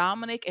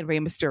Dominic and Rey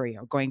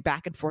Mysterio going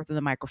back and forth in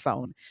the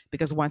microphone,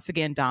 because once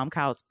again, Dom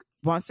calls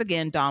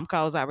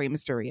out Rey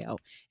Mysterio,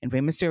 and Rey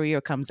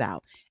Mysterio comes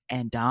out,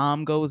 and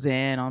Dom goes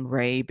in on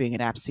Rey being an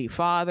absentee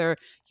father.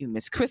 You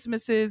missed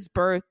Christmases,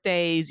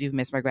 birthdays, you've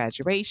missed my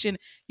graduation,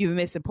 you've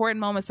missed important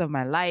moments of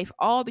my life,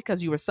 all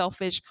because you were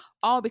selfish,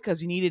 all because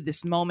you needed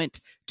this moment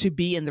to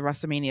be in the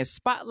WrestleMania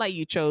spotlight.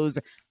 You chose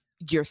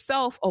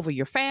yourself over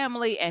your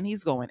family, and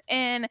he's going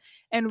in,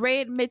 and Rey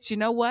admits, you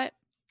know what?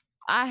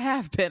 I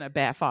have been a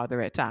bad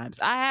father at times.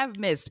 I have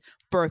missed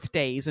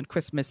birthdays and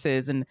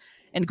Christmases and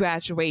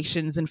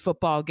graduations and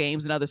football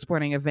games and other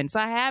sporting events.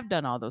 I have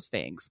done all those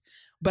things,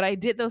 but I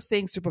did those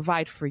things to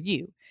provide for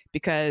you,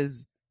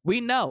 because we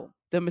know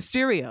the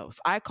Mysterios,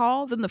 I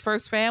call them the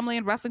first family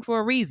in wrestling for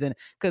a reason,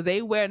 because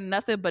they wear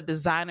nothing but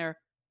designer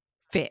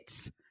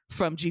fits,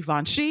 from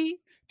Givenchy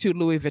to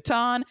Louis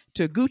Vuitton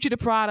to Gucci to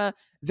Prada.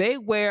 They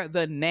wear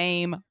the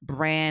name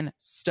brand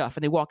stuff,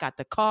 and they walk out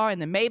the car in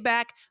the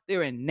Maybach.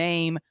 They're in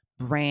name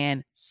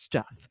brand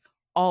stuff,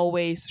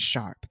 always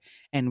sharp.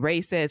 And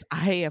Rey says,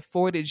 I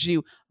afforded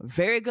you a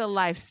very good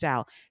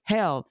lifestyle.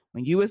 Hell,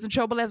 when you was in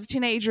trouble as a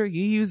teenager,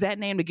 you used that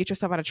name to get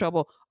yourself out of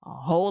trouble a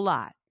whole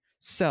lot.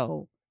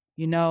 So,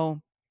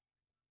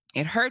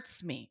 it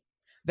hurts me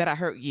that I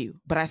hurt you,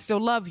 but I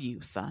still love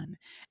you, son.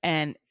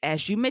 And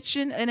as you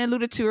mentioned and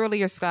alluded to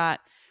earlier,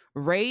 Scott,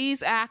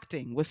 Rey's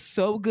acting was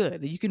so good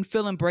that you can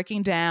feel him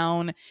breaking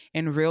down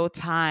in real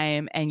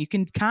time, and you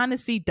can kind of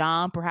see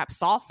Dom perhaps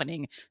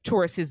softening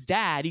towards his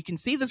dad. You can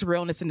see this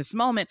realness in this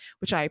moment,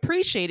 which I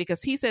appreciated,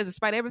 because he says,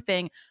 despite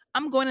everything,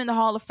 I'm going in the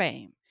Hall of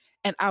Fame,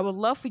 and I would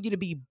love for you to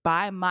be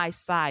by my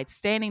side,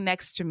 standing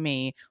next to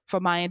me for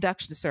my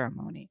induction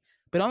ceremony.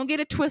 But don't get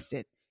it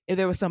twisted. If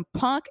there was some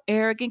punk,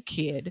 arrogant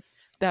kid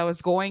that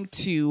was going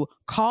to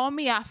call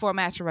me out for a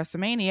match at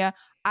WrestleMania,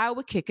 I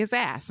would kick his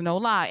ass, no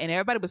lie. And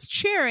everybody was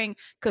cheering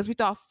because we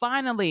thought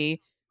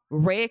finally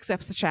Rey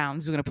accepts the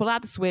challenge. We're going to pull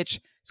out the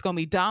switch. It's going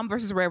to be Dom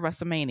versus Rey at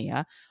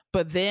WrestleMania.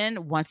 But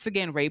then once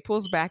again, Rey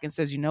pulls back and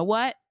says, you know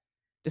what?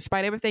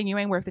 Despite everything, you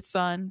ain't worth it,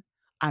 son.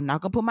 I'm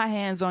not going to put my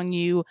hands on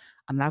you.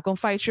 I'm not going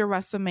to fight you at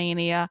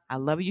WrestleMania. I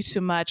love you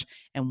too much.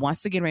 And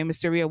once again, Rey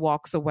Mysterio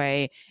walks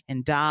away,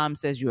 and Dom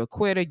says, you're a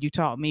quitter. You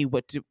taught me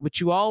what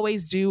you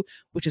always do,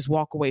 which is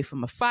walk away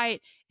from a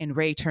fight. And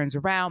Rey turns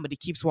around, but he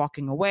keeps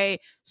walking away.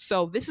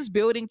 So this is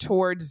building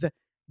towards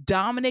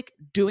Dominic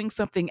doing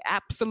something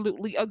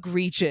absolutely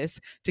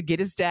egregious to get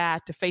his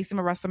dad to face him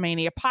at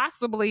WrestleMania,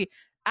 possibly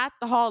at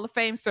the Hall of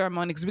Fame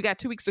ceremony, because we got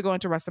 2 weeks to go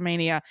into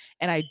WrestleMania.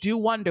 And I do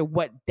wonder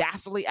what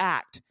dastardly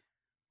act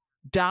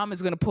Dom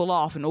is going to pull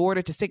off in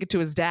order to stick it to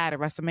his dad at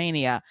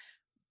WrestleMania.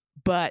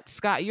 But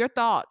Scott, your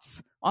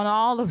thoughts on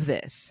all of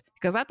this?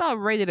 Because I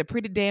thought Rey did a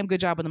pretty damn good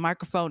job on the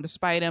microphone,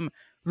 despite him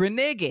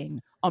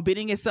reneging on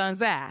beating his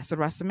son's ass at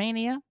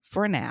WrestleMania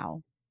for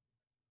now.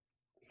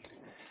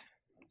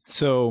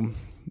 So,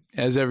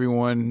 as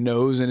everyone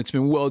knows, and it's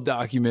been well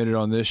documented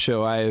on this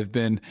show, I have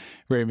been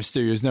Rey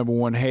Mysterio's number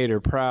one hater,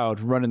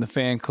 proud, running the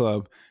fan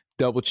club,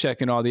 double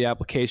checking all the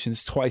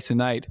applications twice a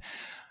night.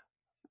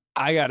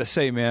 I got to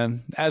say,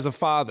 man, as a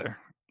father,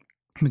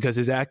 because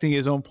his acting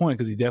is on point,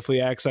 because he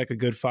definitely acts like a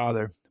good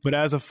father. But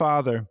as a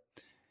father,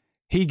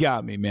 he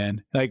got me,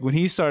 man. Like when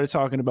he started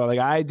talking about, like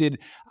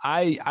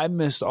I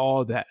missed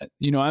all that.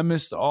 I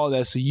missed all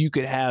that so you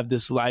could have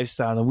this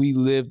lifestyle, and we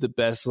lived the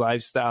best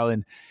lifestyle,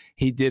 and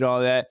he did all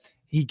that.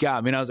 He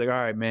got me. And I was like, all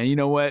right, man, you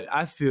know what?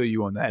 I feel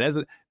you on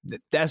that.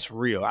 That's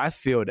real. I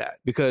feel that,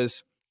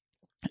 because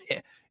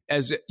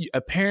as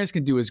parents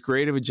can do as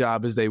great of a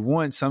job as they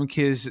want, some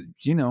kids,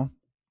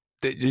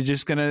 they're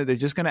just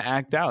gonna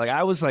act out. Like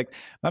I was like,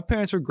 my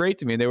parents were great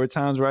to me. There were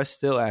times where I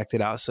still acted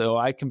out.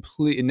 So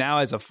now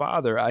as a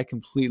father, I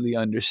completely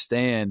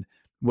understand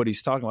what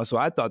he's talking about. So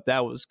I thought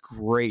that was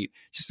great.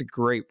 Just a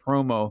great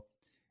promo.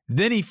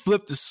 Then he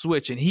flipped the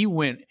switch and he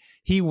went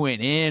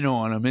in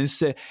on him and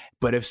said,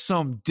 but if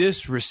some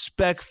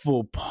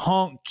disrespectful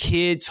punk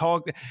kid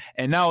talked,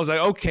 and I was like,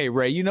 okay,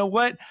 Rey, you know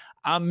what?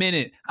 I'm in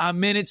it.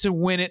 I'm in it to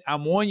win it.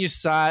 I'm on your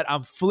side.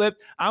 I'm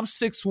flipped. I'm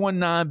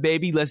 619,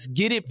 baby. Let's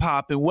get it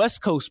popping.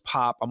 West Coast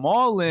pop. I'm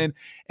all in.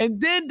 And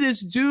then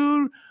this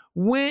dude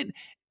went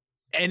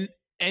and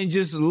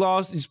just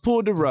lost, just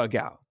pulled the rug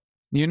out.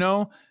 You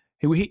know?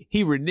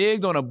 He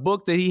reneged on a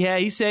book that he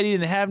had. He said he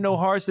didn't have no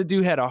hearts. The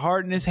dude had a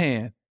heart in his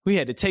hand. We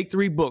had to take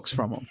 3 books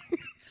from him.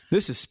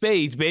 This is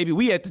spades, baby.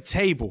 We at the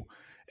table.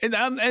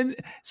 And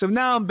so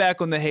now I'm back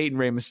on the hate and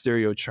Rey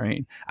Mysterio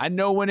train. I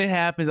know when it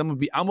happens, I'm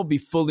gonna be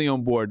fully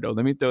on board though.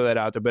 Let me throw that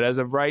out there. But as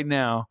of right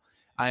now,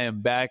 I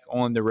am back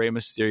on the Rey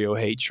Mysterio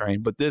hate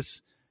train. But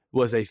this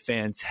was a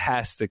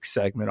fantastic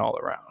segment all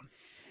around.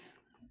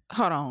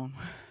 Hold on.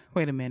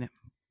 Wait a minute.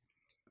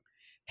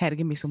 Had to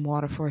give me some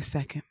water for a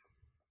second.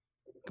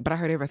 But I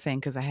heard everything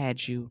because I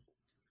had you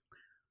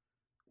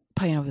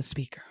playing over the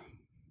speaker.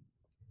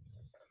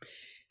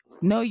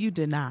 No, you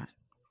did not.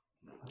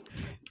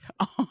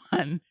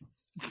 On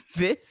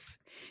this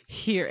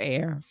here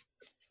air,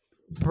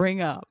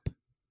 bring up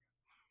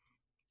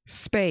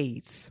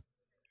spades.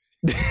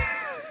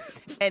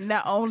 And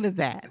not only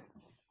that,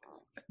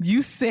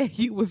 you said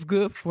you was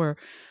good for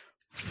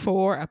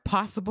 4, a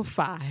possible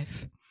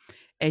 5,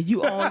 and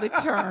you only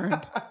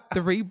turned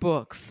 3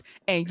 books,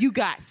 and you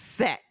got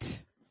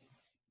set.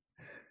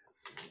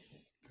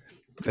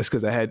 That's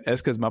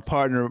because my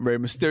partner Rey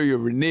Mysterio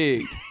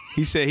reneged.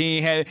 He said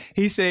he had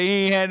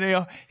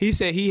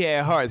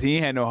hearts. He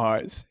ain't had no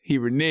hearts. He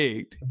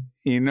reneged.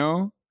 You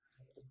know?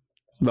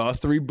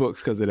 Lost 3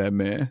 books because of that,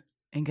 man.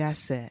 And got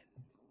set.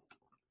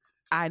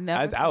 I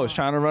was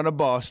trying to run a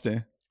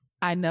Boston.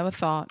 I never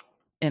thought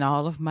in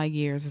all of my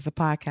years as a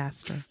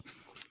podcaster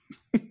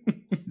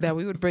that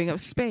we would bring up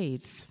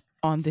spades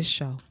on this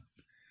show.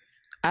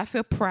 I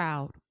feel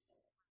proud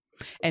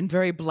and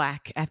very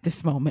black at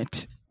this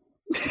moment.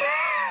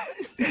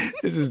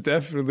 This is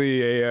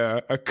definitely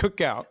a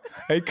cookout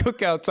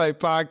type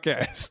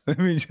podcast. Let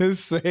me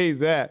just say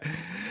that.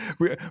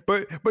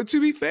 But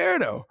to be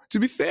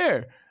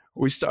fair,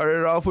 we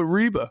started off with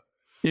Reba.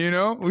 You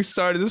know, we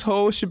started this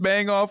whole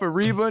shebang off with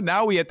Reba.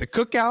 Now we at the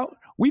cookout.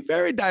 We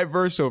very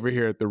diverse over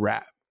here at the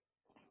Wrap.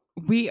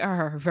 We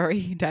are very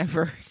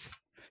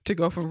diverse to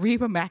go from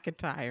Reba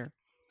McEntire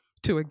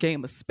to a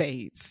game of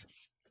spades.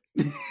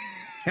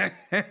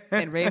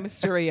 And Rey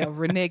Mysterio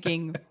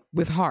reneging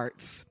with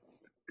hearts.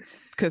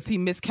 Because he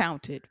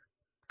miscounted.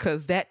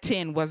 Because that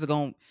 10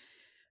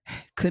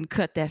 couldn't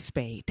cut that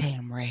spade.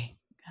 Damn, Ray.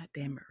 God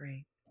damn it,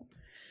 Ray.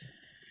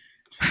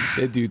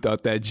 That dude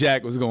thought that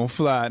jack was going to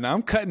fly. Now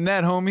I'm cutting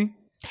that, homie.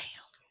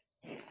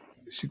 Damn.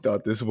 She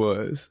thought this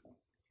was.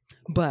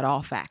 But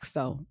all facts,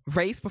 though.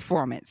 Ray's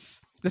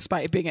performance,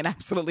 despite being an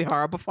absolutely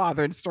horrible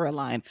father in the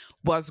storyline,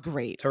 was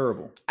great.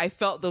 Terrible. I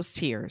felt those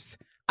tears.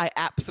 I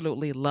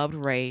absolutely loved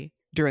Ray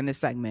during this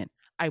segment.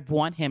 I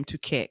want him to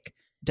kick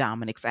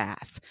Dominic's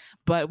ass.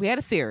 But we had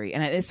a theory,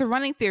 and it's a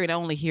running theory not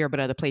only here but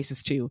other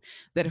places too,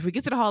 that if we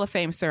get to the Hall of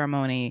Fame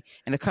ceremony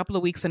in a couple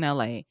of weeks in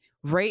LA,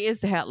 Ray is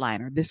the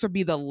headliner. This will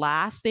be the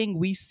last thing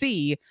we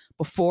see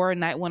before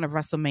night 1 of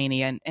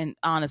WrestleMania, and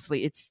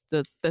honestly, it's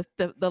the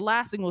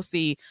last thing we'll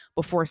see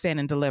before Stand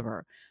and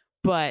Deliver.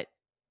 But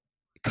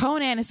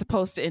Conan is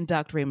supposed to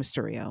induct Rey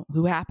Mysterio,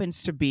 who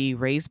happens to be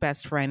Ray's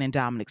best friend and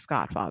Dominic's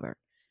godfather.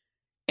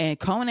 And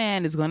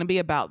Conan is going to be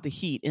about the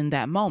heat in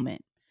that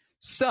moment.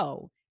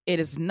 So it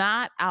is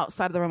not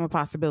outside of the realm of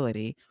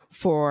possibility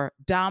for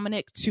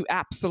Dominic to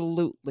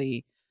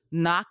absolutely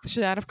knock the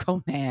shit out of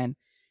Conan,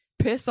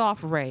 piss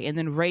off Ray, and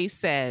then Ray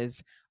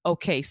says,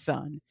 okay,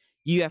 son,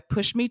 you have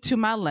pushed me to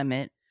my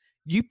limit.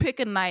 You pick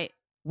a night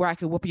where I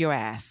can whoop your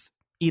ass,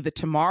 either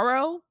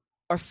tomorrow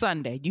or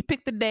Sunday. You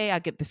pick the day, I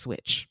get the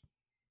switch.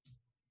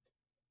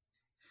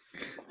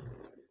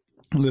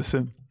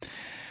 Listen,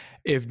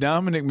 if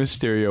Dominic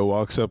Mysterio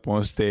walks up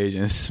on stage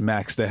and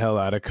smacks the hell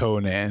out of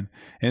Conan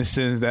and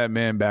sends that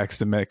man back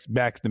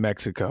to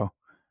Mexico,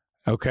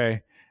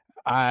 okay,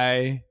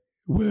 I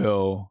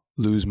will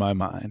lose my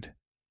mind.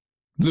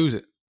 Lose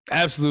it.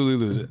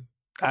 Absolutely lose it.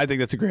 I think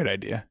that's a great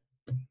idea.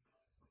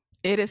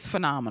 It is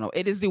phenomenal.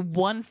 It is the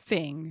one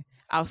thing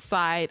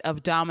outside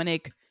of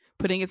Dominic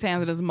putting his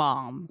hands on his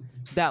mom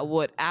that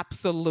would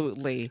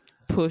absolutely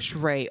push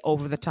Ray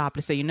over the top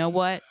to say, you know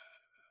what?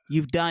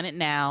 You've done it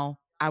now.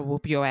 I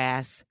whoop your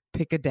ass.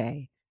 Pick a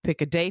day.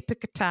 Pick a day,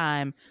 pick a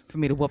time for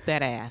me to whoop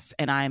that ass.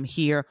 And I am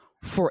here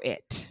for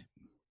it.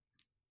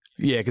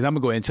 Yeah, because I'm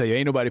going to go ahead and tell you,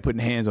 ain't nobody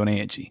putting hands on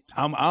Angie.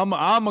 I'm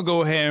going to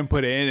go ahead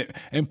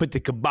and put the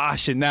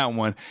kibosh in that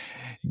one.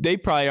 They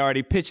probably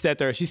already pitched that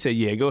to her. She said,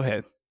 yeah, go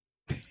ahead.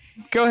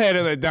 Go ahead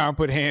and let Dom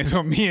put hands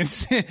on me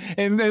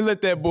and then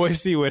let that boy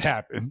see what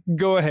happened.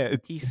 Go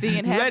ahead. He's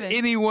seeing heaven. Let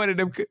any one of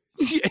them.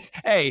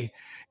 Hey,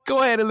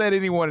 go ahead and let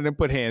any one of them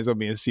put hands on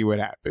me and see what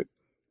happened.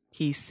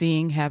 He's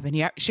seeing heaven.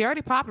 She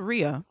already popped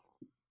Rhea.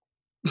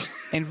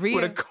 And Rhea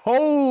with a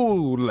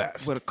cold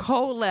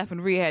left.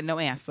 And Rhea had no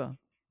answer.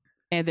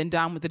 And then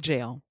Dom with the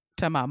jail.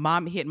 Talking about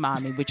mommy hit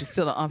mommy, which is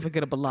still an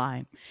unforgettable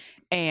line.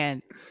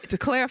 And to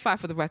clarify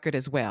for the record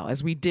as well,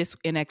 as we diss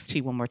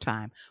NXT one more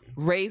time,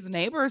 Ray's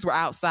neighbors were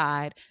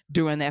outside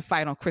during that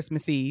fight on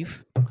Christmas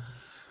Eve.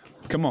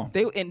 Come on.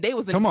 They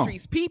was in the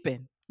streets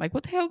peeping. Like,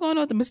 what the hell going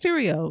on with the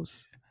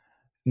Mysterios?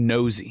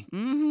 Nosy.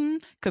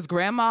 Because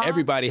grandma.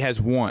 Everybody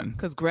has one.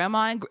 Because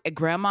grandma and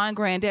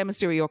Granddad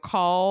Mysterio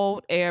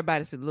called everybody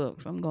and said,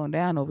 look, something going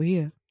down over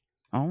here.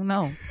 I don't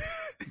know.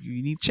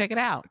 You need to check it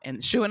out.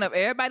 And sure enough,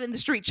 everybody in the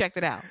street checked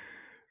it out.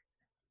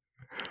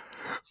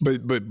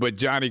 But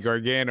Johnny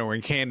Gargano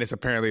and Candace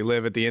apparently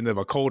live at the end of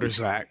a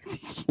cul-de-sac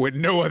with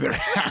no other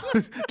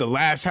house. The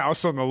last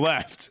house on the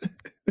left.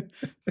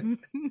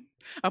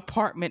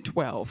 Apartment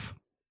 12.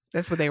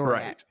 That's where they were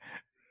at.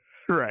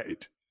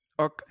 Right.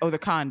 Or the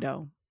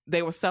condo.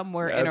 They were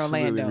somewhere in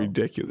Orlando.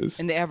 Ridiculous.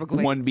 In the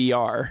Everglades.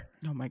 1BR.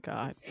 Oh my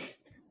God.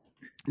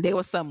 They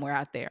were somewhere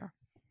out there.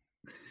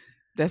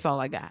 That's all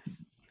I got.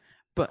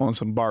 But on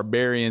some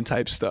barbarian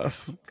type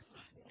stuff.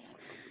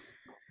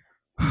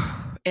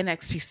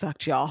 NXT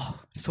sucked, y'all.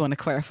 Just want to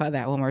clarify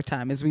that one more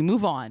time as we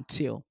move on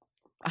to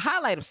a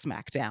highlight of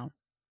SmackDown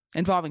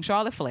involving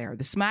Charlotte Flair,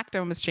 the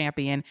SmackDown Women's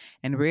Champion,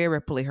 and Rhea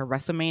Ripley, her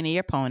WrestleMania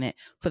opponent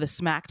for the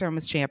SmackDown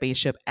Women's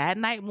Championship at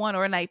night 1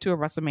 or night 2 of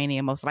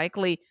WrestleMania, most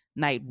likely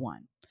night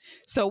 1.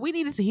 So we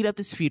needed to heat up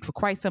this feud for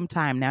quite some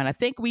time now, and I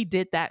think we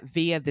did that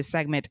via this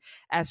segment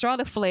as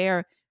Charlotte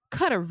Flair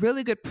cut a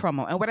really good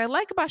promo. And what I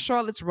like about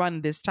Charlotte's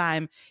run this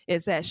time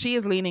is that she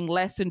is leaning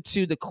less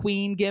into the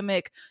queen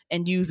gimmick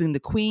and using the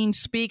queen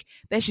speak,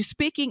 that she's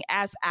speaking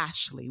as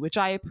Ashley, which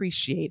I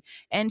appreciate.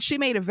 And she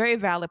made a very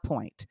valid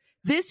point.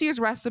 This year's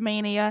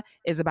WrestleMania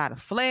is about a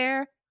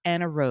Flair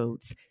and a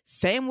Rhodes.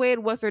 Same way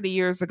it was 30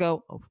 years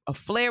ago. A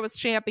Flair was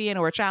champion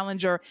or a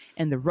challenger,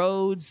 and the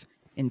Rhodes,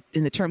 in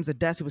the terms of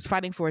Dusty, was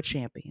fighting for a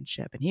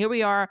championship. And here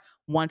we are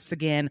once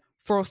again,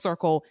 full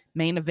circle,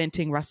 main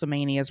eventing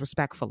WrestleManias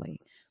respectfully.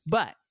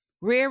 But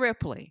Rhea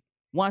Ripley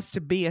wants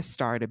to be a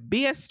star. To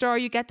be a star,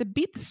 you got to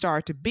beat the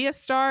star. To be a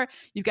star,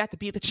 you got to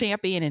beat the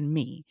champion and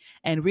me.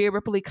 And Rhea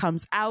Ripley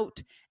comes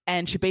out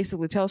and she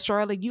basically tells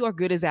Charlotte, you are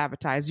good as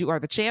advertised. You are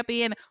the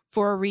champion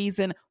for a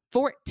reason,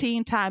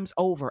 14 times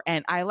over.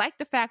 And I like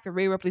the fact that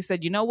Rhea Ripley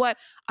said, you know what?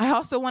 I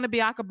also want to be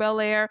Bianca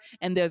Belair,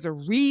 and there's a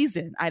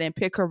reason I didn't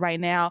pick her right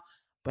now,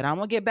 but I'm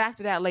going to get back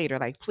to that later.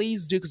 Like,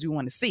 please do, because we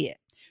want to see it.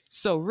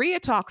 So Rhea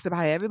talks about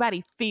how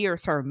everybody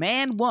fears her,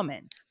 man,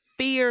 woman,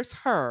 fears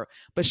her,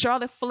 but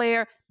Charlotte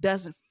Flair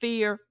doesn't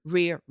fear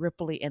Rhea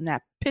Ripley, and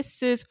that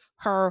pisses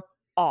her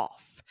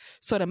off.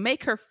 So to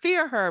make her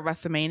fear her at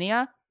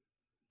WrestleMania,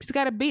 she's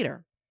got to beat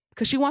her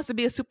because she wants to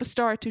be a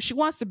superstar too. She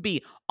wants to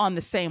be on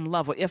the same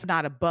level, if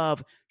not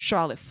above,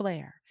 Charlotte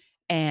Flair.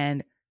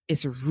 And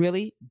it's a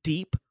really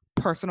deep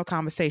personal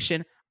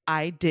conversation.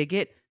 I dig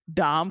it.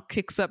 Dom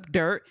kicks up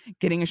dirt,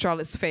 getting in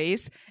Charlotte's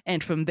face.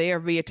 And from there,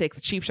 Rhea takes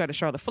a cheap shot at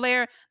Charlotte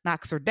Flair,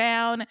 knocks her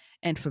down.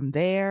 And from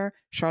there,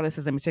 Charlotte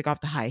says, let me take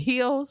off the high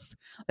heels.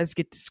 Let's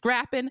get to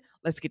scrapping.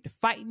 Let's get to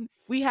fighting.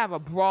 We have a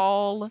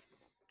brawl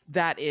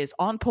that is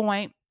on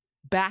point,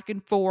 back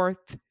and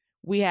forth.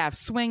 We have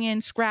swinging,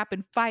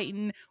 scrapping,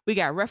 fighting. We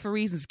got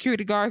referees and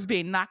security guards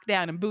being knocked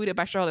down and booted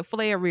by Charlotte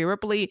Flair, Rhea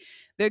Ripley.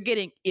 They're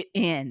getting it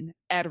in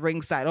at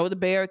ringside, over the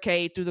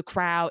barricade, through the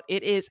crowd.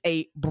 It is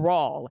a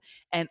brawl.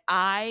 And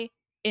I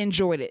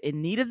enjoyed it. It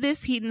needed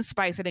this heat and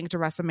spice heading into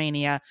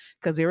WrestleMania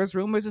because there was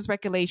rumors and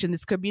speculation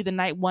this could be the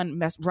night 1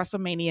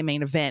 WrestleMania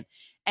main event.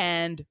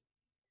 And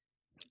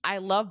I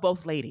love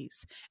both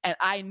ladies. And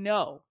I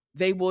know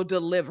they will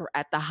deliver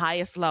at the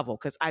highest level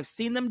because I've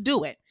seen them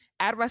do it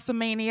at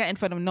WrestleMania in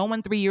front of no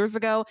one 3 years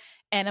ago,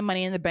 and a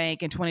Money in the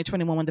Bank in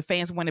 2021 when the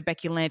fans wanted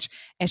Becky Lynch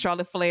and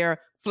Charlotte Flair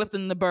flipped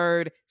them the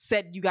bird,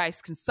 said you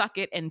guys can suck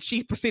it, and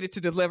she proceeded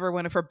to deliver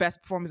one of her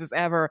best performances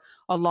ever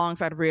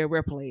alongside Rhea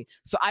Ripley.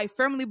 So I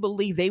firmly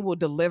believe they will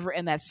deliver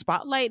in that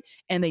spotlight,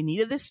 and they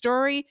needed this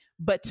story,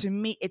 but to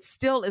me, it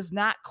still is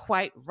not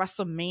quite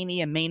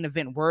WrestleMania main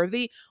event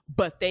worthy,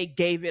 but they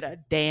gave it a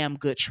damn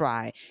good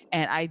try.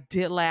 And I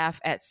did laugh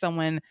at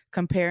someone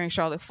comparing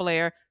Charlotte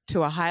Flair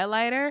to a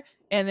highlighter,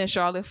 and then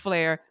Charlotte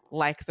Flair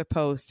liked the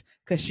post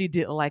because she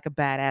didn't like a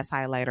badass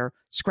highlighter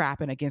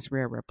scrapping against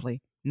Rhea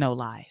Ripley. No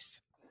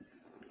lies.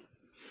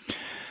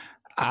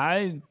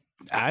 I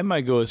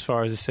might go as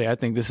far as to say I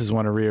think this is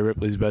one of Rhea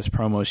Ripley's best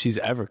promos she's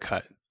ever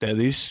cut, at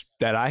least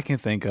that I can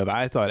think of.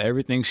 I thought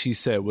everything she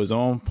said was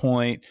on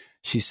point.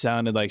 She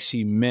sounded like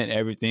she meant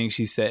everything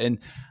she said. And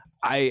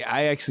I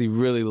actually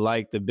really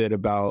liked the bit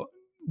about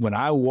when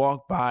I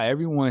walk by,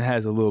 everyone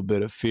has a little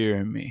bit of fear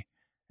in me,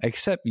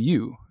 except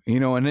you,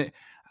 and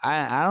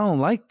I don't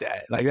like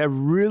that. Like, that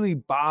really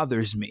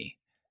bothers me.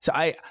 So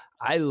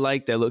I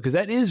like that look because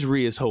that is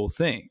Rhea's whole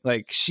thing.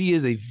 Like, she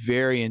is a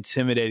very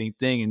intimidating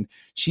thing, and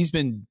she's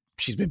been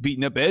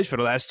beating up Edge for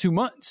the last 2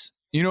 months.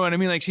 You know what I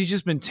mean? Like, she's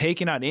just been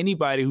taking out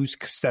anybody who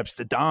steps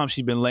to Dom.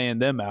 She's been laying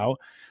them out.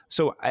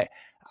 So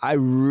I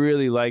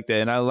really like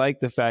that, and I like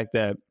the fact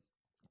that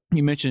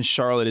you mentioned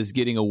Charlotte is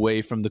getting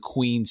away from the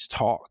Queen's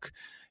talk,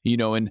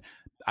 and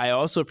I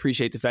also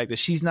appreciate the fact that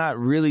she's not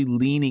really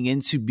leaning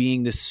into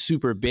being this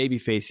super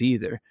babyface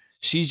either.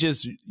 She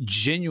just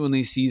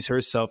genuinely sees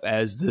herself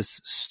as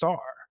this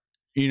star,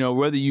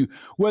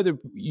 Whether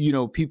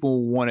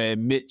people want to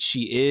admit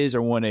she is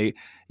or want to,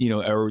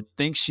 or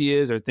think she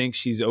is or think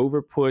she's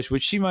over pushed,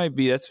 which she might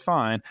be, that's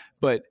fine.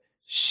 But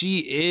she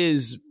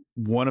is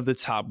one of the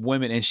top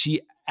women, and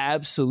she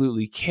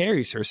absolutely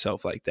carries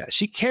herself like that.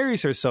 She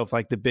carries herself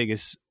like the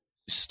biggest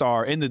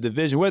star in the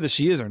division, whether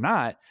she is or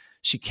not.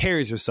 She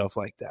carries herself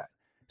like that.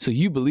 So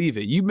you believe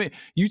it.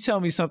 You tell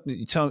me something.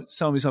 You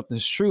tell me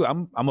something's true.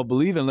 I'm a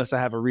believer unless I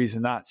have a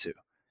reason not to.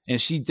 And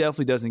she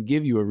definitely doesn't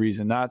give you a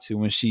reason not to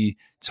when she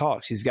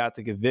talks. She's got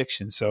the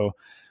conviction. So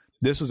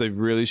this was a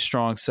really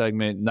strong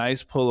segment.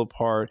 Nice pull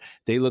apart.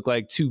 They look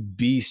like two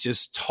beasts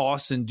just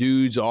tossing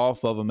dudes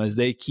off of them as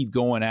they keep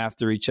going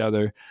after each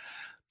other.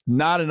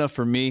 Not enough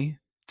for me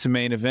to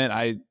main event.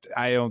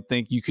 I don't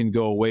think you can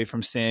go away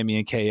from Sami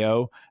and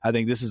KO. I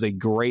think this is a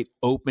great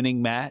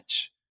opening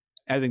match.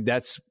 I think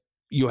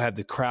you'll have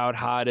the crowd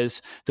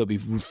hottest. They'll be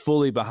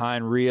fully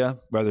behind Rhea,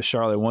 whether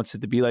Charlotte wants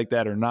it to be like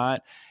that or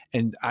not.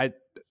 And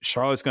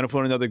Charlotte's going to put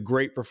on another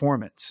great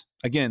performance.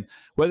 Again,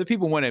 whether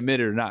people want to admit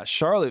it or not,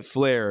 Charlotte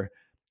Flair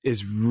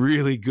is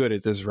really good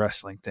at this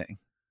wrestling thing.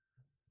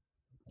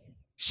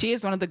 She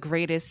is one of the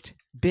greatest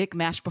big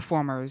match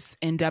performers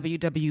in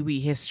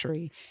WWE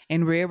history.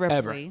 And Rhea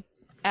Ripley,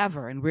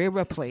 ever. And Rhea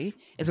Ripley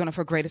is one of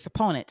her greatest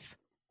opponents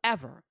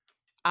ever.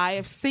 I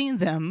have seen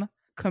them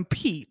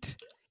compete,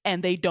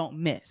 and they don't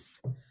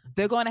miss.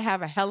 They're going to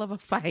have a hell of a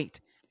fight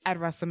at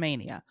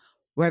WrestleMania.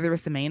 Whether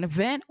it's the main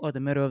event or the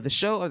middle of the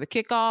show or the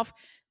kickoff,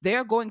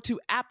 they're going to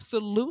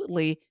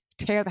absolutely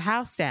tear the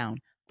house down.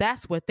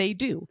 That's what they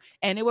do.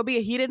 And it will be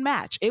a heated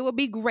match. It will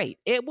be great.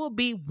 It will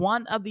be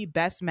one of the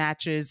best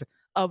matches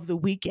of the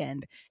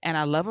weekend. And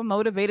I love a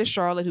motivated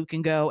Charlotte who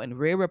can go, and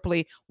Rhea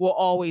Ripley will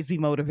always be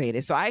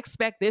motivated. So I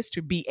expect this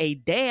to be a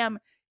damn,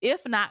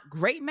 if not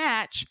great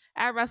match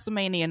at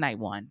WrestleMania Night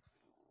 1.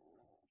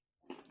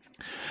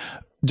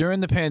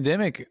 During the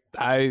pandemic,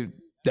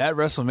 that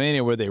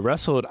WrestleMania where they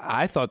wrestled,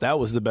 I thought that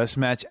was the best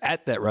match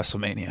at that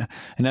WrestleMania.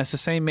 And that's the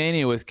same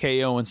Mania with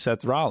KO and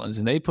Seth Rollins,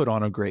 and they put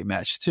on a great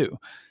match too.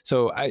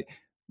 So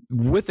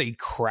with a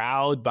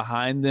crowd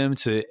behind them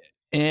to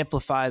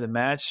amplify the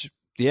match,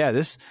 yeah,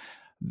 this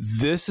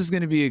is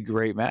going to be a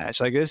great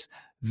match. Like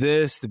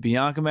the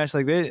Bianca match,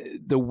 like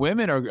the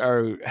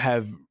women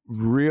have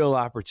real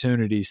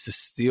opportunities to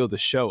steal the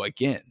show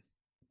again.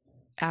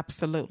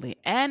 Absolutely.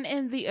 And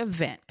in the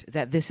event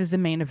that this is the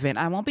main event,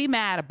 I won't be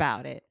mad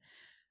about it.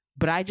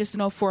 But I just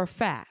know for a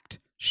fact,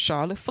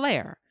 Charlotte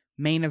Flair,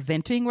 main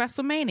eventing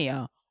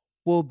WrestleMania,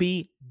 will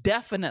be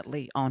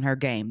definitely on her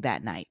game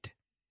that night.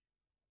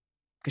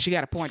 Because she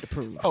got a point to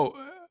prove.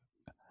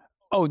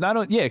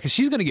 Because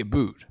she's going to get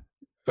booed.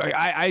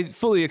 I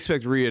fully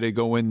expect Rhea to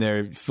go in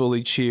there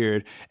fully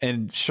cheered,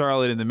 and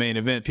Charlotte in the main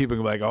event, people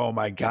are going to be like, oh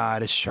my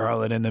God, it's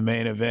Charlotte in the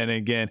main event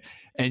again.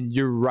 And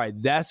you're right.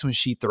 That's when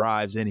she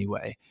thrives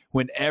anyway.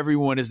 When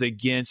everyone is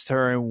against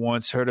her and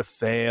wants her to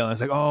fail. And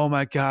it's like, oh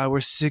my God, we're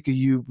sick of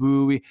you,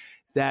 booby.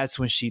 That's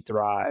when she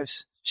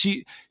thrives.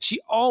 She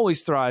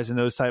always thrives in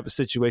those type of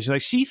situations.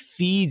 Like she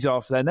feeds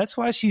off that. And that's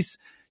why she's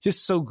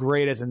just so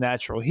great as a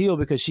natural heel,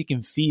 because she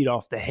can feed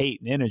off the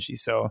hate and energy.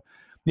 So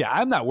yeah,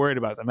 I'm not worried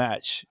about the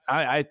match.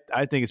 I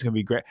think it's going to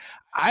be great.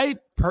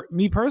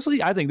 Me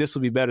personally, I think this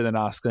will be better than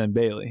Asuka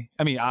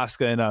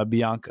and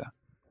Bianca.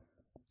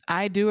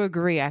 I do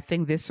agree. I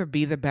think this would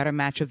be the better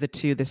match of the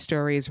two. The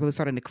story is really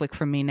starting to click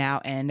for me now,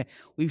 and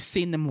we've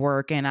seen them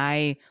work, and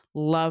I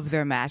love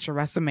their match at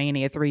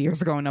WrestleMania 3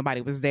 years ago.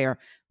 Nobody was there.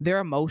 Their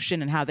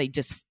emotion and how they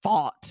just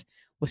fought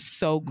was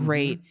so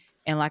great. Mm-hmm.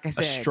 And like I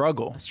said,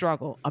 a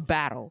struggle, a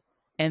battle.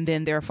 And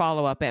then their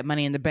follow-up at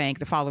Money in the Bank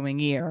the following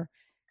year,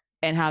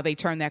 and how they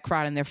turned that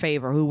crowd in their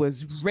favor, who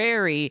was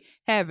very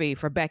heavy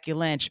for Becky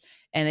Lynch.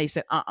 And they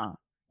said,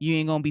 you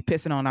ain't going to be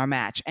pissing on our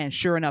match. And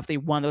sure enough, they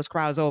won those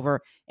crowds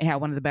over and had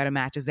one of the better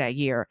matches that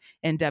year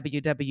in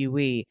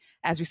WWE.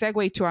 As we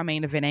segue to our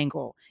main event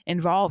angle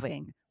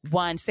involving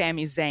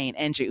Sami Zayn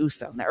and Jey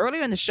Uso. Now,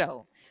 earlier in the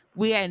show,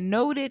 we had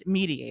noted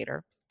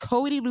mediator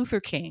Cody Luther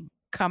King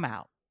come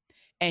out,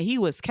 and he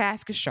was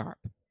casket sharp.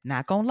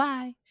 Not going to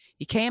lie.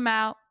 He came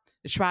out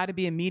to try to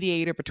be a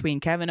mediator between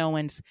Kevin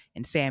Owens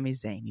and Sami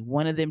Zayn. He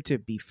wanted them to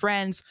be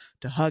friends,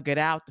 to hug it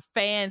out. The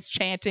fans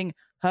chanting,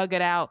 hug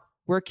it out,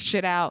 work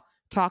shit out.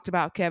 Talked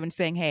about Kevin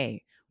saying,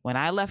 hey, when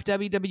I left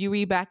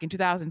WWE back in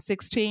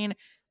 2016,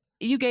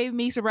 you gave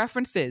me some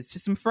references to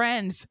some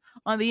friends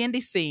on the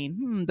indie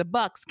scene. The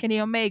Bucks, Kenny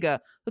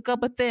Omega, hook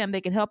up with them. They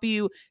can help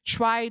you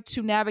try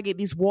to navigate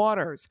these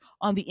waters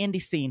on the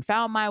indie scene.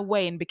 Found my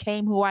way and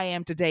became who I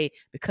am today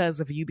because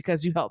of you,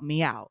 because you helped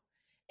me out.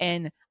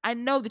 And I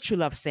know that you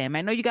love Sam.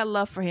 I know you got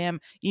love for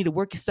him. You need to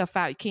work your stuff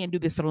out. You can't do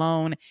this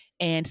alone.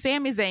 And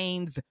Sami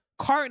Zayn's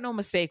cardinal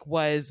mistake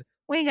was,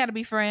 we ain't got to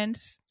be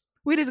friends.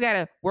 We just got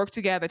to work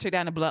together, tear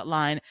down the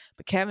bloodline.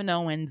 But Kevin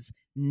Owens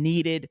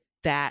needed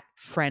that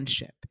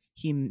friendship.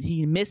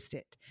 He missed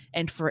it.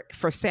 And for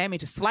Sami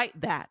to slight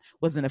that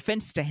was an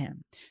offense to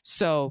him.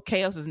 So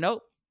KO says,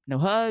 nope, no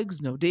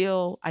hugs, no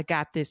deal. I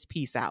got this.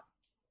 Peace out.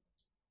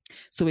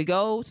 So we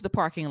go to the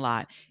parking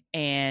lot,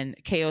 and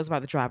KO's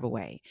about to drive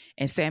away.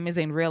 And Sami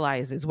Zayn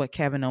realizes what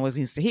Kevin Owens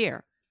needs to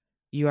hear.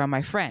 You are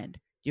my friend.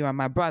 You are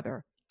my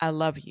brother. I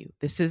love you.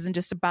 This isn't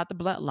just about the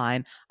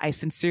bloodline. I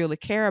sincerely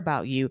care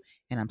about you,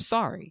 and I'm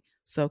sorry.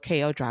 So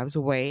KO drives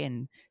away,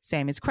 and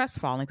Sami's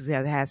crestfallen because he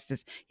has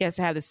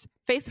to have this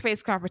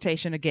face-to-face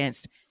confrontation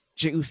against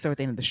Jey Uso at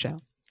the end of the show.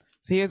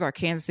 So here's our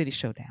Kansas City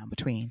showdown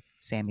between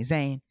Sami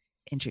Zayn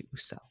and Jey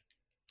Uso.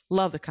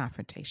 Love the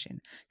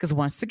confrontation because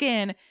once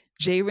again,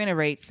 Jey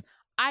reiterates,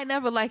 I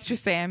never liked you,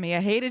 Sami.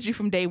 I hated you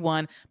from day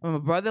one, but my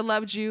brother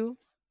loved you.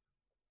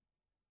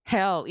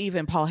 Hell,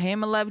 even Paul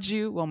Heyman loved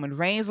you. Roman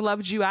Reigns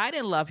loved you. I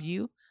didn't love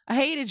you. I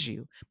hated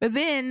you. But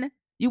then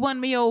you won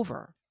me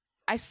over.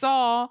 I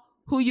saw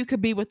who you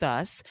could be with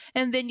us,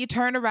 and then you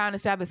turned around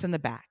and stabbed us in the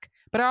back.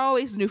 But I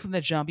always knew from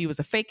the jump you was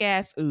a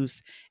fake-ass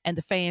oos, and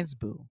the fans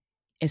boo.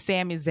 And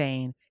Sami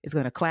Zayn is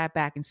going to clap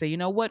back and say, you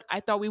know what? I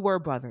thought we were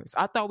brothers.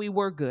 I thought we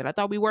were good. I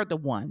thought we were the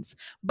ones.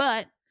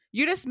 But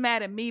you're just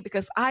mad at me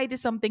because I did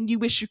something you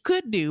wish you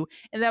could do,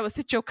 and that was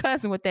sit your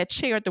cousin with that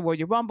chair at the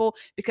Royal Rumble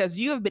because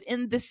you have been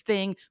in this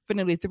thing for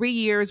nearly 3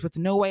 years with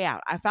no way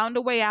out. I found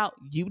a way out.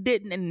 You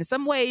didn't. And in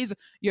some ways,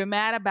 you're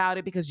mad about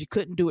it because you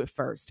couldn't do it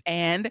first.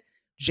 And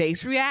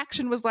Jay's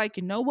reaction was like,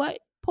 you know what?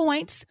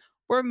 Points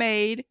were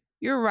made.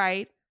 You're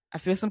right. I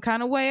feel some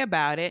kind of way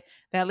about it.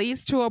 That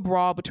leads to a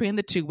brawl between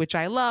the two, which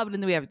I loved.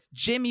 And then we have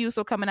Jim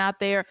Uso coming out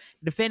there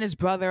to defend his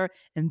brother.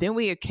 And then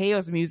we hear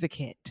KO's music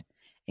hit.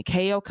 And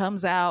KO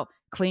comes out,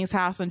 cleans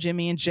house on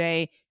Jimmy and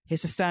Jay,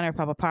 hits a stunner,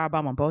 pop a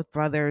powerbomb on both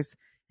brothers.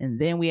 And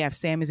then we have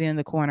Sami Zayn in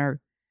the corner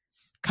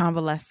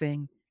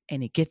convalescing,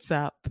 and he gets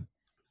up,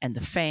 and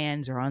the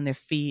fans are on their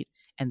feet,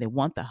 and they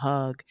want the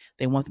hug.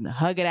 They want them to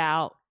hug it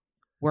out,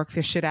 work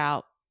their shit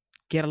out,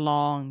 get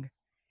along.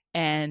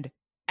 And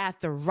at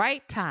the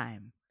right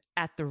time,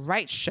 at the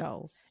right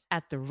show,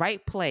 at the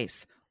right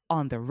place,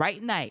 on the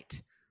right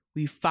night,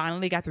 we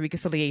finally got the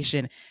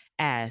reconciliation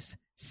as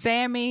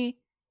Sami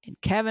and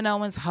Kevin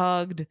Owens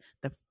hugged.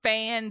 The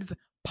fans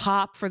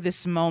pop for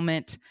this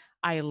moment.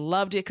 I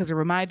loved it because it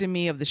reminded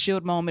me of the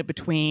Shield moment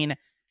between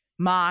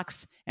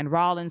Mox and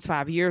Rollins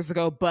 5 years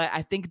ago. But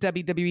I think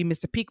WWE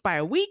missed a peak by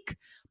a week.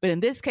 But in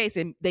this case,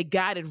 they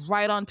got it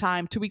right on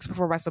time, 2 weeks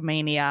before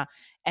WrestleMania.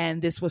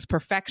 And this was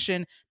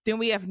perfection. Then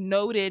we have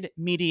noted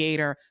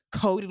mediator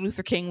Cody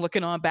Luther King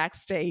looking on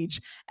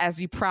backstage as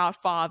the proud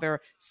father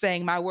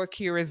saying, my work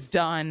here is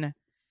done.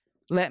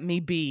 Let me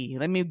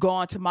go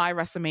on to my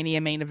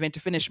WrestleMania main event to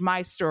finish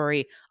my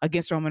story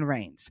against Roman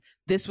Reigns.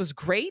 This was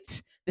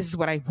great. This is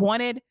what I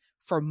wanted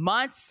for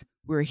months.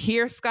 We're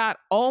here, Scott,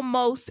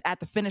 almost at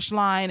the finish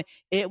line.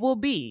 It will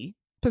be,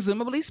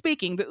 presumably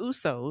speaking, the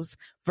Usos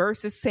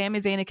versus Sami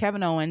Zayn and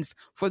Kevin Owens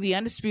for the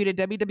undisputed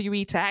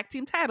WWE Tag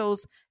Team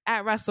titles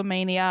at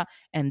WrestleMania.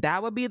 And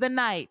that would be the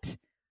night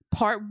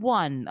part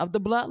 1 of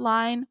the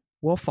Bloodline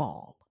will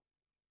fall.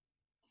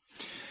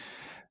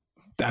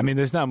 I mean,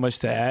 there's not much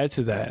to add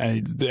to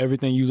that.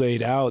 Everything you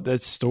laid out,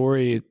 that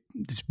story,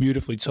 it's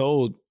beautifully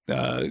told.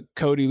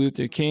 Cody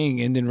Luther King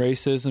ending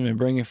racism and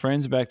bringing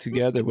friends back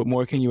together. What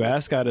more can you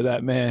ask out of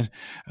that man?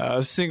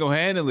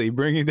 Single-handedly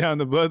bringing down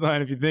the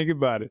bloodline, if you think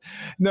about it.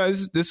 No,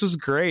 this was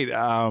great.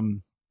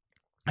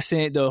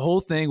 Saying the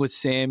whole thing with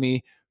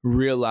Sami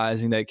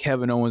realizing that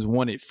Kevin Owens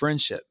wanted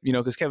friendship,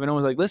 because Kevin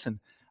Owens was like, listen,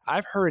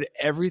 I've heard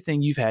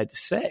everything you've had to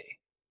say.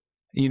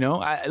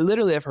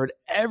 I've heard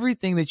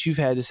everything that you've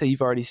had to say.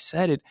 You've already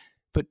said it,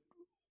 but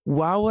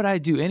why would I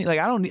do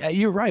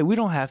you're right. We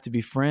don't have to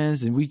be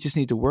friends and we just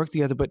need to work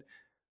together. But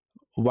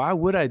why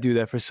would I do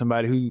that for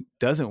somebody who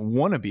doesn't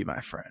want to be my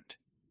friend?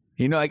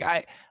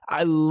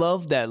 I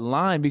love that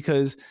line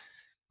because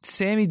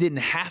Sami didn't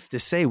have to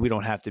say, we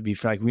don't have to be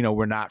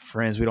we're not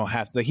friends. We don't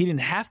have to, he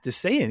didn't have to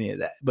say any of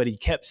that, but he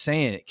kept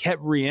saying it,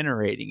 kept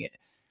reiterating it.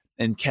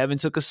 And Kevin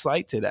took a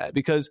slight to that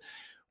because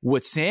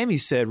what Sami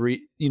said,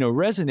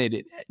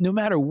 resonated. No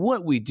matter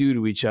what we do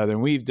to each other,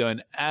 and we've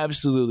done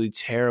absolutely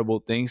terrible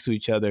things to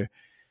each other,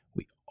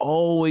 we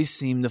always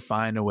seem to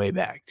find a way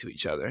back to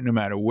each other. No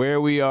matter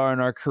where we are in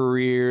our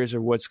careers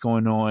or what's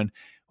going on,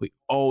 we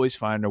always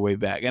find our way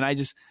back. And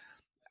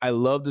I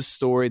love the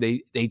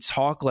story. They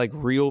talk like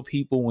real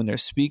people when they're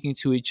speaking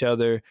to each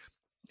other.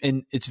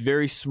 And it's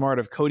very smart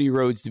of Cody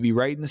Rhodes to be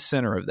right in the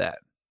center of that,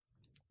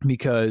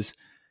 because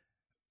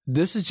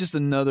this is just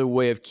another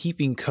way of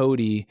keeping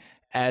Cody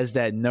as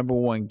that number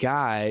one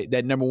guy,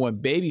 that number one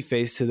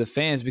babyface to the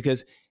fans,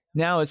 because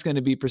now it's going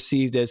to be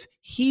perceived as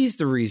he's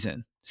the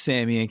reason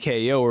Sami and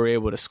KO were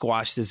able to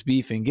squash this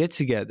beef and get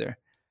together.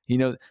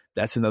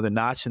 That's another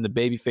notch in the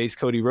babyface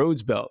Cody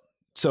Rhodes belt.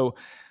 So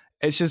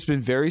it's just been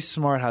very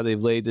smart how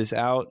they've laid this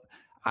out.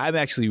 I'm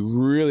actually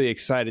really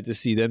excited to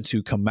see them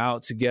two come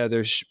out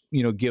together,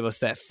 give us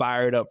that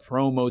fired up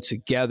promo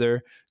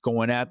together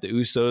going at the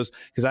Usos,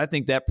 because I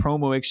think that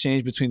promo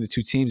exchange between the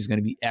two teams is going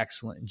to be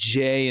excellent.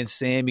 Jay and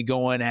Sami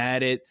going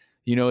at it,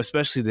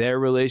 especially their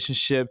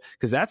relationship,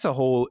 because that's a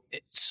whole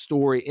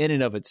story in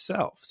and of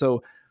itself.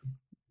 So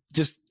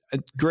just a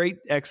great,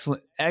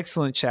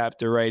 excellent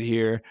chapter right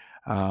here.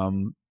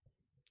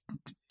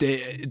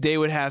 they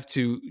would have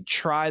to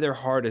try their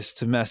hardest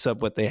to mess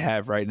up what they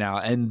have right now.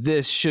 And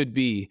this should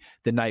be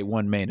the night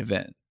one main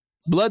event.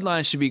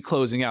 Bloodline should be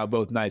closing out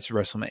both nights of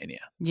WrestleMania.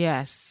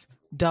 Yes.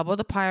 Double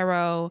the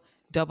pyro,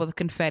 double the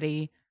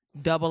confetti,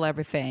 double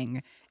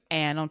everything.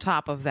 And on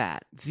top of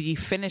that, the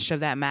finish of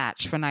that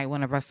match for night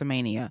one of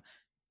WrestleMania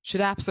should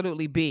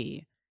absolutely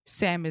be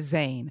Sami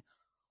Zayn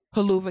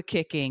haluva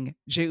kicking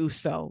Jey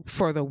Uso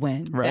for the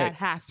win. Right. That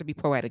has to be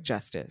poetic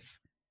justice.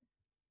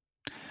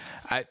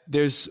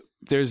 There's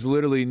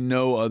literally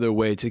no other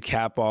way to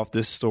cap off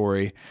this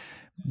story.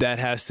 That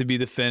has to be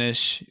the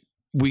finish.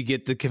 We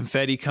get the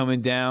confetti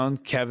coming down,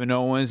 Kevin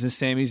Owens and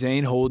Sami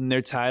Zayn holding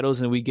their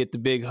titles, and we get the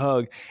big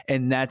hug.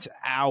 And that's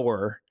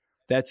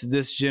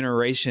this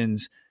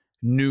generation's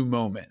new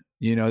moment.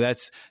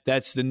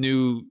 That's the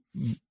new,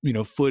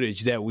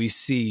 footage that we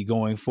see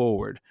going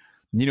forward.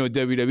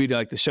 WWE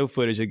like to show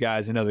footage of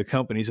guys in other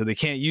companies, so they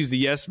can't use the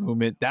yes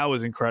movement. That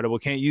was incredible.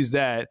 Can't use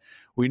that.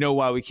 We know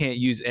why we can't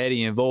use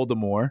Eddie and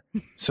Voldemort,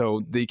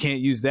 so they can't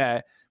use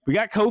that. We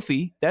got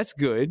Kofi. That's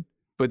good.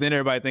 But then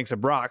everybody thinks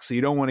of Brock, so you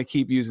don't want to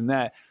keep using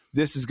that.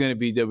 This is going to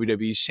be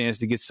WWE's chance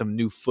to get some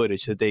new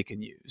footage that they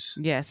can use.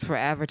 Yes,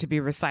 forever to be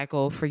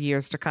recycled for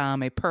years to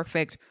come. A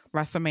perfect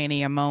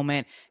WrestleMania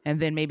moment. And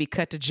then maybe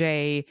cut to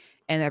Jay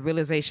and that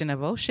realization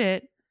of, oh,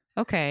 shit,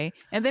 okay.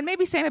 And then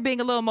maybe Sami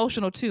being a little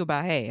emotional, too,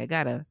 about, hey, I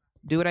got to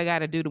do what I got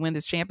to do to win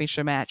this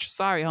championship match.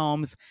 Sorry,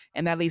 Holmes.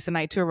 And that leads to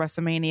night 2 of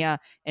WrestleMania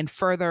and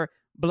further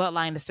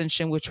bloodline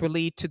ascension, which will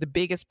lead to the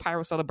biggest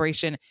pyro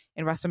celebration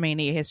in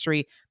WrestleMania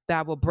history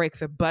that will break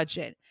the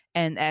budget.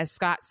 And as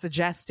Scott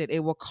suggested,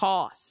 it will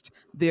cost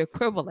the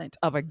equivalent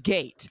of a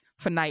gate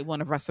for night 1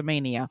 of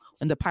WrestleMania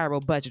when the pyro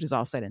budget is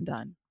all said and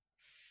done.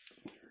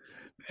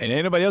 And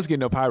ain't nobody else getting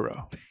no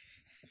pyro.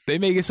 They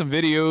may get some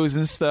videos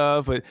and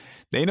stuff, but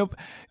they know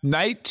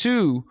night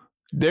 2,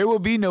 there will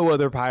be no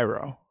other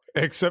pyro.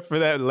 Except for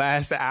that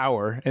last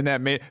hour and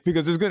that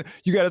because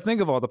you got to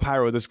think of all the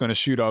pyro that's going to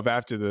shoot off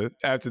after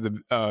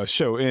the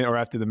show or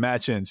after the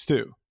match ends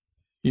too.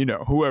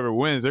 Whoever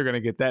wins, they're going to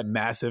get that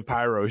massive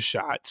pyro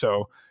shot.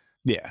 So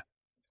yeah,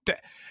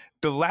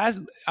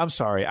 I'm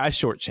sorry, I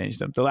shortchanged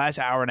them. The last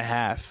hour and a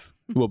half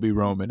will be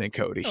Roman and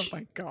Cody. Oh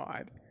my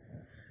God.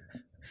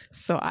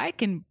 So I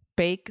can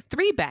bake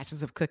 3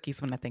 batches of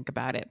cookies when I think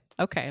about it.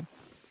 Okay.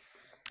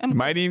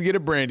 Might even get a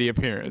Brandy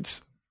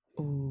appearance.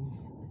 Ooh.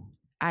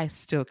 I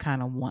still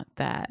kind of want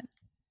that.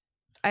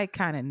 I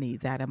kind of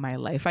need that in my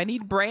life. I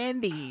need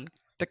Brandy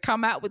to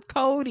come out with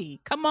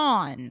Cody. Come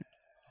on.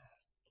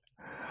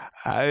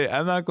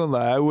 I'm not going to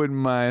lie. I wouldn't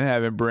mind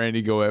having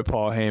Brandy go at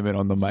Paul Heyman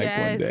on the mic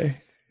one day.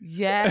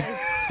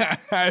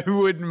 Yes. I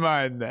wouldn't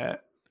mind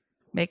that.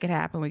 Make it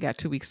happen. We got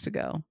 2 weeks to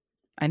go.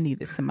 I need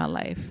this in my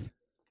life.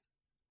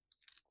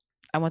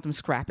 I want them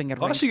scrapping it.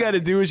 All she got to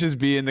do is just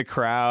be in the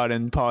crowd,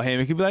 and Paul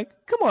Heyman could be like,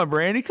 "Come on,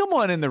 Brandy, come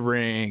on in the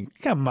ring.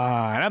 Come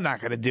on, I'm not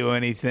going to do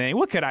anything.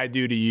 What could I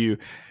do to you?"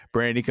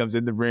 Brandy comes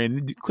in the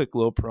ring, quick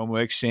little promo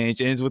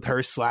exchange, ends with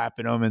her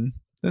slapping him, and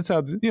that's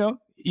how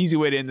easy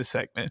way to end the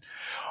segment.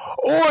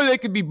 Or they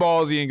could be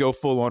ballsy and go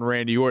full on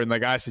Randy Orton,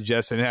 like I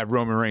suggested, and have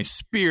Roman Reigns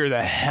spear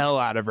the hell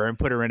out of her and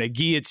put her in a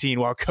guillotine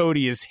while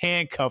Cody is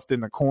handcuffed in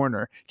the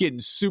corner, getting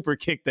super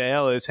kicked the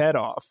hell his head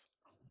off.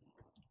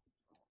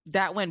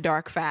 That went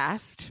dark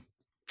fast.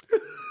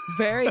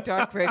 Very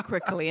dark very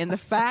quickly. And the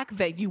fact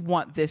that you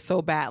want this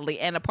so badly,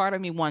 and a part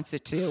of me wants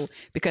it too,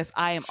 because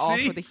I am all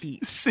for the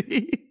heat.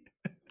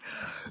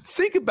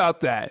 Think about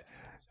that.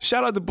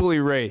 Shout out to Bully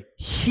Ray.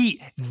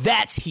 Heat.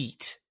 That's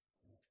heat.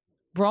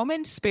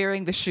 Roman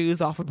spearing the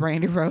shoes off of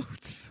Brandy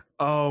Rhodes.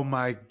 Oh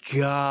my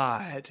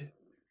God.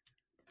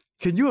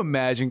 Can you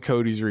imagine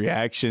Cody's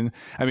reaction?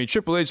 I mean,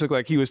 Triple H looked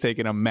like he was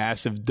taking a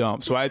massive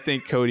dump, so I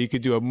think Cody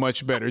could do a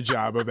much better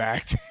job of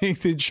acting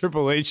than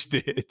Triple H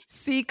did.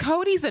 See,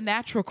 Cody's a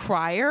natural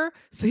crier,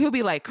 so he'll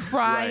be like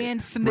crying,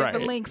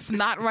 sniveling,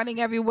 snot running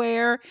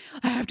everywhere.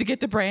 I have to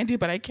get to Brandy,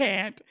 but I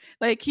can't.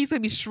 Like, he's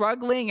going to be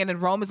struggling, and then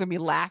Roman's going to be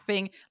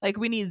laughing. Like,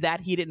 we need that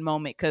heated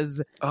moment,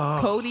 because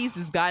Cody's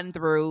has gotten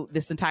through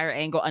this entire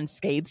angle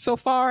unscathed so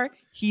far.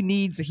 He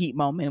needs a heat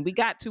moment. We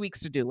got 2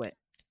 weeks to do it.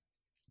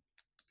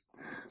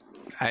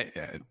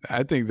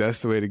 I think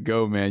that's the way to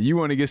go, man. You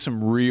want to get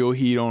some real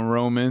heat on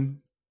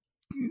Roman?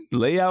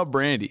 Lay out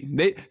Brandy.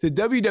 The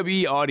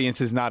WWE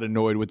audience is not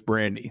annoyed with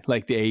Brandy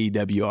like the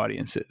AEW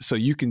audience is, so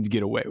you can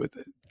get away with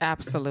it.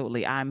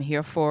 Absolutely. I'm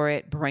here for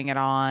it. Bring it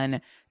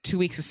on. 2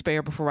 weeks to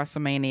spare before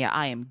WrestleMania.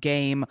 I am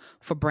game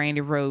for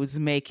Brandy Rhodes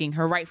making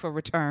her rightful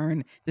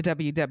return to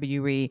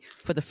WWE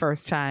for the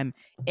first time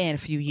in a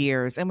few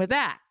years. And with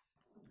that,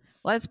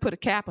 let's put a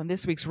cap on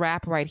this week's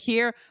wrap right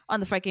here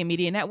on the Fight Game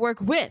Media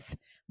Network with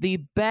the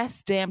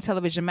best damn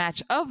television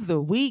match of the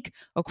week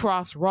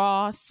across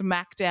Raw,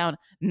 SmackDown,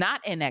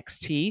 not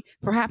NXT,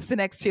 perhaps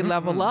NXT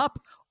Level Up,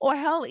 or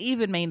hell,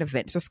 even main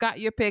event. So, Scott,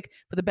 your pick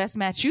for the best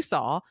match you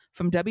saw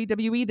from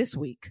WWE this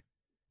week.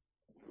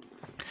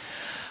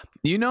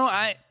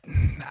 I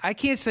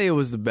can't say it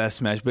was the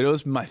best match, but it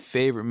was my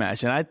favorite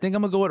match. And I think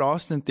I'm going to go with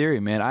Austin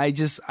Theory, man.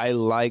 I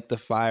like the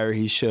fire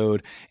he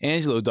showed.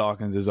 Angelo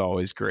Dawkins is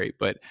always great,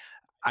 but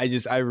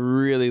I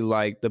really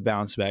liked the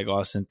bounce back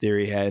Austin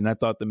Theory had, and I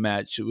thought the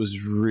match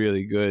was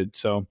really good.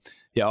 So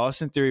yeah,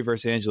 Austin Theory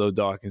versus Angelo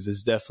Dawkins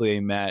is definitely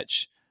a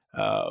match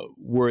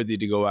worthy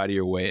to go out of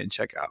your way and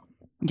check out.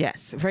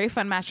 Yes, very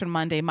fun match on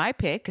Monday. My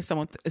pick is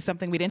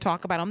something we didn't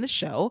talk about on the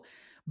show,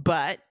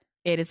 but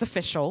it is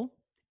official.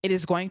 It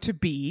is going to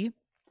be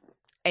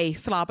a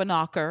slobber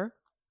knocker,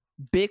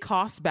 big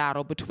hoss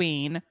battle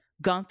between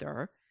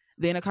Gunther,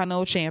 the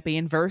Intercontinental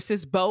Champion,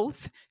 versus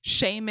both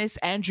Sheamus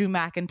and Drew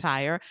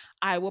McIntyre.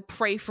 I will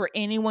pray for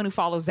anyone who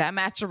follows that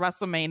match at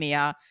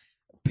WrestleMania.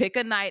 Pick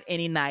a night,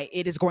 any night.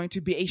 It is going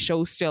to be a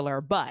show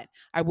stealer, but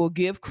I will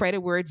give credit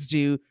where it's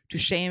due to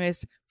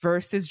Sheamus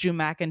versus Drew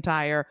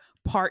McIntyre,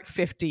 Part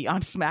 50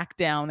 on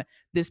SmackDown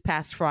this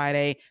past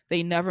Friday.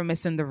 They never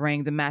miss in the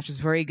ring. The match was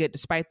very good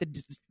despite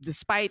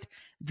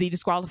the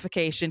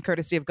disqualification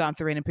courtesy of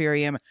Gunther and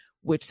Imperium,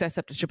 which sets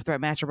up the triple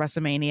threat match at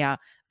WrestleMania.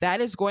 That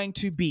is going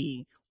to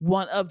be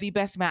one of the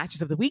best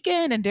matches of the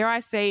weekend, and dare I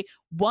say,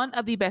 one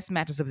of the best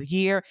matches of the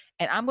year.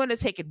 And I'm going to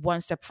take it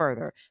one step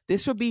further.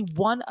 This will be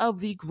one of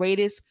the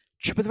greatest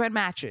triple threat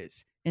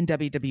matches in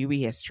WWE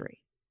history.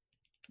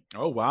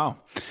 Oh, wow.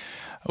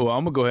 Well,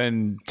 I'm going to go ahead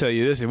and tell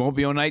you this. It won't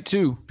be on night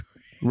 2.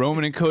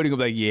 Roman and Cody will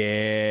be like,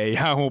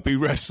 yeah, I won't be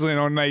wrestling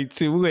on night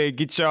 2. We're going to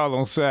get y'all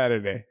on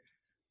Saturday.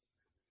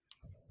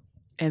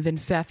 And then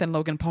Seth and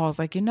Logan Paul's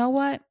like, you know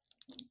what?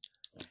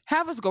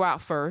 Have us go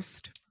out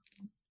first.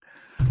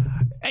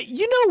 Hey,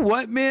 you know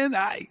what, man?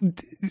 I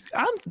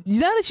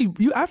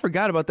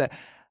forgot about that.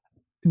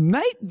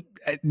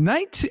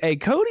 Night 2. Hey,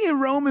 Cody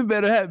and Roman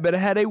better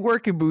have their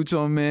working boots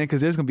on, man,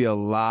 because there's gonna be a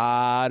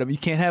lot of. You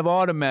can't have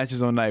all the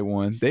matches on night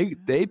 1.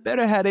 They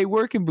better have their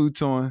working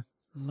boots on.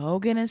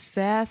 Logan and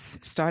Seth,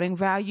 starting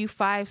value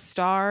 5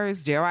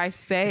 stars. Dare I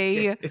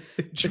say,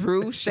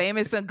 Drew,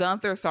 Sheamus, and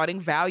Gunther, starting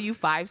value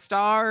 5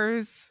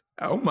 stars.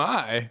 Oh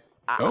my.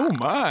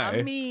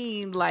 I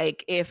mean,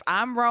 like, if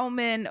I'm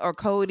Roman or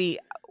Cody,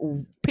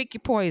 pick your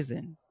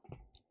poison.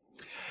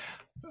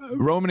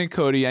 Roman and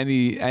Cody, I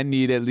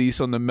need at least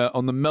on the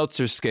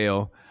Meltzer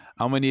scale,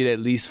 I'm gonna need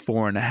at least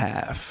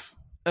 4.5.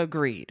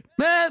 Agreed.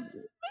 Man,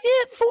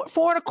 yeah,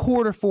 4.25,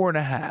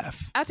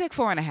 4.5. I'll take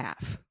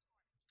 4.5.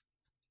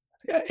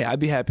 Yeah, I'd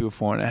be happy with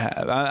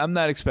 4.5. I'm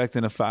not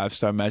expecting a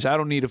 5-star match. I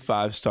don't need a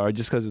 5-star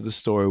just because of the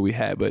story we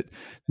had, but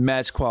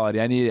match quality,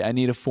 I need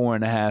a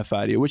 4.5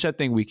 out of here, which I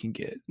think we can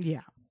get.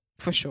 Yeah,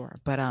 for sure.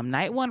 But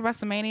night 1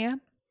 WrestleMania,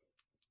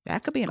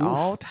 that could be an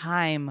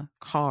all-time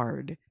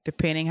card,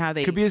 depending how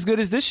they... Could be as good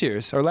as this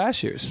year's or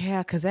last year's. Yeah,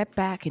 because that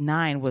back in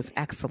 9 was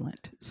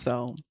excellent.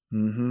 So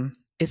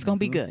it's going to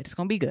be good. It's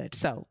going to be good.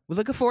 So we're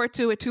looking forward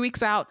to it. 2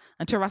 weeks out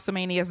until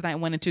WrestleMania's night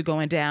 1 and 2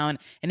 going down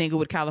in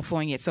Inglewood,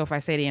 California at SoFi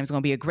Stadium. It's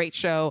going to be a great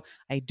show.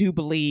 I do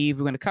believe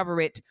we're going to cover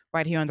it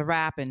right here on The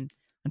Wrap and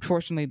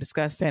unfortunately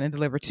discuss that and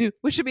deliver too,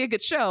 which should be a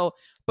good show.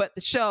 But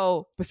the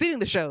show preceding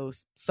the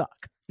shows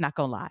suck. Not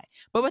going to lie.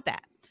 But with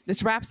that,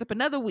 this wraps up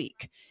another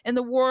week in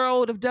the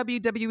world of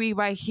WWE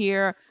right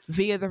here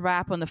via The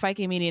Wrap on the Fight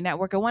Game Media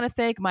Network. I want to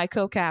thank my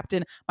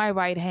co-captain, my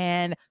right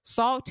hand,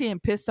 salty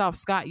and pissed off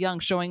Scott Young,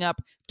 showing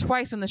up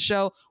twice on the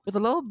show with a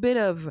little bit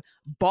of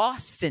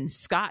Boston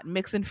Scott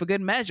mixing for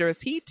good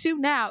measures. He too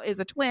now is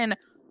a twin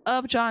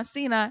of John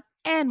Cena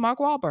and Mark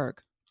Wahlberg.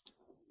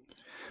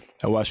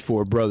 I watched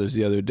Four Brothers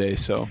the other day,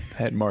 so I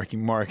had Marky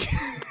Mark.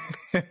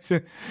 It's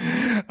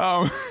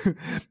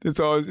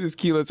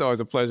always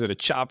a pleasure to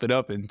chop it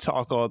up and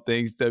talk all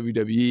things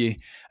WWE.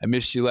 I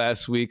missed you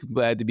last week. I'm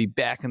glad to be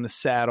back in the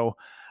saddle.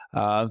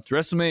 It's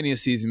WrestleMania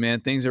season,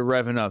 man. Things are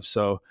revving up.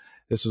 So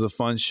this was a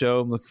fun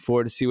show. I'm looking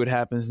forward to see what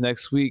happens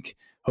next week.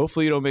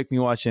 Hopefully you don't make me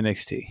watch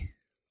NXT.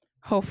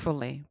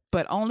 Hopefully,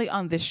 but only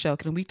on this show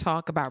can we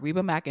talk about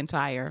Reba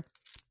McEntire,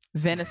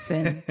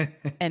 venison,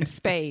 and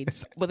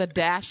spades with a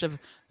dash of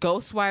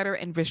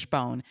Ghostwriter and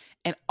Wishbone.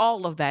 And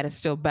all of that is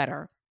still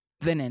better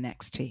than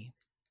NXT.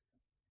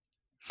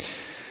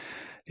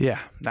 Yeah.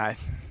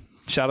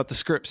 Shout out the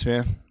scripts,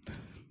 man.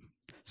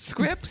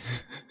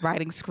 Scripts,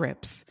 writing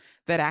scripts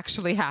that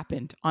actually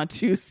happened on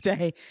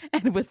Tuesday.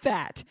 And with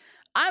that,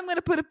 I'm going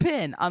to put a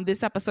pin on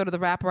this episode of The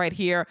Wrap right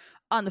here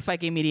on the Fight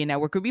Game Media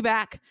Network. We'll be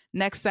back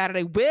next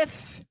Saturday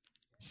with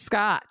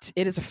Scott.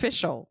 It is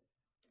official.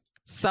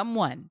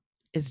 Someone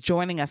is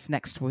joining us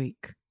next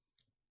week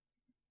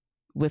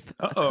with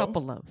a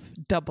couple of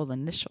double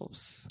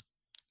initials.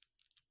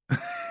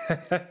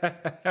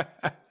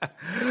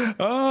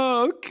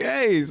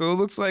 Okay. So it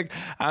looks like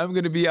I'm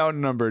going to be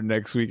outnumbered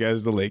next week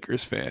as the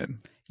Lakers fan.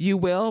 You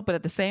will, but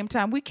at the same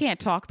time, we can't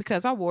talk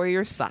because our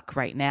Warriors suck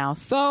right now.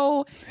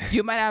 So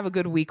you might have a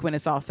good week when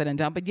it's all said and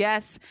done. But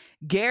yes,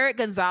 Garrett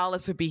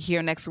Gonzalez will be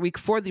here next week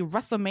for the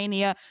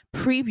WrestleMania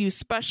preview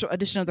special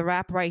edition of The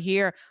Wrap right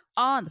here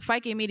on the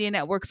Fight Game Media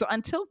Network. So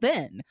until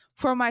then,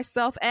 for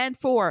myself and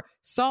for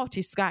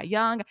Salty Scott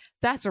Young,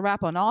 that's a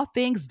wrap on all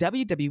things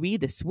WWE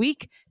this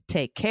week.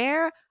 Take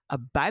care.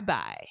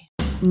 Bye-bye.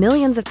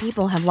 Millions of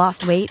people have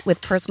lost weight with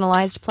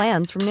personalized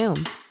plans from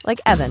Noom. Like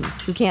Evan,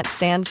 who can't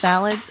stand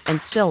salads and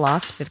still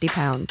lost 50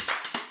 pounds.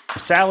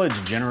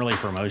 Salads generally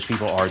for most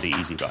people are the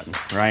easy button,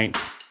 right?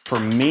 For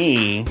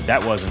me,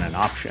 that wasn't an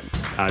option.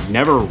 I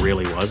never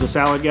really was a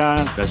salad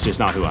guy. That's just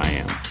not who I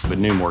am. But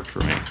Noom worked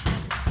for me.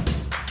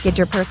 Get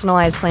your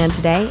personalized plan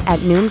today at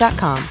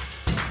Noom.com.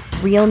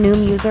 Real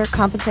Noom user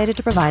compensated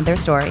to provide their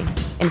story.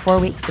 In 4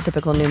 weeks, the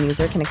typical Noom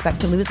user can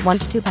expect to lose 1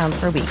 to 2 pounds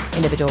per week.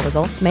 Individual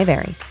results may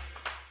vary.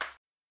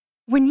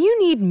 When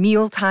you need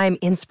mealtime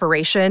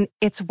inspiration,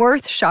 it's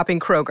worth shopping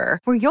Kroger,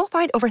 where you'll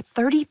find over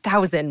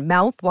 30,000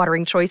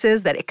 mouth-watering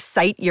choices that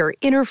excite your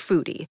inner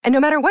foodie. And no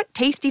matter what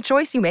tasty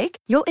choice you make,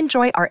 you'll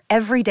enjoy our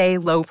everyday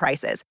low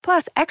prices,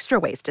 plus extra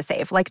ways to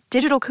save, like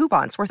digital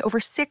coupons worth over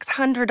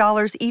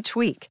 $600 each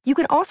week. You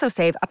can also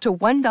save up to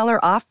 $1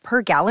 off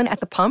per gallon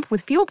at the pump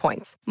with fuel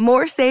points.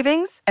 More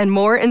savings and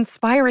more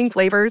inspiring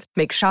flavors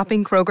make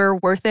shopping Kroger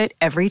worth it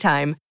every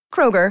time.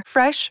 Kroger,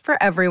 fresh for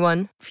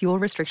everyone. Fuel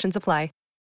restrictions apply.